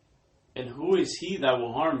 And who is he that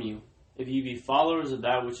will harm you, if ye be followers of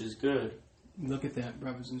that which is good? Look at that,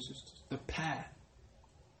 brothers and sisters. The path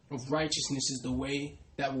of righteousness is the way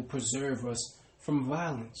that will preserve us from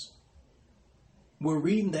violence. We're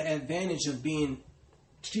reading the advantage of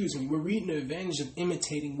we're reading the advantage of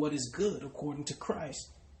imitating what is good according to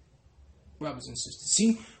Christ. Brothers and sisters.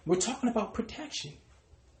 See, we're talking about protection.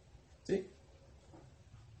 See?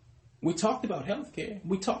 We talked about healthcare.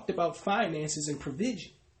 We talked about finances and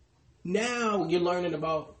provision. Now you're learning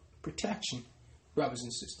about protection, brothers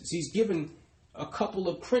and sisters. He's given a couple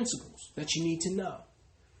of principles that you need to know.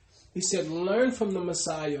 He said, learn from the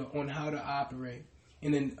Messiah on how to operate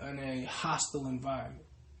in a hostile environment.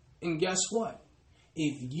 And guess what?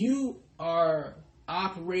 If you are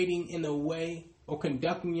operating in a way or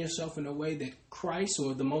conducting yourself in a way that Christ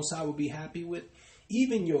or the Most High will be happy with,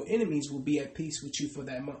 even your enemies will be at peace with you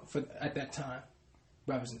at that time,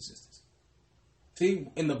 brothers and sisters. See,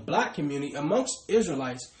 in the black community, amongst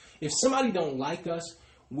Israelites, if somebody don't like us,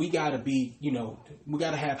 we gotta be, we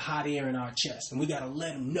gotta have hot air in our chest, and we gotta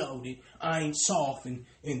let them know that I ain't soft and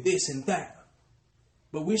this and that.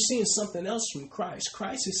 But we're seeing something else from Christ.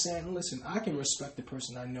 Christ is saying, listen, I can respect the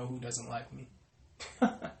person I know who doesn't like me.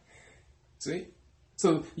 See?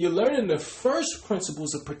 So you're learning the first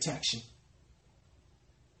principles of protection.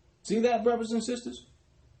 See that, brothers and sisters?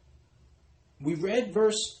 We read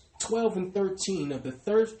verse 12 and 13 of the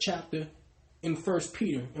third chapter in 1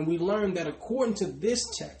 Peter, and we learned that according to this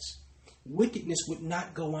text, wickedness would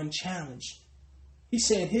not go unchallenged. He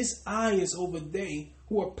said his eye is over they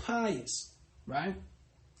who are pious, right?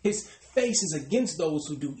 His face is against those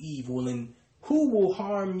who do evil. And who will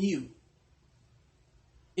harm you?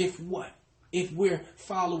 If what? If we're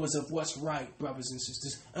followers of what's right, brothers and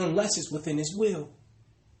sisters, unless it's within his will.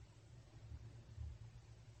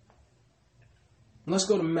 Let's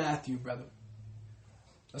go to Matthew, brother.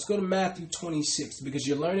 Let's go to Matthew 26, because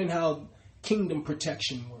you're learning how kingdom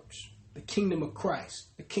protection works. The kingdom of Christ,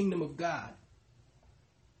 the kingdom of God.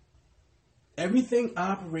 Everything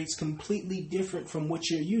operates completely different from what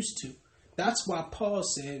you're used to. That's why Paul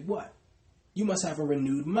said, what? You must have a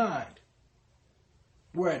renewed mind.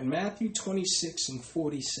 We're at Matthew 26 and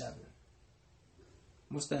 47.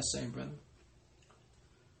 What's that say, brother?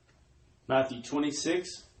 Matthew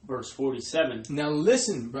 26, verse 47. Now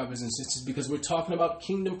listen, brothers and sisters, because we're talking about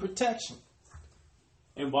kingdom protection.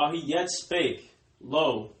 And while he yet spake,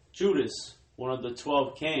 lo, Judas, one of the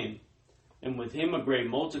 12, came, and with him a great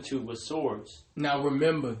multitude with swords. Now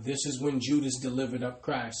remember, this is when Judas delivered up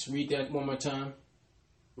Christ. Read that one more time.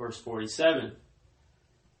 Verse 47.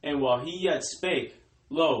 And while he yet spake,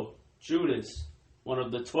 lo, Judas, one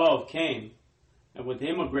of the 12, came, and with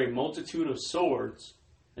him a great multitude of swords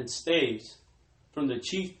and staves, from the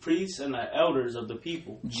chief priests and the elders of the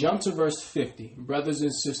people. Jump to verse 50. Brothers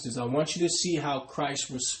and sisters, I want you to see how Christ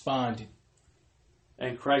responded.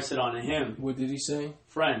 And Christ said unto him, What did he say?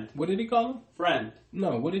 Friend. What did he call him? Friend.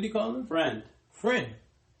 No, what did he call him? Friend. Friend.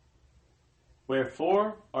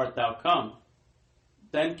 Wherefore art thou come?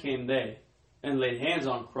 Then came they, and laid hands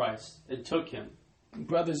on Christ, and took him.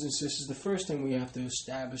 Brothers and sisters, the first thing we have to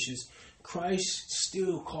establish is Christ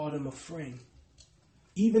still called him a friend,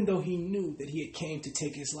 even though he knew that he had came to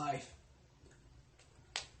take his life.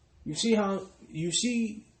 You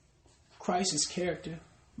see Christ's character,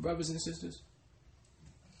 brothers and sisters?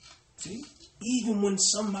 See? Even when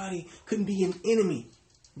somebody couldn't be an enemy,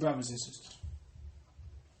 brothers and sisters,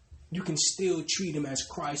 you can still treat him as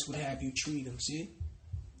Christ would have you treat him, see?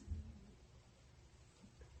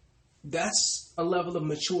 That's a level of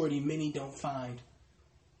maturity many don't find,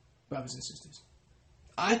 brothers and sisters.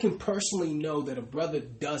 I can personally know that a brother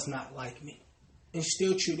does not like me and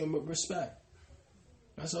still treat him with respect.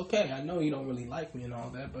 That's okay. I know you don't really like me and all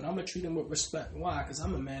that, but I'm going to treat him with respect. Why? Because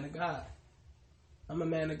I'm a man of God. I'm a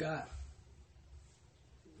man of God.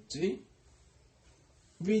 See?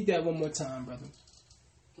 Read that one more time, brother.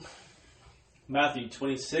 Matthew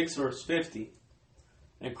 26, verse 50.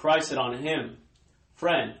 And Christ said unto him,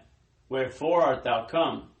 Friend, wherefore art thou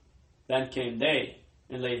come? Then came they,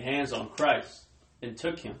 and laid hands on Christ, and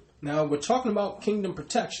took him. Now we're talking about kingdom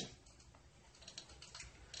protection.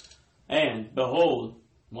 And, behold,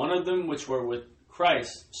 one of them which were with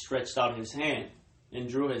Christ stretched out his hand, and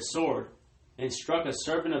drew his sword, and struck a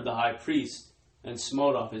servant of the high priest, and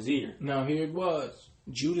smote off his ear. Now here it was.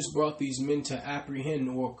 Judas brought these men to apprehend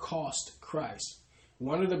or accost Christ.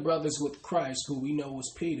 One of the brothers with Christ, who we know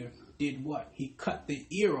was Peter, did what? He cut the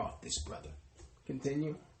ear off this brother.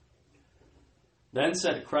 Continue. Then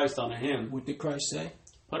said Christ unto him, What did Christ say?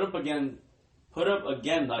 Put up again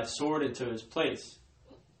thy sword into his place.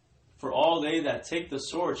 For all they that take the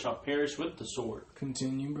sword shall perish with the sword.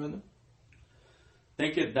 Continue, brother.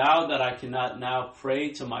 Thinkest thou that I cannot now pray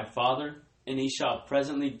to my Father, and he shall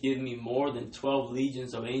presently give me more than 12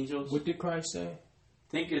 legions of angels? What did Christ say?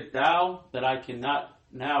 Thinkest thou that I cannot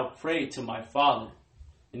now pray to my Father,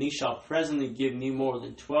 and he shall presently give me more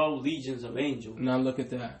than 12 legions of angels? Now look at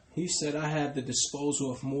that. He said, I have the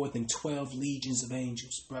disposal of more than 12 legions of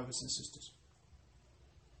angels, brothers and sisters.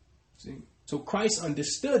 See? So Christ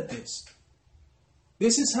understood this.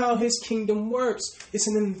 This is how his kingdom works. It's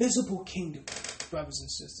an invisible kingdom, brothers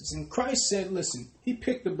and sisters. And Christ said, listen, he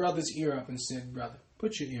picked the brother's ear up and said, brother,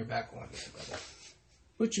 put your ear back on there,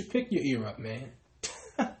 brother. Pick your ear up, man.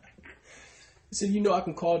 He said, you know I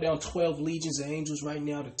can call down 12 legions of angels right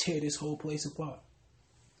now to tear this whole place apart.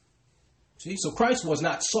 See, so Christ was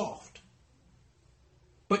not soft.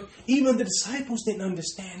 But even the disciples didn't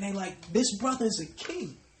understand. They like, this brother is a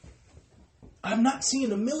king. I'm not seeing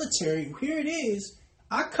the military. Here it is.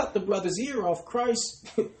 I cut the brother's ear off. Christ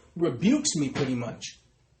rebukes me pretty much.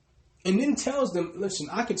 And then tells them, listen,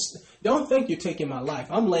 don't think you're taking my life.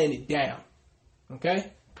 I'm laying it down.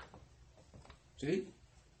 Okay? See?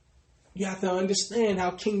 You have to understand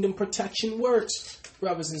how kingdom protection works,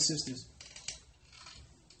 brothers and sisters.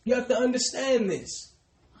 You have to understand this.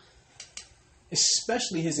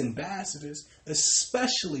 Especially his ambassadors,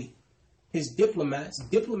 especially his diplomats.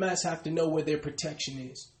 Diplomats have to know where their protection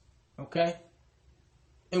is. Okay?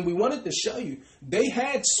 And we wanted to show you, they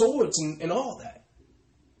had swords and all that.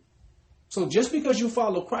 So just because you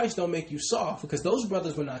follow Christ don't make you soft, because those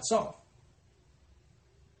brothers were not soft.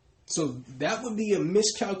 So that would be a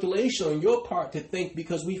miscalculation on your part to think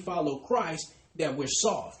because we follow Christ that we're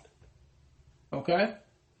soft. Okay?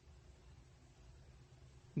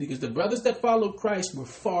 Because the brothers that followed Christ were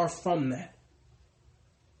far from that.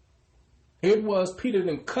 Here it was, Peter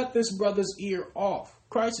then cut this brother's ear off.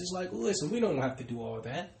 Christ is like, listen, we don't have to do all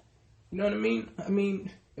that. You know what I mean? I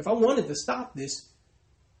mean, if I wanted to stop this,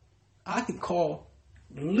 I could call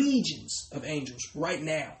legions of angels right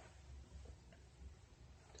now.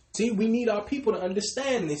 See, we need our people to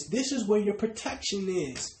understand this. This is where your protection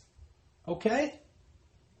is. Okay?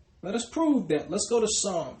 Let us prove that. Let's go to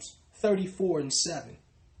Psalms 34:7.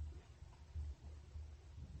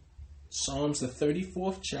 Psalms, the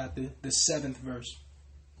 34th chapter, the 7th verse.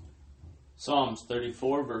 Psalms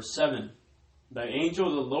 34, verse 7. The angel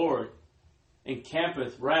of the Lord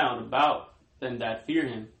encampeth round about them that fear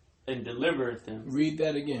him, and delivereth them. Read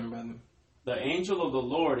that again, brother. The angel of the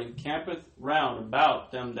Lord encampeth round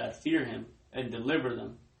about them that fear him, and deliver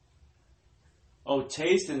them. O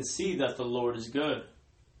taste and see that the Lord is good.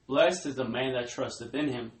 Blessed is the man that trusteth in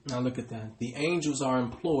him. Now look at that. The angels are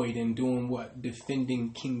employed in doing what?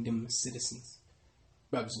 Defending kingdom citizens.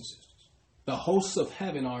 Brothers and sisters. The hosts of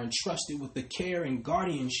heaven are entrusted with the care and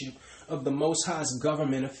guardianship of the Most High's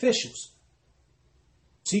government officials.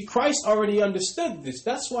 See, Christ already understood this.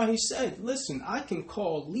 That's why he said, listen, I can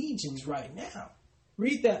call legions right now.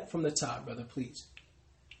 Read that from the top, brother, please.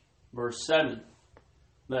 Verse 7.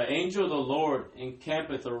 The angel of the Lord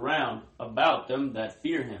encampeth around about them that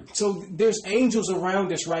fear him. So there's angels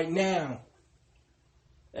around us right now.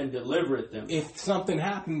 And delivereth them. If something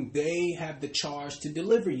happened, they have the charge to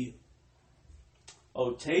deliver you.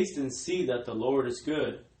 O taste and see that the Lord is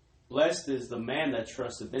good. Blessed is the man that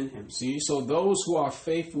trusteth in him. See, so those who are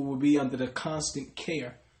faithful will be under the constant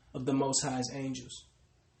care of the Most High's angels,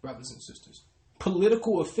 brothers and sisters.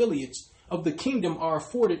 Political affiliates of the kingdom are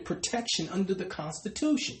afforded protection under the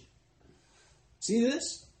Constitution. See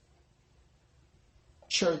this?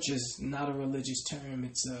 Church is not a religious term,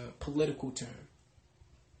 it's a political term.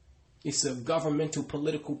 It's a governmental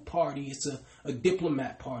political party. It's a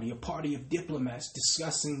diplomat party, a party of diplomats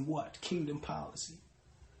discussing what? Kingdom policy.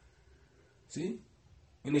 See?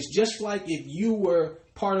 And it's just like if you were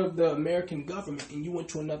part of the American government and you went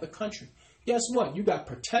to another country. Guess what? You got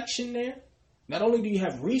protection there. Not only do you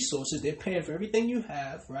have resources, they're paying for everything you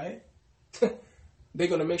have, right? They're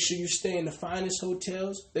going to make sure you stay in the finest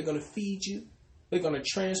hotels. They're going to feed you. They're going to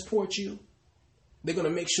transport you. They're going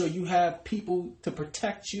to make sure you have people to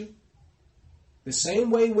protect you. The same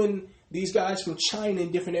way when these guys from China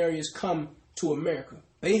and different areas come to America.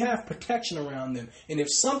 They have protection around them. And if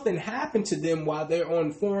something happened to them while they're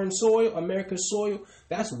on foreign soil, America's soil,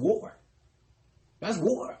 that's war. That's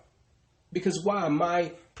war. Because why?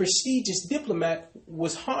 My prestigious diplomat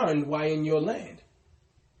was harmed while in your land.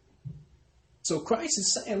 So Christ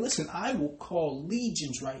is saying, listen, I will call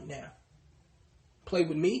legions right now. Play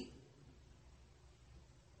with me.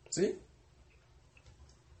 See?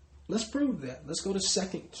 Let's prove that. Let's go to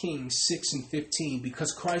 2 Kings 6:15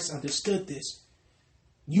 because Christ understood this.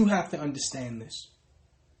 You have to understand this.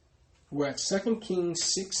 We're at 2 Kings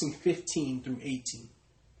 6:15 through 18.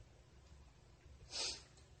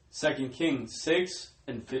 2 Kings 6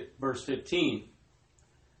 and verse 15.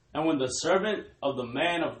 And when the servant of the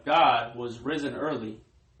man of God was risen early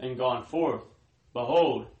and gone forth,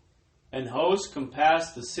 behold, an host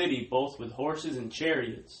compassed the city both with horses and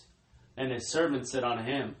chariots. And his servant said unto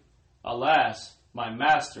him, Alas, my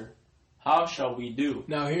master, how shall we do?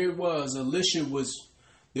 Now here it was.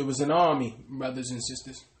 There was an army, brothers and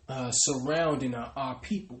sisters, surrounding our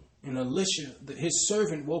people. And Elisha, his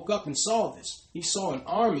servant, woke up and saw this. He saw an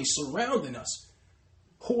army surrounding us.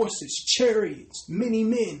 Horses, chariots, many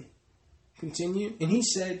men. Continue. And he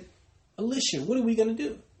said, Elisha, what are we going to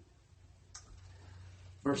do?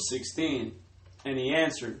 Verse 16. And he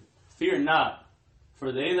answered, Fear not,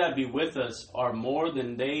 for they that be with us are more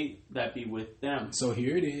than they that be with them. So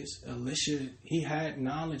here it is. Elisha, he had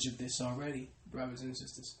knowledge of this already, brothers and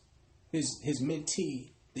sisters. His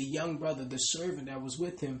mentee, the young brother, the servant that was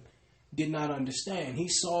with him, did not understand. He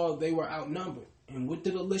saw they were outnumbered. And what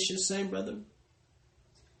did Elisha say, brother?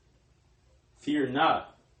 Fear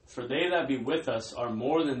not, for they that be with us are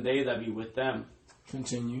more than they that be with them.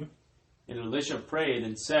 Continue. And Elisha prayed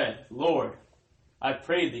and said, Lord, I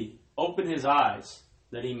pray thee, open his eyes,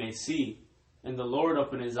 that he may see. And the Lord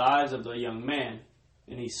opened his eyes of the young man,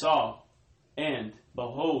 and he saw. And,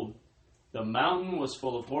 behold, the mountain was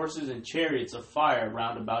full of horses and chariots of fire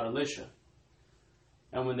round about Elisha.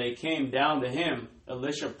 And when they came down to him,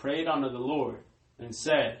 Elisha prayed unto the Lord, and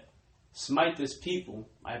said, Smite this people,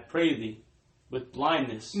 I pray thee, with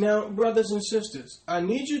blindness. Now, brothers and sisters, I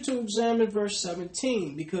need you to examine verse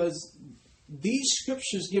 17, because these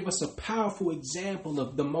scriptures give us a powerful example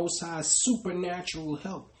of the Most High's supernatural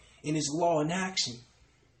help in his law in action.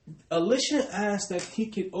 Elisha asked that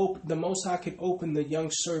the Most High could open the young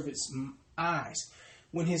servant's eyes.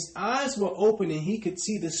 When his eyes were open and he could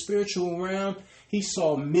see the spiritual realm, he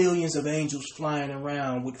saw millions of angels flying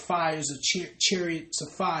around with fires of chariots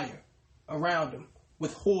of fire around him,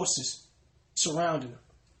 with horses surrounding him.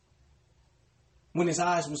 When his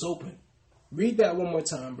eyes was open. Read that one more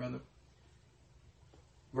time, brother.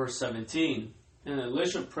 Verse 17. And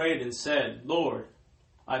Elisha prayed and said, Lord,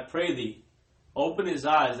 I pray thee, open his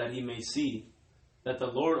eyes that he may see. That the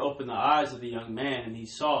Lord opened the eyes of the young man, and he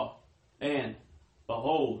saw. And,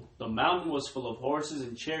 behold, the mountain was full of horses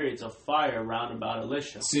and chariots of fire round about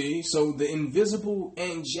Elisha. See, so the invisible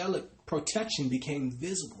angelic protection became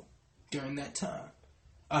visible during that time.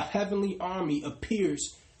 A heavenly army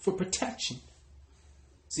appears for protection.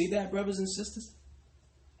 See that, brothers and sisters?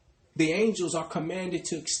 The angels are commanded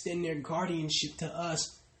to extend their guardianship to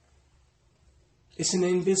us. It's an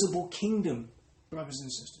invisible kingdom, brothers and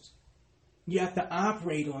sisters. You have to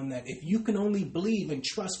operate on that. If you can only believe and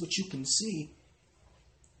trust what you can see,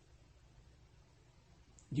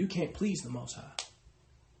 you can't please the Most High.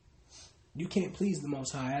 You can't please the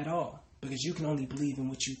Most High at all, because you can only believe in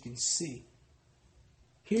what you can see.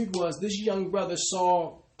 Here it was, this young brother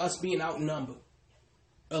saw us being outnumbered.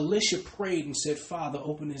 Elisha prayed and said, Father,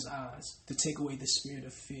 open his eyes to take away the spirit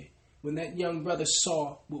of fear. When that young brother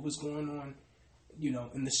saw what was going on,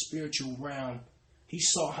 in the spiritual realm, he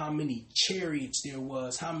saw how many chariots there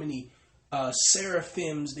was, how many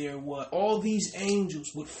seraphims there were, all these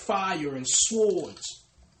angels with fire and swords.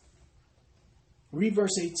 Read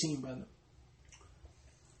verse 18, brother.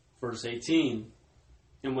 Verse 18.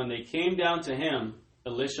 And when they came down to him,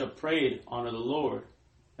 Elisha prayed unto the Lord,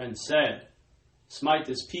 and said, Smite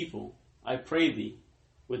this people, I pray thee,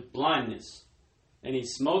 with blindness. And he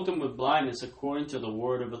smote them with blindness according to the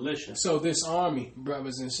word of Elisha. So this army,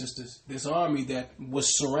 brothers and sisters, this army that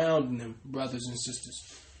was surrounding them, brothers and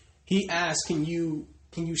sisters, he asked, can you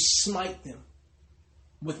smite them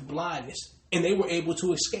with blindness? And they were able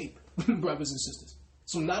to escape, brothers and sisters.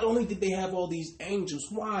 So not only did they have all these angels,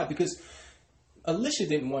 why? Because Elisha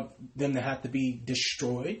didn't want them to have to be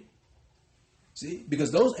destroyed. See?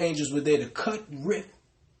 Because those angels were there to cut, rip,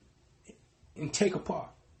 and take apart.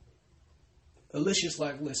 Elisha's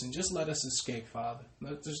like, listen, just let us escape, Father.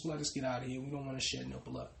 Just let us get out of here. We don't want to shed no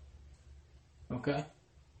blood. Okay?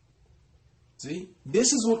 See?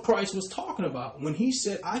 This is what Christ was talking about when he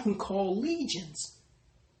said, I can call legions.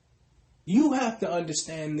 You have to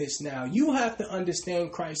understand this now. You have to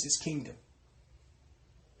understand Christ's kingdom.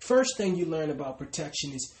 First thing you learn about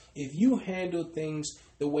protection is if you handle things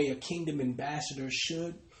the way a kingdom ambassador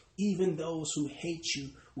should, even those who hate you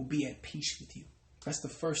will be at peace with you. That's the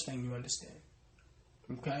first thing you understand.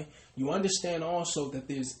 Okay? You understand also that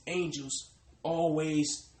there's angels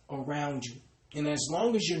always around you. And as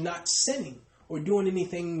long as you're not sinning or doing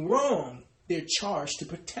anything wrong, they're charged to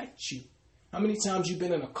protect you. How many times you've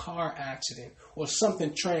been in a car accident or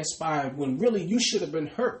something transpired when really you should have been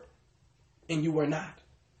hurt and you were not?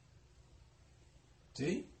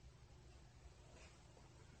 See?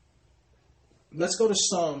 Let's go to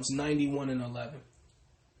Psalms 91 and 11.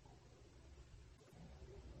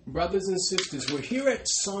 Brothers and sisters, we're here at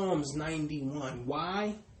Psalms 91.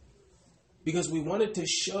 Why? Because we wanted to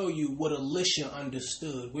show you what Elisha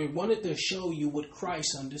understood. We wanted to show you what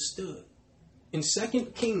Christ understood. In 2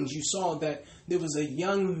 Kings, you saw that there was a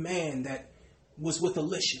young man that was with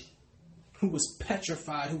Elisha who was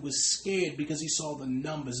petrified, who was scared because he saw the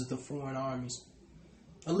numbers of the foreign armies.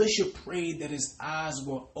 Elisha prayed that his eyes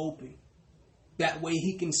were open. That way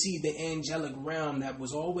he can see the angelic realm that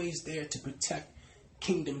was always there to protect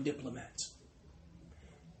kingdom diplomats.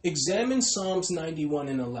 Examine Psalms 91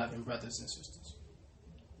 and 11, brothers and sisters.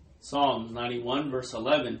 Psalms 91 verse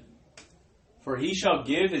 11. For he shall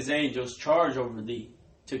give his angels charge over thee,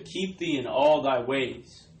 to keep thee in all thy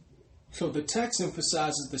ways. So the text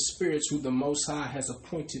emphasizes the spirits who the Most High has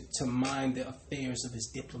appointed to mind the affairs of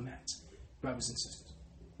his diplomats, brothers and sisters.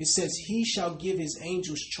 It says, he shall give his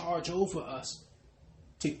angels charge over us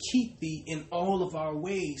to keep thee in all of our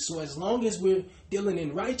ways. So as long as we're dealing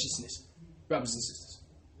in righteousness, brothers and sisters,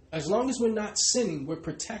 as long as we're not sinning, we're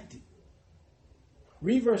protected.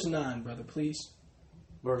 Read verse 9, brother, please.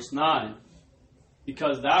 Verse 9.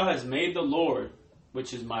 Because thou hast made the Lord,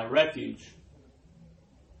 which is my refuge,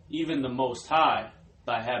 even the Most High,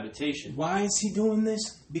 thy habitation. Why is he doing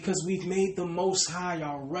this? Because we've made the Most High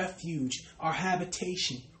our refuge, our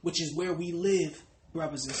habitation, which is where we live,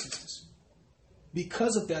 brothers and sisters.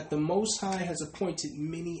 Because of that, the Most High has appointed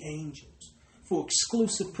many angels for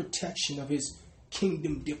exclusive protection of his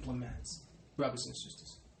kingdom diplomats, brothers and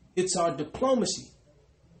sisters. It's our diplomacy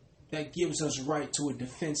that gives us right to a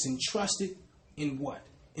defense entrusted in what?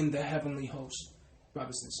 In the heavenly host,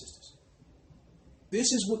 brothers and sisters.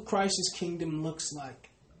 This is what Christ's kingdom looks like.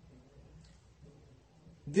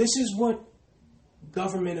 This is what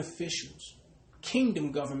government officials,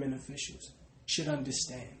 kingdom government officials, should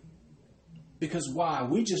understand. Because why?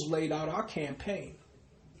 We just laid out our campaign.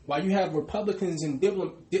 While you have Republicans and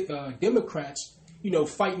Democrats,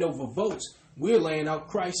 fighting over votes, we're laying out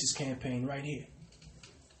Christ's campaign right here.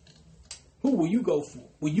 Who will you go for?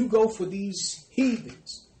 Will you go for these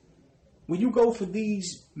heathens? Will you go for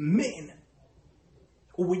these men?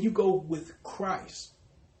 Or will you go with Christ,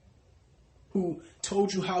 who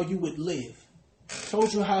told you how you would live,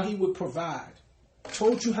 told you how he would provide,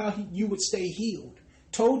 told you how you would stay healed,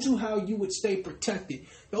 told you how you would stay protected?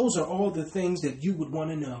 Those are all the things that you would want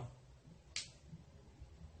to know.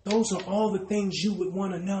 Those are all the things you would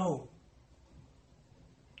want to know.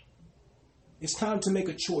 It's time to make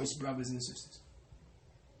a choice, brothers and sisters.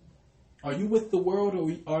 Are you with the world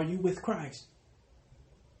or are you with Christ?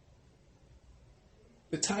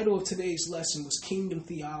 The title of today's lesson was Kingdom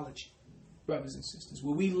Theology, brothers and sisters,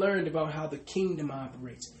 where we learned about how the kingdom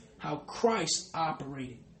operates, how Christ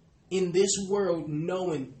operated in this world,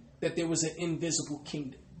 knowing that there was an invisible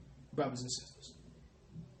kingdom, brothers and sisters.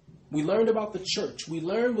 We learned about the church. We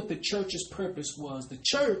learned what the church's purpose was. The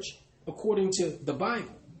church, according to the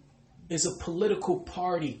Bible, is a political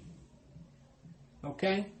party.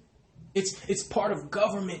 Okay? It's part of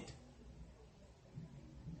government.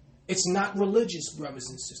 It's not religious, brothers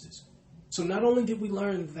and sisters. So not only did we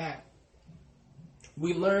learn that,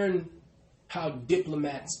 we learned how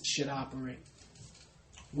diplomats should operate.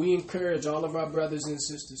 We encourage all of our brothers and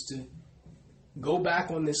sisters to go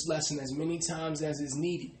back on this lesson as many times as is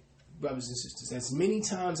needed, brothers and sisters, as many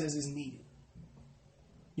times as is needed.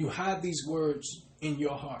 You have these words in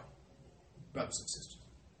your heart, brothers and sisters.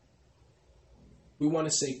 We want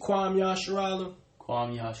to say, Kwam Yasharala.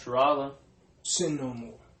 Kwam Yasharala. Sin no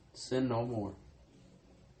more. Sin no more.